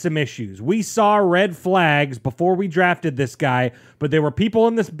had some issues. We saw red flags before we drafted this guy, but there were people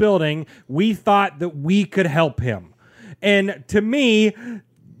in this building. We thought that we could help him. And to me,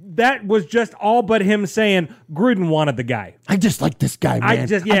 that was just all but him saying Gruden wanted the guy. I just like this guy, man. I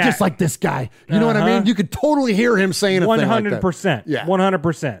just like this guy. You know what I mean? You could totally hear him saying 100%. Yeah,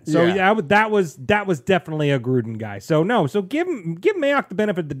 100%. So that was definitely a Gruden guy. So give Mayock the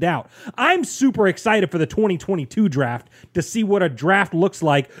benefit of the doubt. I'm super excited for the 2022 draft to see what a draft looks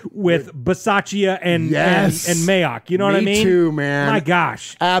like with Bisaccia and Mayock. You know what I mean? Me too, man. My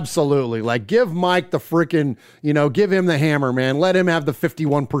gosh, absolutely. Like, give Mike the freaking, give him the hammer, man. Let him have the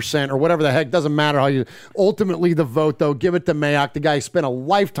 51%. Or whatever the heck, doesn't matter how you ultimately the vote, though. Give it to Mayock, the guy who spent a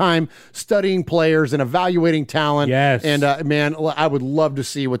lifetime studying players and evaluating talent. Yes. And man, I would love to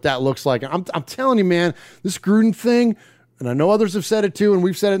see what that looks like. I'm telling you, man, this Gruden thing, and I know others have said it too, and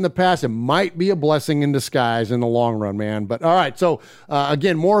we've said it in the past, it might be a blessing in disguise in the long run, man. But all right, so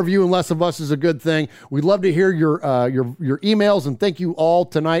again, more of you and less of us is a good thing. We'd love to hear your emails, and thank you all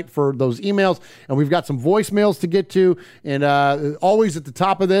tonight for those emails. And we've got some voicemails to get to, and always at the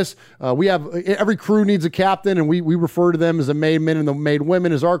top of this, we have every crew needs a captain, and we refer to them as the made men and the made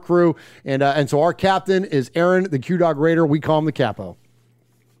women as our crew. And so our captain is Aaron, the Q-Dog Raider. We call him the Capo.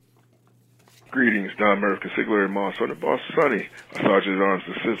 Greetings, Don Murph, Consigliere Moss, on the boss Sonny, Sergeant at Arms,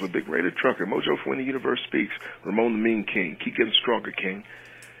 the Sizzler, Big Raider Trucker, Mojo from when the Universe Speaks, Ramon the Mean King, Keep Getting Stronger King,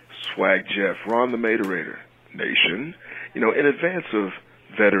 Swag Jeff, Ron the Mater Nation. In advance of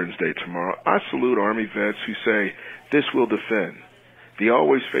Veterans Day tomorrow, I salute Army vets who say, this will defend. The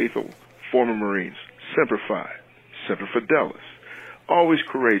always faithful former Marines, Semper Fi, Semper Fidelis. Always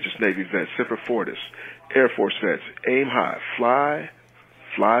courageous Navy vets, Semper Fortis. Air Force vets, aim high, fly,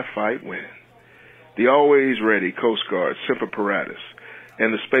 fight, win. The always ready Coast Guard, Semper Paratus,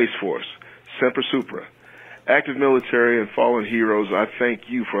 and the Space Force, Semper Supra. Active military and fallen heroes, I thank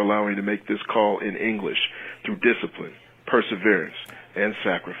you for allowing me to make this call in English through discipline, perseverance, and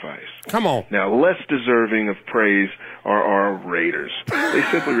sacrifice. Come on. Now, less deserving of praise are our Raiders. They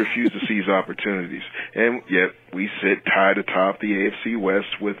simply refuse to seize opportunities. And yet, we sit tied atop the AFC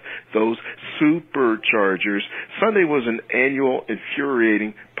West with those superchargers. Sunday was an annual,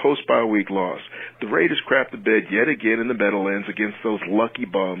 infuriating post-bye week loss. The Raiders crapped the bed yet again in the Meadowlands against those lucky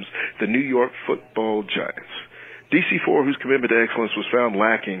bums, the New York Football Giants. DC4, whose commitment to excellence was found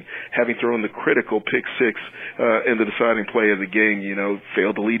lacking, having thrown the critical pick six in the deciding play of the game,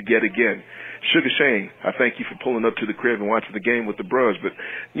 failed to lead yet again. Sugar Shane, I thank you for pulling up to the crib and watching the game with the bros, but,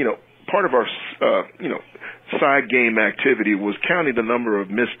 part of our, side game activity was counting the number of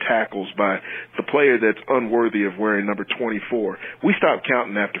missed tackles by the player that's unworthy of wearing number 24. We stopped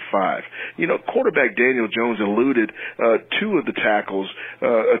counting after 5. Quarterback Daniel Jones eluded 2 of the tackles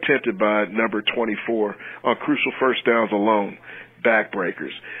attempted by number 24 on crucial first downs alone.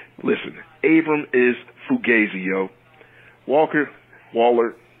 Backbreakers. Listen, Abram is Fugazi, yo. Waller.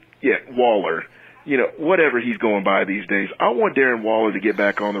 Whatever he's going by these days. I want Darren Waller to get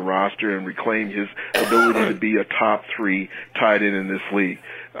back on the roster and reclaim his ability to be a top 3 tight end in this league.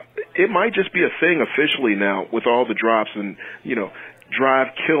 It might just be a thing officially now with all the drops and,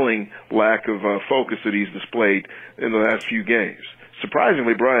 drive-killing lack of focus that he's displayed in the last few games.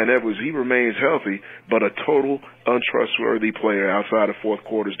 surprisingly, Brian Edwards, he remains healthy, but a total untrustworthy player outside of fourth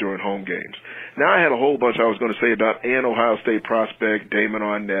quarters during home games. Now, I had a whole bunch I was going to say about an Ohio State prospect, Damon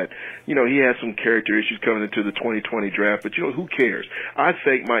Arnett. You know, he had some character issues coming into the 2020 draft, but, you know, who cares? I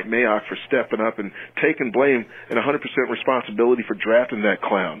thank Mike Mayock for stepping up and taking blame and 100% responsibility for drafting that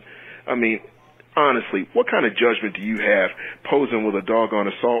clown. I mean, honestly, what kind of judgment do you have posing with a doggone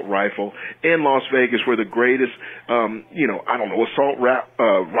assault rifle in Las Vegas where the greatest, assault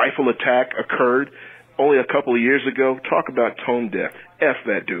rifle attack occurred only a couple of years ago? Talk about tone deaf. F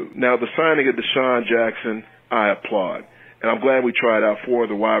that dude. Now, the signing of Deshaun Jackson, I applaud. And I'm glad we tried out 4 of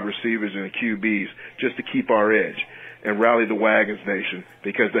the wide receivers and the QBs just to keep our edge and rally the wagons nation,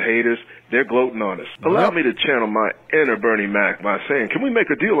 because the haters, they're gloating on us. Allow me to channel my inner Bernie Mac by saying, can we make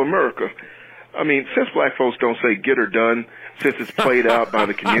a deal, America? I mean, since black folks don't say get her done, since it's played out by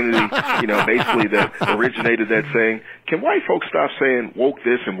the community, you know, basically that originated that saying, can white folks stop saying woke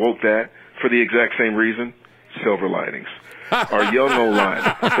this and woke that for the exact same reason? Silver linings. Our young O-line,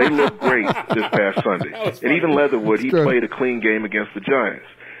 they look great this past Sunday. And even Leatherwood, he played a clean game against the Giants.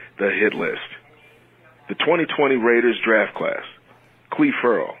 The hit list. The 2020 Raiders draft class. Cleve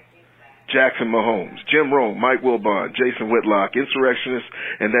Farrell, Jackson Mahomes, Jim Rome, Mike Wilbon, Jason Whitlock, insurrectionist,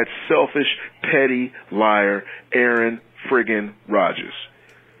 and that selfish, petty liar, Aaron friggin' Rodgers.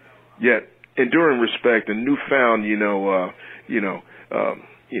 Yet, enduring respect and newfound,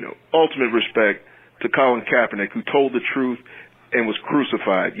 ultimate respect to Colin Kaepernick, who told the truth and was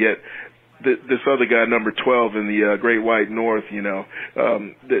crucified. Yet, this other guy, number 12 in the Great White North,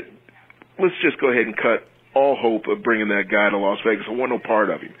 let's just go ahead and cut all hope of bringing that guy to Las Vegas. I want no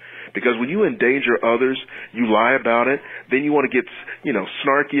part of him. Because when you endanger others, you lie about it, then you want to get,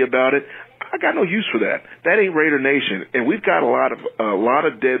 snarky about it. I got no use for that. That ain't Raider Nation. And we've got a lot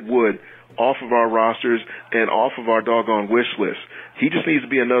of dead wood off of our rosters and off of our doggone wish list. He just needs to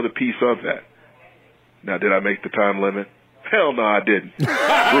be another piece of that. Now, did I make the time limit? Hell no, I didn't.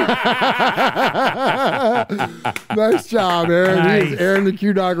 Nice job, Aaron. Nice. He is Aaron the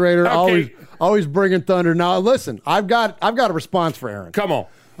Q-Dog Raider, Okay. always bringing thunder. Now, listen, I've got a response for Aaron. Come on.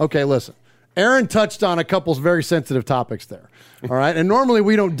 Okay, listen. Aaron touched on a couple very sensitive topics there. All right. And normally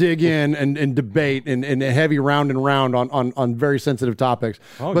we don't dig in and debate and heavy round and round on very sensitive topics.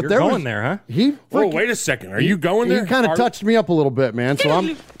 Oh, but you're going there, huh? Wait a second. Are you going there? He kind of touched me up a little bit, man. So I'm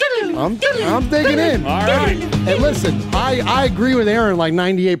digging in. All right. And listen, I agree with Aaron like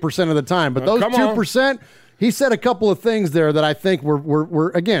 98% of the time, but those 2%, he said a couple of things there that I think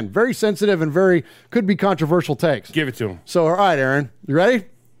were again, very sensitive and could be controversial takes. Give it to him. So, all right, Aaron, you ready?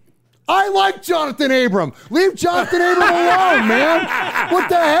 I like Jonathan Abram. Leave Jonathan Abram alone, man. What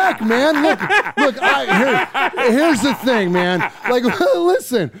the heck, man? Look. Here's the thing, man. Like,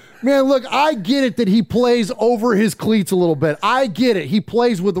 listen, man. Look, I get it that he plays over his cleats a little bit. I get it. He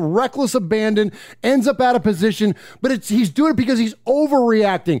plays with reckless abandon, ends up out of position, but he's doing it because he's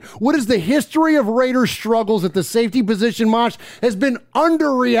overreacting. What is the history of Raiders struggles at the safety position, Mosh, has been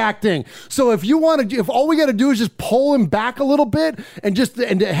underreacting. So if all we got to do is just pull him back a little bit and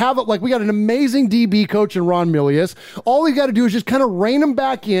to have it like we got an amazing DB coach in Ron Milius. All we got to do is just kind of rein him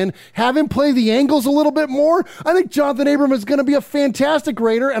back in, have him play the angles a little bit more. I think Jonathan Abram is going to be a fantastic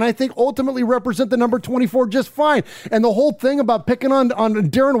Raider, and I think ultimately represent the number 24 just fine. And the whole thing about picking on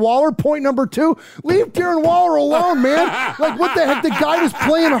Darren Waller, point number 2, leave Darren Waller alone, man. Like, what the heck? The guy was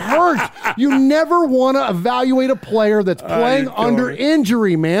playing hurt. You never want to evaluate a player that's playing under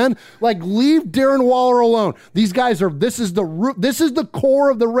injury, man. Like, leave Darren Waller alone. These guys this is the core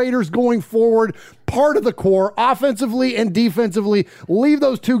of the Raiders going forward, part of the core, offensively and defensively. Leave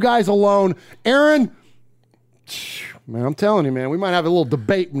those 2 guys alone. Aaron, man, I'm telling you, man, we might have a little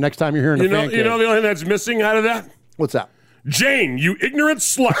debate next time you're here in the fan cave. You know the only thing that's missing out of that? What's that? Jane, you ignorant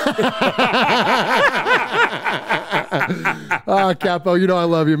slut. Capo, you know I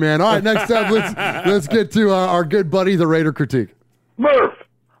love you, man. All right, next up, let's get to our good buddy, the Raider Critique. Murph,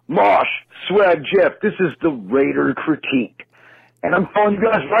 Mosh, Swag Jeff, this is the Raider Critique. And I'm calling you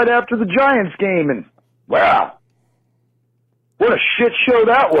guys right after the Giants game, and wow, what a shit show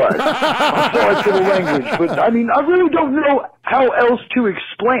that was. I'm sorry for the language, but I mean, I really don't know how else to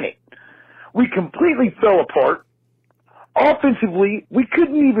explain it. We completely fell apart. Offensively, we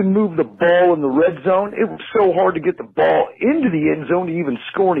couldn't even move the ball in the red zone. It was so hard to get the ball into the end zone to even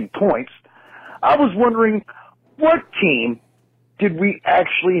score any points. I was wondering, what team did we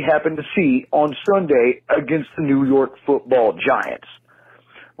actually happen to see on Sunday against the New York Football Giants?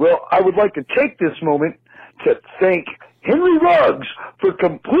 Well, I would like to take this moment to thank Henry Ruggs for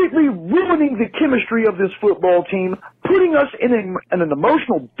completely ruining the chemistry of this football team, putting us in an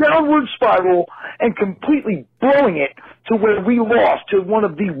emotional downward spiral and completely blowing it to where we lost to one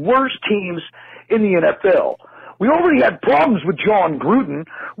of the worst teams in the NFL. We already had problems with John Gruden.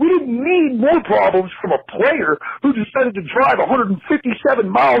 We didn't need more problems from a player who decided to drive 157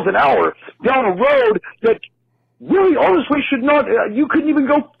 miles an hour down a road that really, honestly, should not, you couldn't even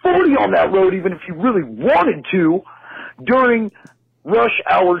go 40 on that road even if you really wanted to during rush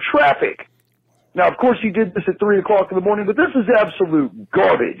hour traffic. Now, of course, he did this at 3 o'clock in the morning, but this is absolute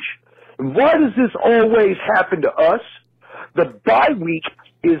garbage. And why does this always happen to us? The bye week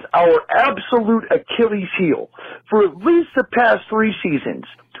is our absolute Achilles heel. For at least the past 3 seasons,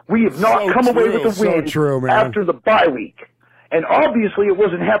 we have not come away with a win after the bye week. And obviously it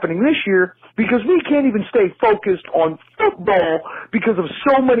wasn't happening this year because we can't even stay focused on football because of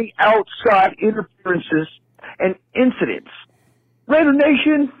so many outside interferences and incidents. Raider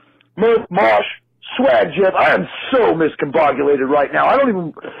Nation, Murph, Mosh, Swag Jeff, I am so miscombobulated right now. I don't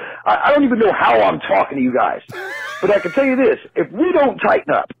even know how I'm talking to you guys. But I can tell you this, if we don't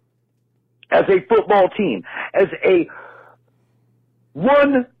tighten up as a football team, as a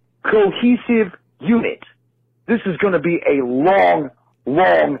one cohesive unit, this is going to be a long,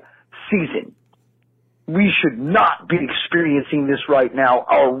 long season. We should not be experiencing this right now.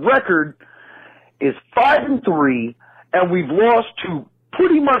 Our record is 5-3, and we've lost to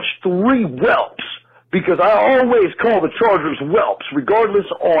pretty much 3 whelps, because I always call the Chargers whelps, regardless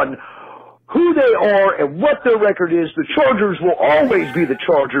on who they are and what their record is. The Chargers will always be the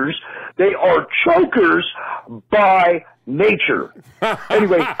Chargers. They are chokers by nature.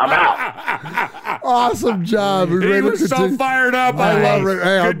 Anyway, I'm out. Awesome job. He was so fired up. I love it.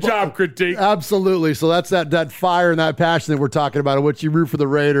 Hey, good job, Critique. Absolutely. So that's that fire and that passion that we're talking about, in which you root for the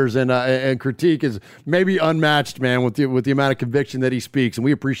Raiders, and Critique is maybe unmatched, man, with the amount of conviction that he speaks, and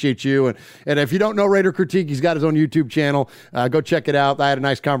we appreciate you. And if you don't know Raider Critique, he's got his own YouTube channel. Go check it out. I had a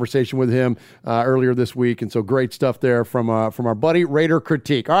nice conversation with him earlier this week, and so great stuff there from our buddy Raider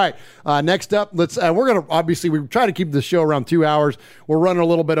Critique. All right, next up, we're gonna obviously we try to keep the show around 2 hours. We're running a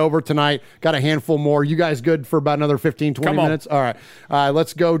little bit over tonight. Got a handful more. You guys good for about another 15, 20 minutes? All right.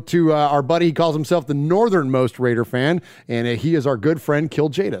 Let's go to our buddy. He calls himself the northernmost Raider fan, and he is our good friend, Kill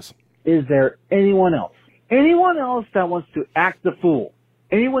Jadis. Is there anyone else? Anyone else that wants to act the fool?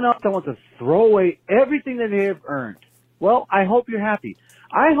 Anyone else that wants to throw away everything that they have earned? Well, I hope you're happy.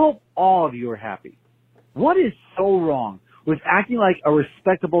 I hope all of you are happy. What is so wrong with acting like a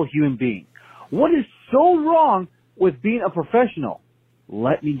respectable human being? What is so wrong with being a professional?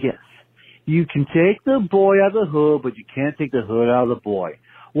 Let me guess. You can take the boy out of the hood, but you can't take the hood out of the boy.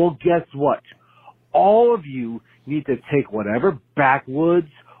 Well, guess what? All of you need to take whatever backwoods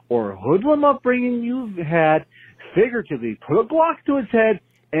or hoodlum upbringing you've had, figuratively put a Glock to his head,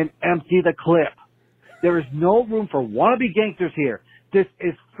 and empty the clip. There is no room for wannabe gangsters here. This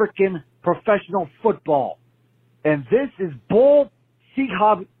is frickin' professional football. And this is Bull, Sieg,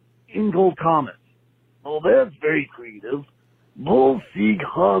 Ingold Thomas. Well, that's very creative. Bull, Sieg,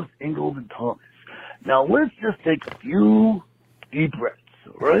 Hobbs, Ingold, and Thomas. Now, let's just take a few deep breaths,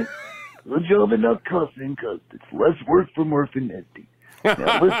 all right? Good job in not cussing, because it's less work for Murph and Nesty.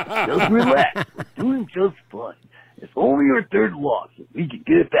 Now, let's just relax. We're doing just fine. It's only our 3rd loss, so we can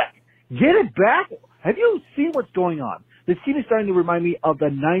get it back. Get it back? Have you seen what's going on? This team is starting to remind me of the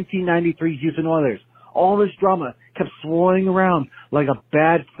 1993 Houston Oilers. All this drama kept swirling around like a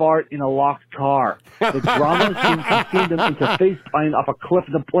bad fart in a locked car. The drama seems to send them into face planting off a cliff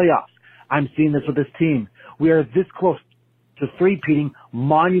in the playoffs. I'm seeing this with this team. We are this close to three-peating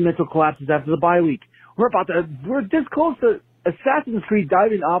monumental collapses after the bye week. We're this close to Assassin's Creed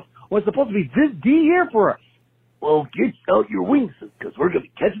diving off what's supposed to be this D year for us. Well, get out your wings, because we're going to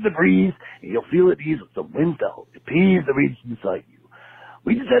be catching the breeze, and you'll feel at ease with some wind to help appease the rage inside you.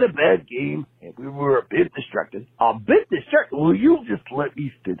 We just had a bad game, and we were a bit distracted. A bit distracted? Well, you just let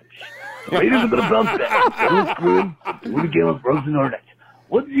me finish. The Raiders are going to bounce back. They'll screw him. Do it again with Ruggs and Arnett.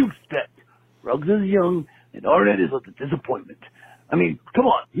 What do you expect? Ruggs is young, and Arnett is a disappointment. I mean, come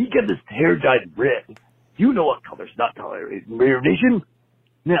on. He got his hair dyed red. You know what color's not tolerated in Raider Nation.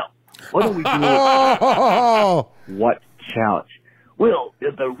 Now, what do we do? What challenge? Well,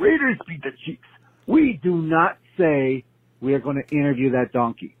 if the Raiders beat the Chiefs, we do not say we are going to interview that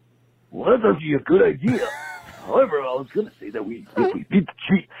donkey. Well, that's actually a good idea. However, I was going to say that if we beat the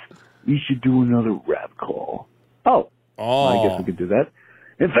Chiefs, we should do another rap call. Oh. I guess we could do that.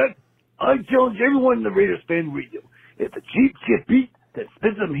 In fact, I challenge everyone in the Raiders fan radio. If the Chiefs get beat, then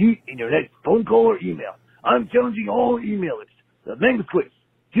spit some heat in your next phone call or email. I'm challenging all emailers. The Mangus Quiz,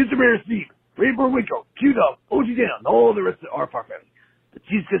 Houston Raiders Steve, Rainbow Winkle, Q-Dog, OG Dan, and all the rest of our family. The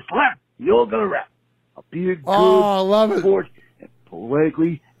Chiefs get slapped, you all gonna rap. I'll be a good I love it. sport and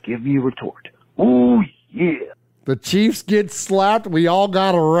politically give me a retort. Oh, yeah. The Chiefs get slapped. We all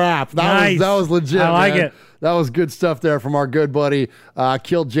got a rap. Nice. That was legit. I like man. it. That was good stuff there from our good buddy,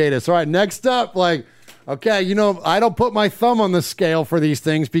 Kill Jadis. All right, next up, okay, I don't put my thumb on the scale for these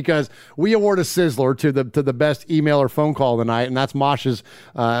things because we award a sizzler to the best email or phone call of the night, and that's Mosh's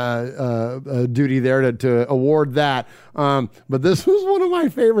duty there to award that. But this was one of my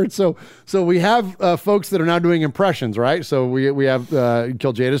favorites. So we have folks that are now doing impressions, right? So we have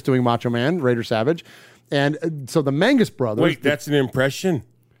Kill Jadis doing Macho Man, Raider Savage. And so the Mangus brothers. Wait, that's an impression?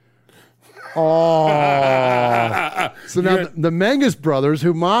 Oh. So now the Mangus brothers,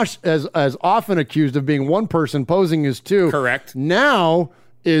 who Mosh as often accused of being one person posing as two. Correct. Now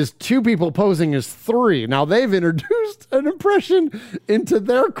is two people posing as three. Now they've introduced an impression into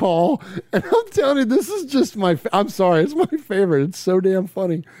their call. And I'm telling you, this is just I'm sorry, it's my favorite. It's so damn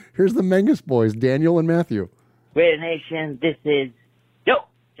funny. Here's the Mangus boys, Daniel and Matthew. Raider Nation, this is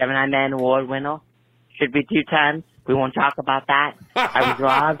Gemini Man Award winner. Should be 2 times. We won't talk about that. I was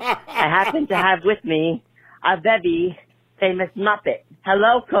wrong. I happen to have with me a very famous Muppet.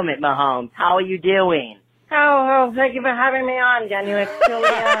 Hello, Kermit Mahomes. How are you doing? Oh, thank you for having me on, Daniel. It's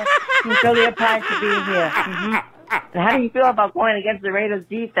truly a pleasure to be here. Mm-hmm. And how do you feel about going against the Raiders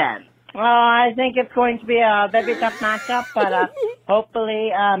defense? Well, I think it's going to be a very tough matchup, but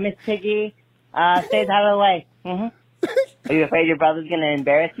hopefully Miss Piggy stays out of the way. Mm-hmm. Are you afraid your brother's going to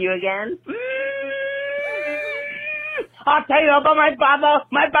embarrass you again? I'll tell you about my brother.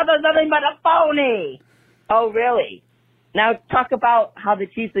 My brother's nothing but a phony. Oh, really? Now talk about how the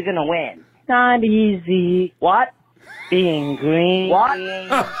Chiefs are going to win. Not easy. What? Being green. What?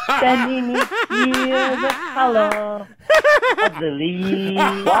 Then you need to hear the color of the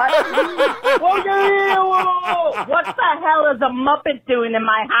leaves. What? Whoa. What the hell is a Muppet doing in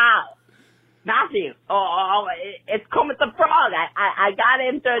my house? Matthew, it's Kermit the Frog. I got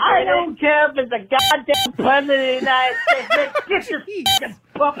into it. I don't care if it's a goddamn president of the United States. Get this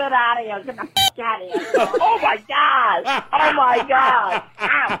puppet out of here. Get the fuck out of here. Oh, my God. Oh, my God.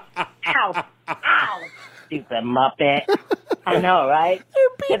 Ow. Stupid Muppet. I know, right?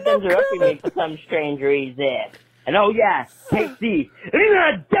 Kept interrupting me for some strange reason. And KC, you're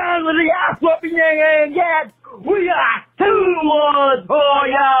not done with the ass whooping yet. We got 2 more for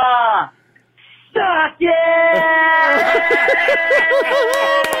ya. Suck it!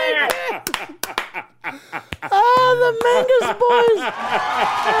 The Mangus boys!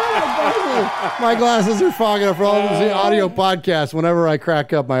 My glasses are fogging up for all the audio podcasts. Whenever I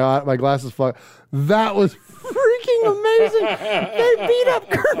crack up, my glasses fog. That was freaking amazing. They beat up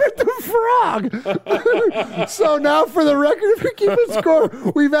Kermit the Frog. So now, for the record, if you're keeping score,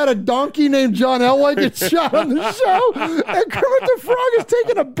 we've had a donkey named John Elway get shot on the show, and Kermit the Frog is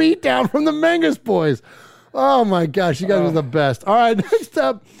taking a beat down from the Mangus boys. Oh my gosh, you guys are the best. All right, next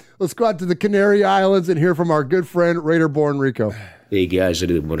up, let's go out to the Canary Islands and hear from our good friend Raider Born Rico. Hey guys,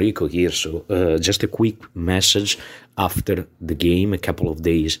 Raider Born Rico here. So just a quick message after the game, a couple of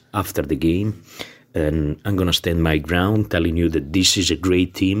days after the game. And I'm going to stand my ground telling you that this is a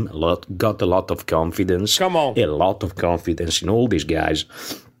great team. Got a lot of confidence. Come on. A lot of confidence in all these guys.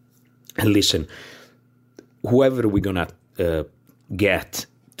 And listen, whoever we're going to get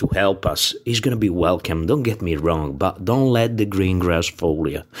to help us is going to be welcome. Don't get me wrong, but don't let the green grass fool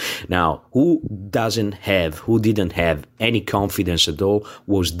you. Now, who didn't have any confidence at all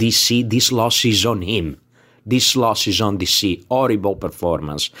was DC. This loss is on him. This loss is on DC. Horrible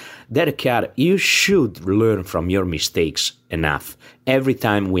performance. Derek Carr, you should learn from your mistakes enough. Every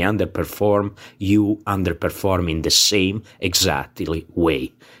time we underperform, you underperform in the same exactly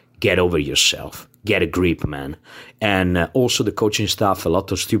way. Get over yourself. Get a grip, man. And also the coaching staff, a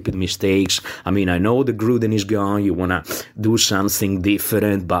lot of stupid mistakes. I mean, I know the Gruden is gone. You want to do something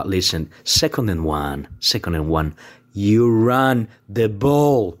different. But listen, second and one. You run the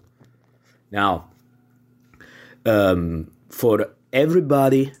ball. Now, for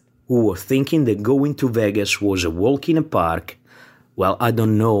everybody who was thinking that going to Vegas was a walk in a park, well, I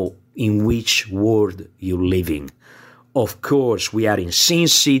don't know in which world you're living. Of course, we are in Sin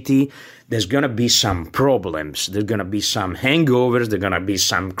City. There's going to be some problems. There's going to be some hangovers. There's going to be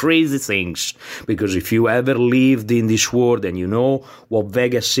some crazy things. Because if you ever lived in this world and you know what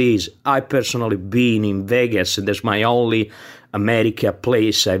Vegas is, I personally been in Vegas, and that's my only America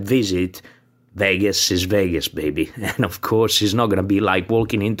place I visit. Vegas is Vegas, baby. And of course, it's not going to be like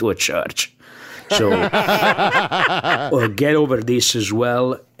walking into a church. So get over this as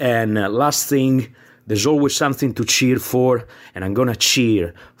well. And last thing, there's always something to cheer for, and I'm going to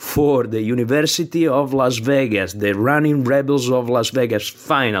cheer for the University of Las Vegas. The Running Rebels of Las Vegas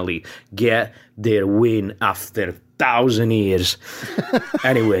finally get their win after 1,000 years.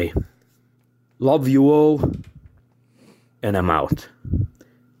 Anyway, love you all, and I'm out.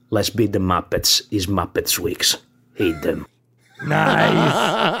 Let's beat the Muppets. It's Muppets Weeks. Hate them.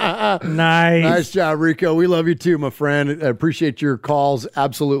 Nice. Nice job, Rico. We love you too, my friend. I appreciate your calls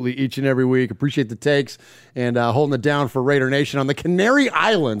absolutely each and every week. Appreciate the takes and holding it down for Raider Nation on the Canary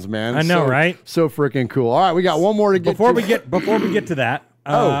Islands, man. I know, right? So freaking cool. All right, we got one more to get before we get to that.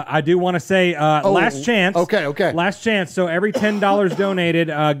 I do want to say last chance. Okay. Last chance. So every $10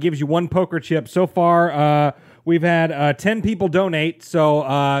 donated gives you one poker chip. So far, we've had 10 people donate,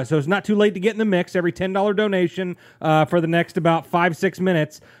 so it's not too late to get in the mix. Every $10 donation for the next about 5-6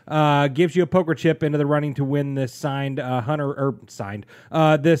 minutes gives you a poker chip into the running to win this custom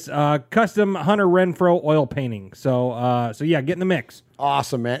Hunter Renfro oil painting. So yeah, get in the mix.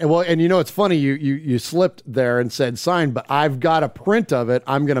 Awesome, man. Well, and you know, it's funny, you slipped there and said signed, but I've got a print of it.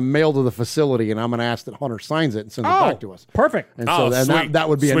 I'm going to mail to the facility, and I'm going to ask that Hunter signs it and sends it back to us. Perfect. And so that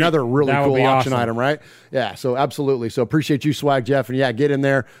would be another really cool auction item, right? Yeah, so absolutely. So appreciate you, Swag Jeff, and yeah, get in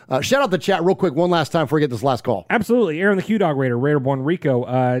there. Shout out the chat real quick one last time before we get this last call. Absolutely. Aaron the Q-Dog Raider, Raiderborn Rico,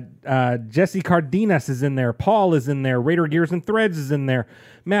 Jesse Cardenas is in there, Paul is in there, Raider Gears and Threads is in there,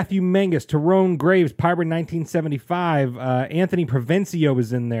 Matthew Mangus, Tyrone Graves, Pyber 1975, Anthony Provencio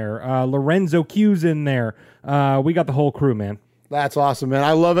is in there, Lorenzo Q's in there. We got the whole crew, man. That's awesome, man.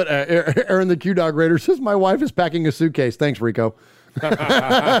 I love it. Aaron the Q-Dog Raider says, my wife is packing a suitcase. Thanks, Rico. Pretty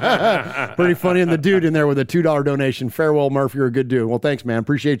funny. And the dude in there with a $2 donation. Farewell, Murph. You're a good dude. Well, thanks, man.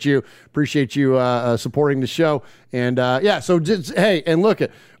 Appreciate you supporting the show. And so just, hey, and look at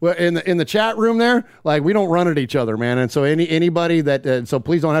in the chat room there, like, we don't run at each other, man. And so anybody that so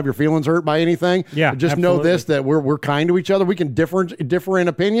please don't have your feelings hurt by anything. Yeah, just absolutely. know this, that we're kind to each other. We can differ in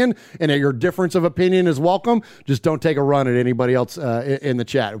opinion, and your difference of opinion is welcome. Just don't take a run at anybody else in the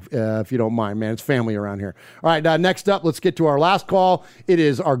chat if you don't mind, man. It's family around here. All right, next up, let's get to our last call. It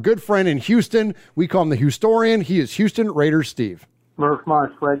is our good friend in Houston. We call him the Houstorian. He is Houston Raiders Steve. Murph Mosh,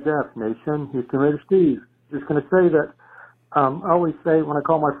 Swag Jeff Nation, Houston Raiders Steve. Just going to say that I always say when I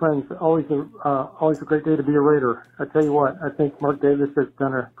call my friends, always a great day to be a Raider. I tell you what, I think Mark Davis has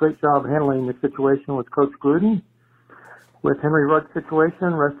done a great job handling the situation with Coach Gruden, with Henry Rudd's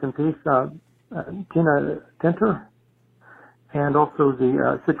situation. Rest in peace, Tina Tinter, and also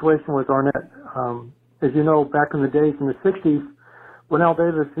the situation with Arnett. As you know, back in the days in the 60s, when Al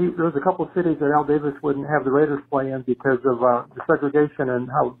Davis, there was a couple of cities that Al Davis wouldn't have the Raiders play in because of the segregation and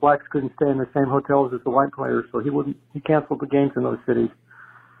how blacks couldn't stay in the same hotels as the white players. So he canceled the games in those cities.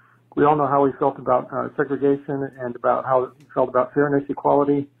 We all know how he felt about segregation and about how he felt about fairness,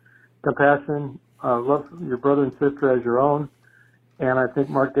 equality, compassion, love your brother and sister as your own. And I think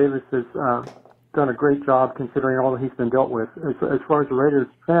Mark Davis has done a great job considering all that he's been dealt with. As far as the Raiders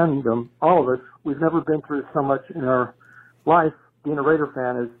fandom, all of us, we've never been through so much in our life being a Raider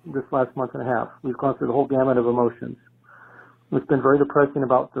fan as this last month and a half. We've gone through the whole gamut of emotions. It's been very depressing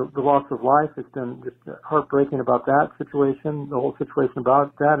about the loss of life. It's been just heartbreaking about that situation. The whole situation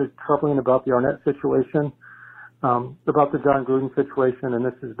about that is troubling about the Arnett situation, about the John Gruden situation, and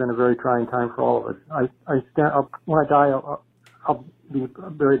this has been a very trying time for all of us. When I die, I'll be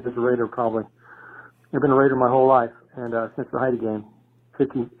buried as a Raider probably. I've been a Raider my whole life, and since the Heidi game,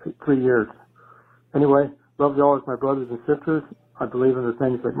 53 years. Anyway, love you all as my brothers and sisters. I believe in the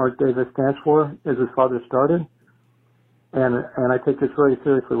things that Mark Davis stands for, as his father started. And I take this very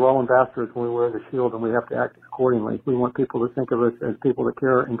seriously. We're all ambassadors when we wear the shield, and we have to act accordingly. We want people to think of us as people that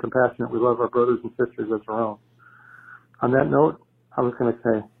care and compassionate. We love our brothers and sisters as our own. On that note, I was going to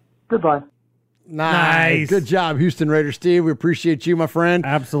say goodbye. Nice. Good job, Houston Raiders Steve. We appreciate you, my friend.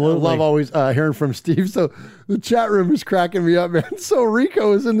 Absolutely. I love always hearing from Steve. So the chat room is cracking me up, man. So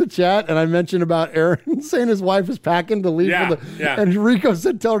Rico is in the chat, and I mentioned about Aaron saying his wife is packing to leave. And Rico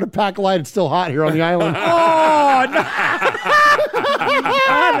said, tell her to pack light. It's still hot here on the island. Oh, no.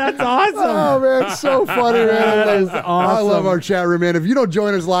 That's awesome. Oh, man. It's so funny, man. That is awesome. I love our chat room, man. If you don't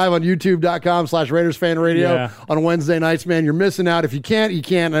join us live on youtube.com/RaidersFanRadio on Wednesday nights, man, you're missing out. If you can't, you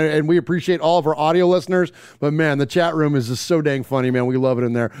can't. And we appreciate all of our audio listeners. But, man, the chat room is just so dang funny, man. We love it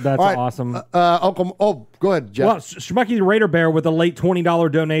in there. That's awesome. Go ahead, Jeff. Well, Schmucky the Raider Bear with a late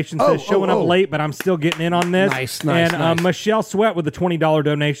 $20 donation says, showing up late, but I'm still getting in on this. Nice. And Michelle Sweat with a $20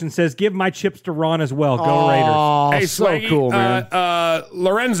 donation says, give my chips to Ron as well. Go Raiders. Hey, so Swaggy, cool, man.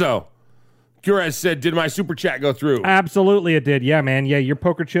 Lorenzo Gures said, did my super chat go through? Absolutely it did. Yeah, man. Yeah, your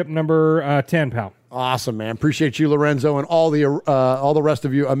poker chip number 10, pal. Awesome, man. Appreciate you, Lorenzo, and all the rest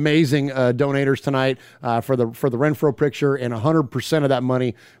of you amazing donators tonight for the Renfro picture, and 100% of that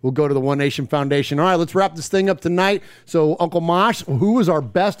money will go to the One Nation Foundation. All right, let's wrap this thing up tonight. So, Uncle Mosh, who was our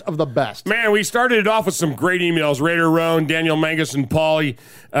best of the best? Man, we started it off with some great emails. Raider Roan, Daniel Mangus, and Paulie.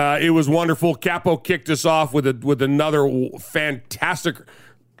 It was wonderful. Capo kicked us off with another fantastic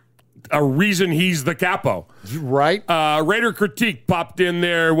a reason he's the capo. Right. Raider Critique popped in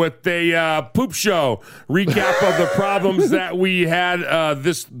there with a poop show recap of the problems that we had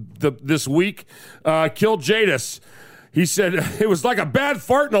this week. Kill Jadis. He said it was like a bad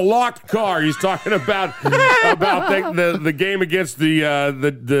fart in a locked car. He's talking about the game against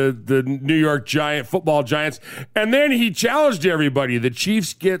the New York football Giants, and then he challenged everybody. The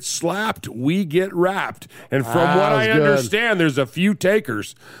Chiefs get slapped, we get wrapped, and from what I understand, there's a few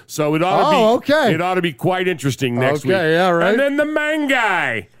takers. So it ought to be quite interesting next week. Yeah, right. And then the man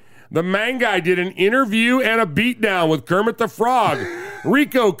guy. The man guy did an interview and a beatdown with Kermit the Frog.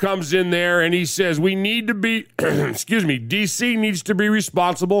 Rico comes in there and he says, we need to be, DC needs to be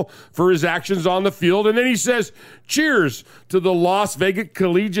responsible for his actions on the field. And then he says, cheers to the Las Vegas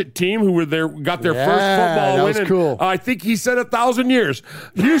collegiate team who got their first football win. That was cool. I think he said 1,000 years.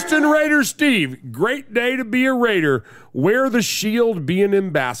 Houston Raiders Steve, great day to be a Raider. Wear the shield, be an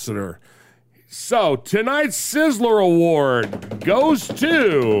ambassador. So, tonight's Sizzler Award goes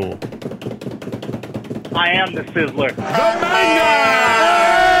to... I am the Sizzler. The man guy!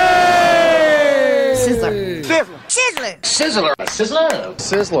 Sizzler.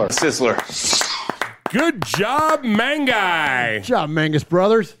 Sizzler. Sizzler. Good job, man guy. Good job, Mangus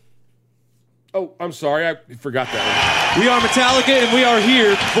Brothers. Oh, I'm sorry. I forgot that one. We are Metallica, and we are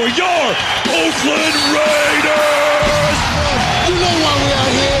here for your Oakland Raiders! You know why we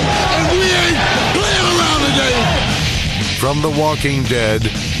are here, and we ain't playing around today. From The Walking Dead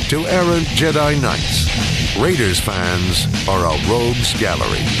to errant Jedi Knights, Raiders fans are a rogues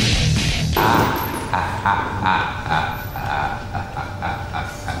gallery.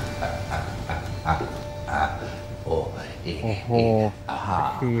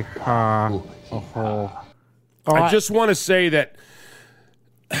 I just want to say that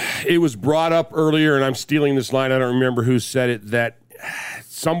it was brought up earlier, and I'm stealing this line. I don't remember who said it, that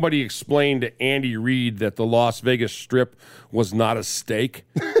somebody explained to Andy Reid that the Las Vegas Strip was not a steak.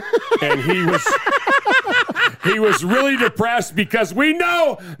 And he was really depressed because we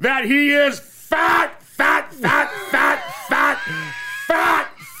know that he is fat.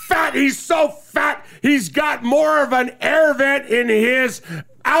 He's so fat. He's got more of an air vent in his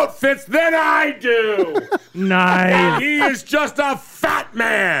outfits than I do. Nice. And he is just a fat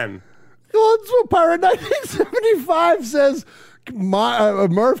man. Well, that's what Pirate 1975 says.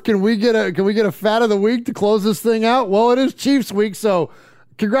 Murph, can we get a fat of the week to close this thing out? Well, it is Chiefs week, so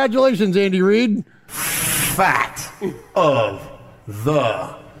congratulations, Andy Reid. Fat of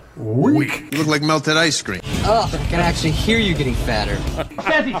the week. You look like melted ice cream. Oh, I can actually hear you getting fatter.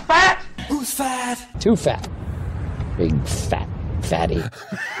 Says he's fat? Who's fat? Too fat. Big fat fatty.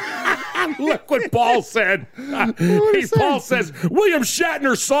 Look what Paul said. Paul says William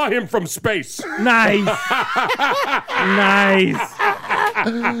Shatner saw him from space. Nice. Nice.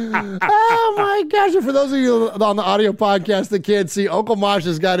 Oh my gosh. And for those of you on the audio podcast that can't see, Uncle Mosh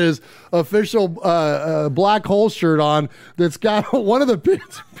has got his official black hole shirt on that's got one of the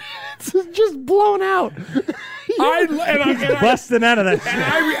pins just blown out. Busting out of that shirt. And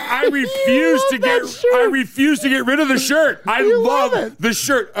I refuse to get rid of the shirt. I love the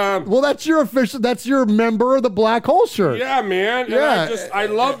shirt. Well, that's your member of the black hole shirt. Yeah, man. Yeah. And I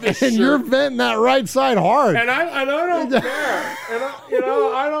love this shirt. And you're venting that right side hard. And I don't care.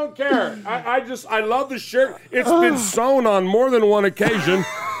 I don't care. I love the shirt. It's been sewn on more than one occasion.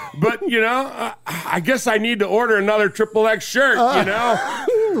 But, I guess I need to order another XXX shirt,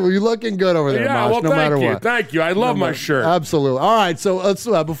 Well, you're looking good over there, Yeah, Mosh, well, no matter thank you. what. Thank you. I love my shirt. Absolutely. All right, so let's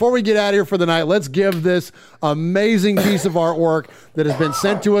before we get out of here for the night, let's give this amazing piece of artwork that has been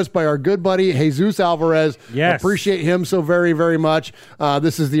sent to us by our good buddy Jesus Alvarez. Yes. Appreciate him so very, very much.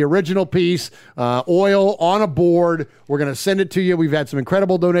 This is the original piece, oil on a board. We're going to send it to you. We've had some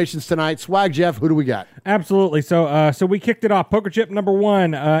incredible donations tonight. Swag Jeff, who do we got? Absolutely. So we kicked it off. Poker chip number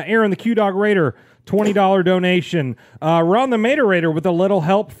 1, Aaron the Q-Dog Raider. $20 donation. Ron the Mater Raider with a little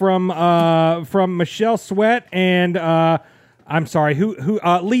help from Michelle Sweat and I'm sorry, who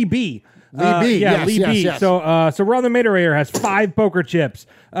Lee B. Lee B. Yes. So Ron the Mater Raider has 5 poker chips.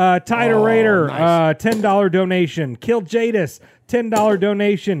 Tida Raider, nice. $10 donation. Kill Jadis, $10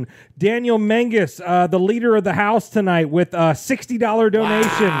 donation. Daniel Menges, the leader of the house tonight, with a $60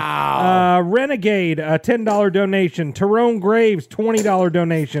 donation. Wow. Renegade, a $10 donation. Tyrone Graves, $20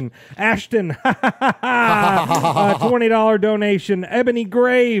 donation. Ashton, $20 donation. Ebony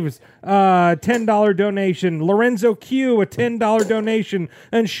Graves, $10 donation. Lorenzo Q, a $10 donation.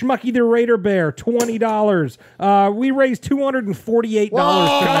 And Schmucky the Raider Bear, $20. We raised $248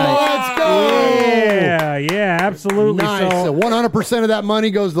 tonight. Let's go! Yeah, absolutely. Nice. So 100% of that money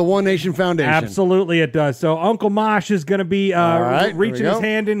goes to the One Nation Foundation. absolutely it does. So Uncle Mosh is going to be right, reaching there we his go.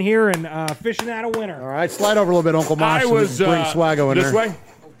 hand in here and fishing out a winner. All right, slide over a little bit, Uncle Mosh. I was, and bring Swaggo in this there. way?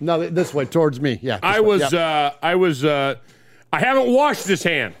 No, this way, towards me. Yeah. I haven't washed this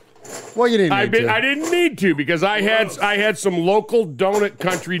hand. Well, you didn't need to. I didn't need to because I had some local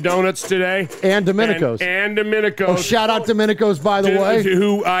country donuts today. And Domenico's. And Domenico's. Oh, shout out Domenico's, by the way.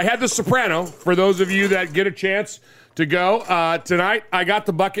 Who had the Soprano, for those of you that get a chance to go. Tonight, I got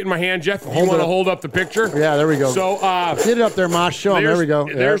the bucket in my hand, Jeff. If you want to hold up the picture. Yeah, there we go. So, get it up there, Mosh. Show them. There we go.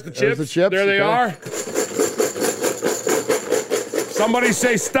 There's the chips. There they are. Somebody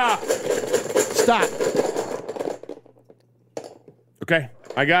say stop. Stop. Okay,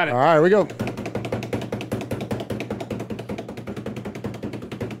 I got it. All right, here we go.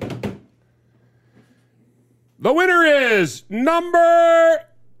 The winner is number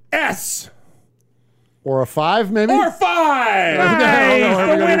S. Or a 5, maybe? Or 5.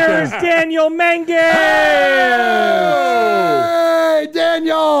 Nice. The winner is Daniel Menges. Hey,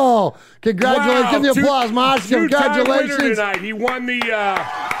 Daniel! Congratulations. Wow, Give the applause, Mosh. Two-time Congratulations. winner tonight. He won the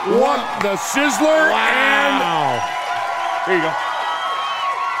Sizzler and... There you go.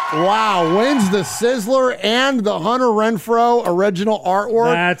 Wow, wins the Sizzler and the Hunter Renfro original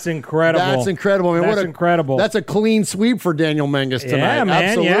artwork. That's incredible. That's incredible. Man, That's incredible. That's a clean sweep for Daniel Menges tonight. Yeah, man.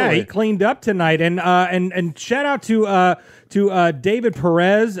 Absolutely. Yeah, he cleaned up tonight. And shout out to David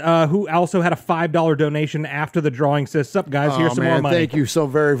Perez, who also had a $5 donation after the drawing. Says, "Sup, guys? Here's some more money." Thank you so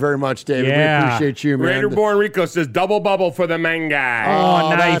very, very much, David. Yeah. We appreciate you, man. Raider Born Rico says double bubble for the Manga.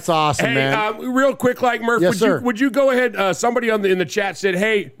 Oh, nice. That's awesome, hey, man. Real quick, like Murph, Yes, sir. would you go ahead? Somebody in the chat said,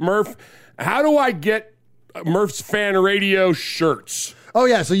 "Hey, Murph, how do I get Murph's Fan Radio shirts?" Oh,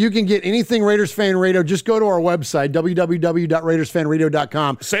 yeah, so you can get anything Raiders Fan Radio. Just go to our website,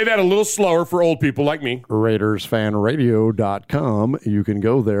 www.raidersfanradio.com. Say that a little slower for old people like me. RaidersFanRadio.com. You can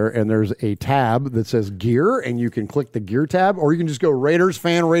go there, and there's a tab that says Gear, and you can click the Gear tab, or you can just go Raiders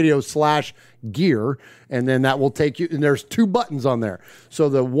Fan Radio /Gear, and then that will take you, and there's 2 buttons on there. So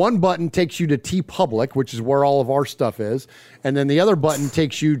the one button takes you to TeePublic, which is where all of our stuff is, and then the other button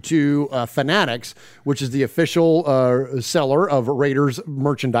takes you to Fanatics, which is the official seller of Raiders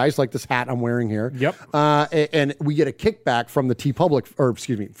merchandise, like this hat I'm wearing here. Yep. And we get a kickback from the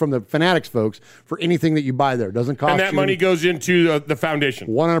from the Fanatics folks for anything that you buy there. Doesn't cost you. And that money goes into the foundation.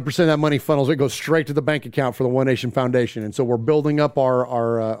 100% of that money funnels. It goes straight to the bank account for the One Nation Foundation. And so we're building up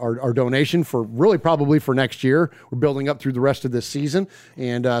our donation for really probably for next year. We're building up through the rest of this season.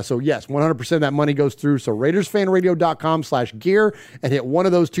 And so, yes, 100% of that money goes through. So RaidersFanRadio.com/gear and hit one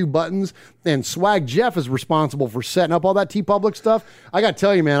of those 2 buttons. And Swag Jeff is responsible for setting up all that TeePublic stuff. I got to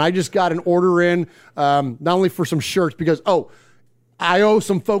tell you, man, I just got an order in not only for some shirts because, I owe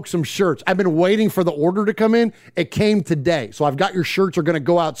some folks some shirts. I've been waiting for the order to come in. It came today. So I've got your shirts are going to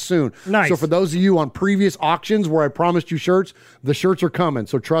go out soon. Nice. So for those of you on previous auctions where I promised you shirts, the shirts are coming.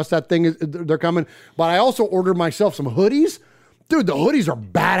 So trust that they're coming. But I also ordered myself some hoodies. Dude, the hoodies are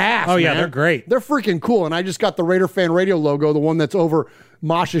badass. Oh, yeah, man. they're great. They're freaking cool. And I just got the Raider Fan Radio logo, the one that's over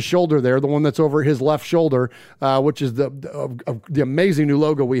Mosh's shoulder there, the one that's over his left shoulder, which is the amazing new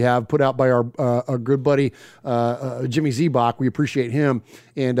logo we have put out by our good buddy Jimmy Zebach. We appreciate him.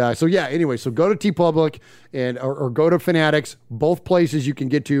 And so go to TeePublic or go to Fanatics. Both places you can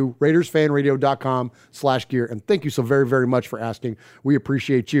get to RaidersFanRadio.com/gear. And thank you so very, very much for asking. We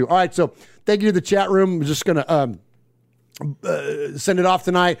appreciate you. All right, so thank you to the chat room. I'm just going to send it off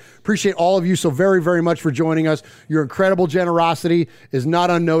tonight. Appreciate all of you so very, very much for joining us. Your incredible generosity is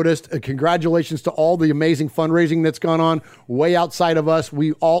not unnoticed. Congratulations to all the amazing fundraising that's gone on way outside of us.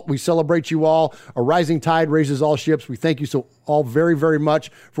 We celebrate you all. A rising tide raises all ships. We thank you so all very, very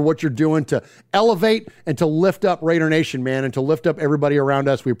much for what you're doing to elevate and to lift up Raider Nation, man, and to lift up everybody around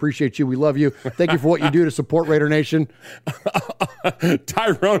us. We appreciate you. We love you. Thank you for what you do to support Raider Nation.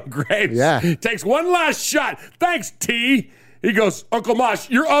 Tyrone Graves takes one last shot. Thanks, T. He goes, Uncle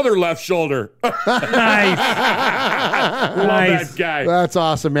Mosh, your other left shoulder. Nice. Love that guy. That's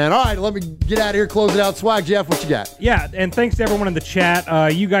awesome, man. All right, let me get out of here, close it out. Swag, Jeff, what you got? Yeah, and thanks to everyone in the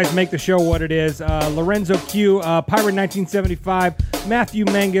chat. You guys make the show what it is. Lorenzo Q, Pirate 1975, Matthew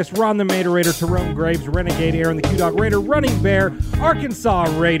Mangus, Ron the Mater Raider, Tyrone Graves, Renegade Aaron the Q-Dog Raider, Running Bear, Arkansas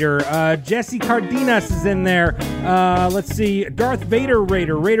Raider, Jesse Cardenas is in there. Let's see, Darth Vader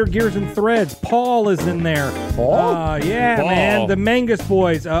Raider, Raider Gears and Threads. Paul is in there. Paul? Yeah, Paul. man. The Mangus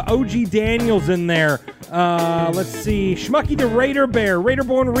Boys. OG Daniels in there. Let's see, Schmucky the Raider Bear,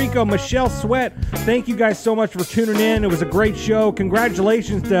 Raiderborn Rico, Michelle Sweat. Thank you guys so much for tuning in. It was a great show.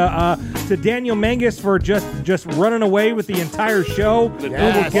 Congratulations to Daniel Mangus for just running away with the entire show.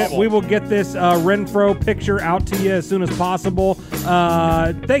 Yes. We will get this Renfro picture out to you as soon as possible.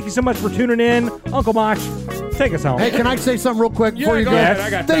 Thank you so much for tuning in. Uncle Mosh, take us home. Hey, can I say something real quick before you go go? ahead. I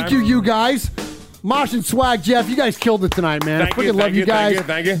got Thank time. you guys. Mosh and Swag, Jeff, you guys killed it tonight, man. Thank I freaking you, love thank you you, guys.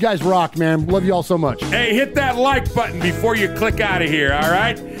 thank you. You guys rock, man. Love you all so much. Hey, hit that like button before you click out of here, all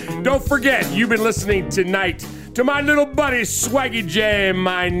right? Don't forget, you've been listening tonight to my little buddy Swaggy J and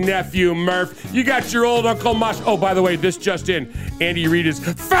my nephew Murph. You got your old Uncle Mosh. Oh, by the way, this just in. Andy Reid is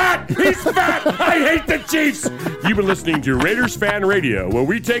fat. He's fat. I hate the Chiefs. You've been listening to Raiders Fan Radio, where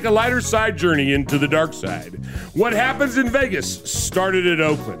we take a lighter side journey into the dark side. What happens in Vegas started at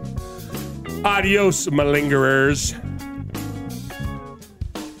Oakland. Adios, malingerers.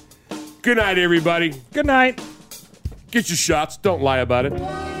 Good night, everybody. Good night. Get your shots. Don't lie about it.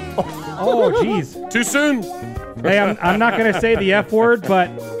 Oh, jeez. Too soon? Hey, I'm not going to say the F word, but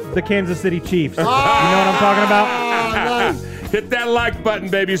the Kansas City Chiefs. You know what I'm talking about? Hit that like button,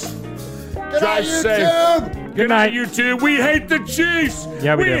 babies. Drive night, safe. YouTube. Good night, YouTube. We hate the Chiefs.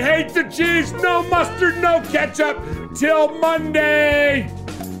 Yeah, we do. hate the Chiefs. No mustard, no ketchup. Till Monday.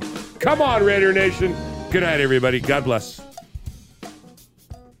 Come on, Raider Nation. Good night, everybody. God bless.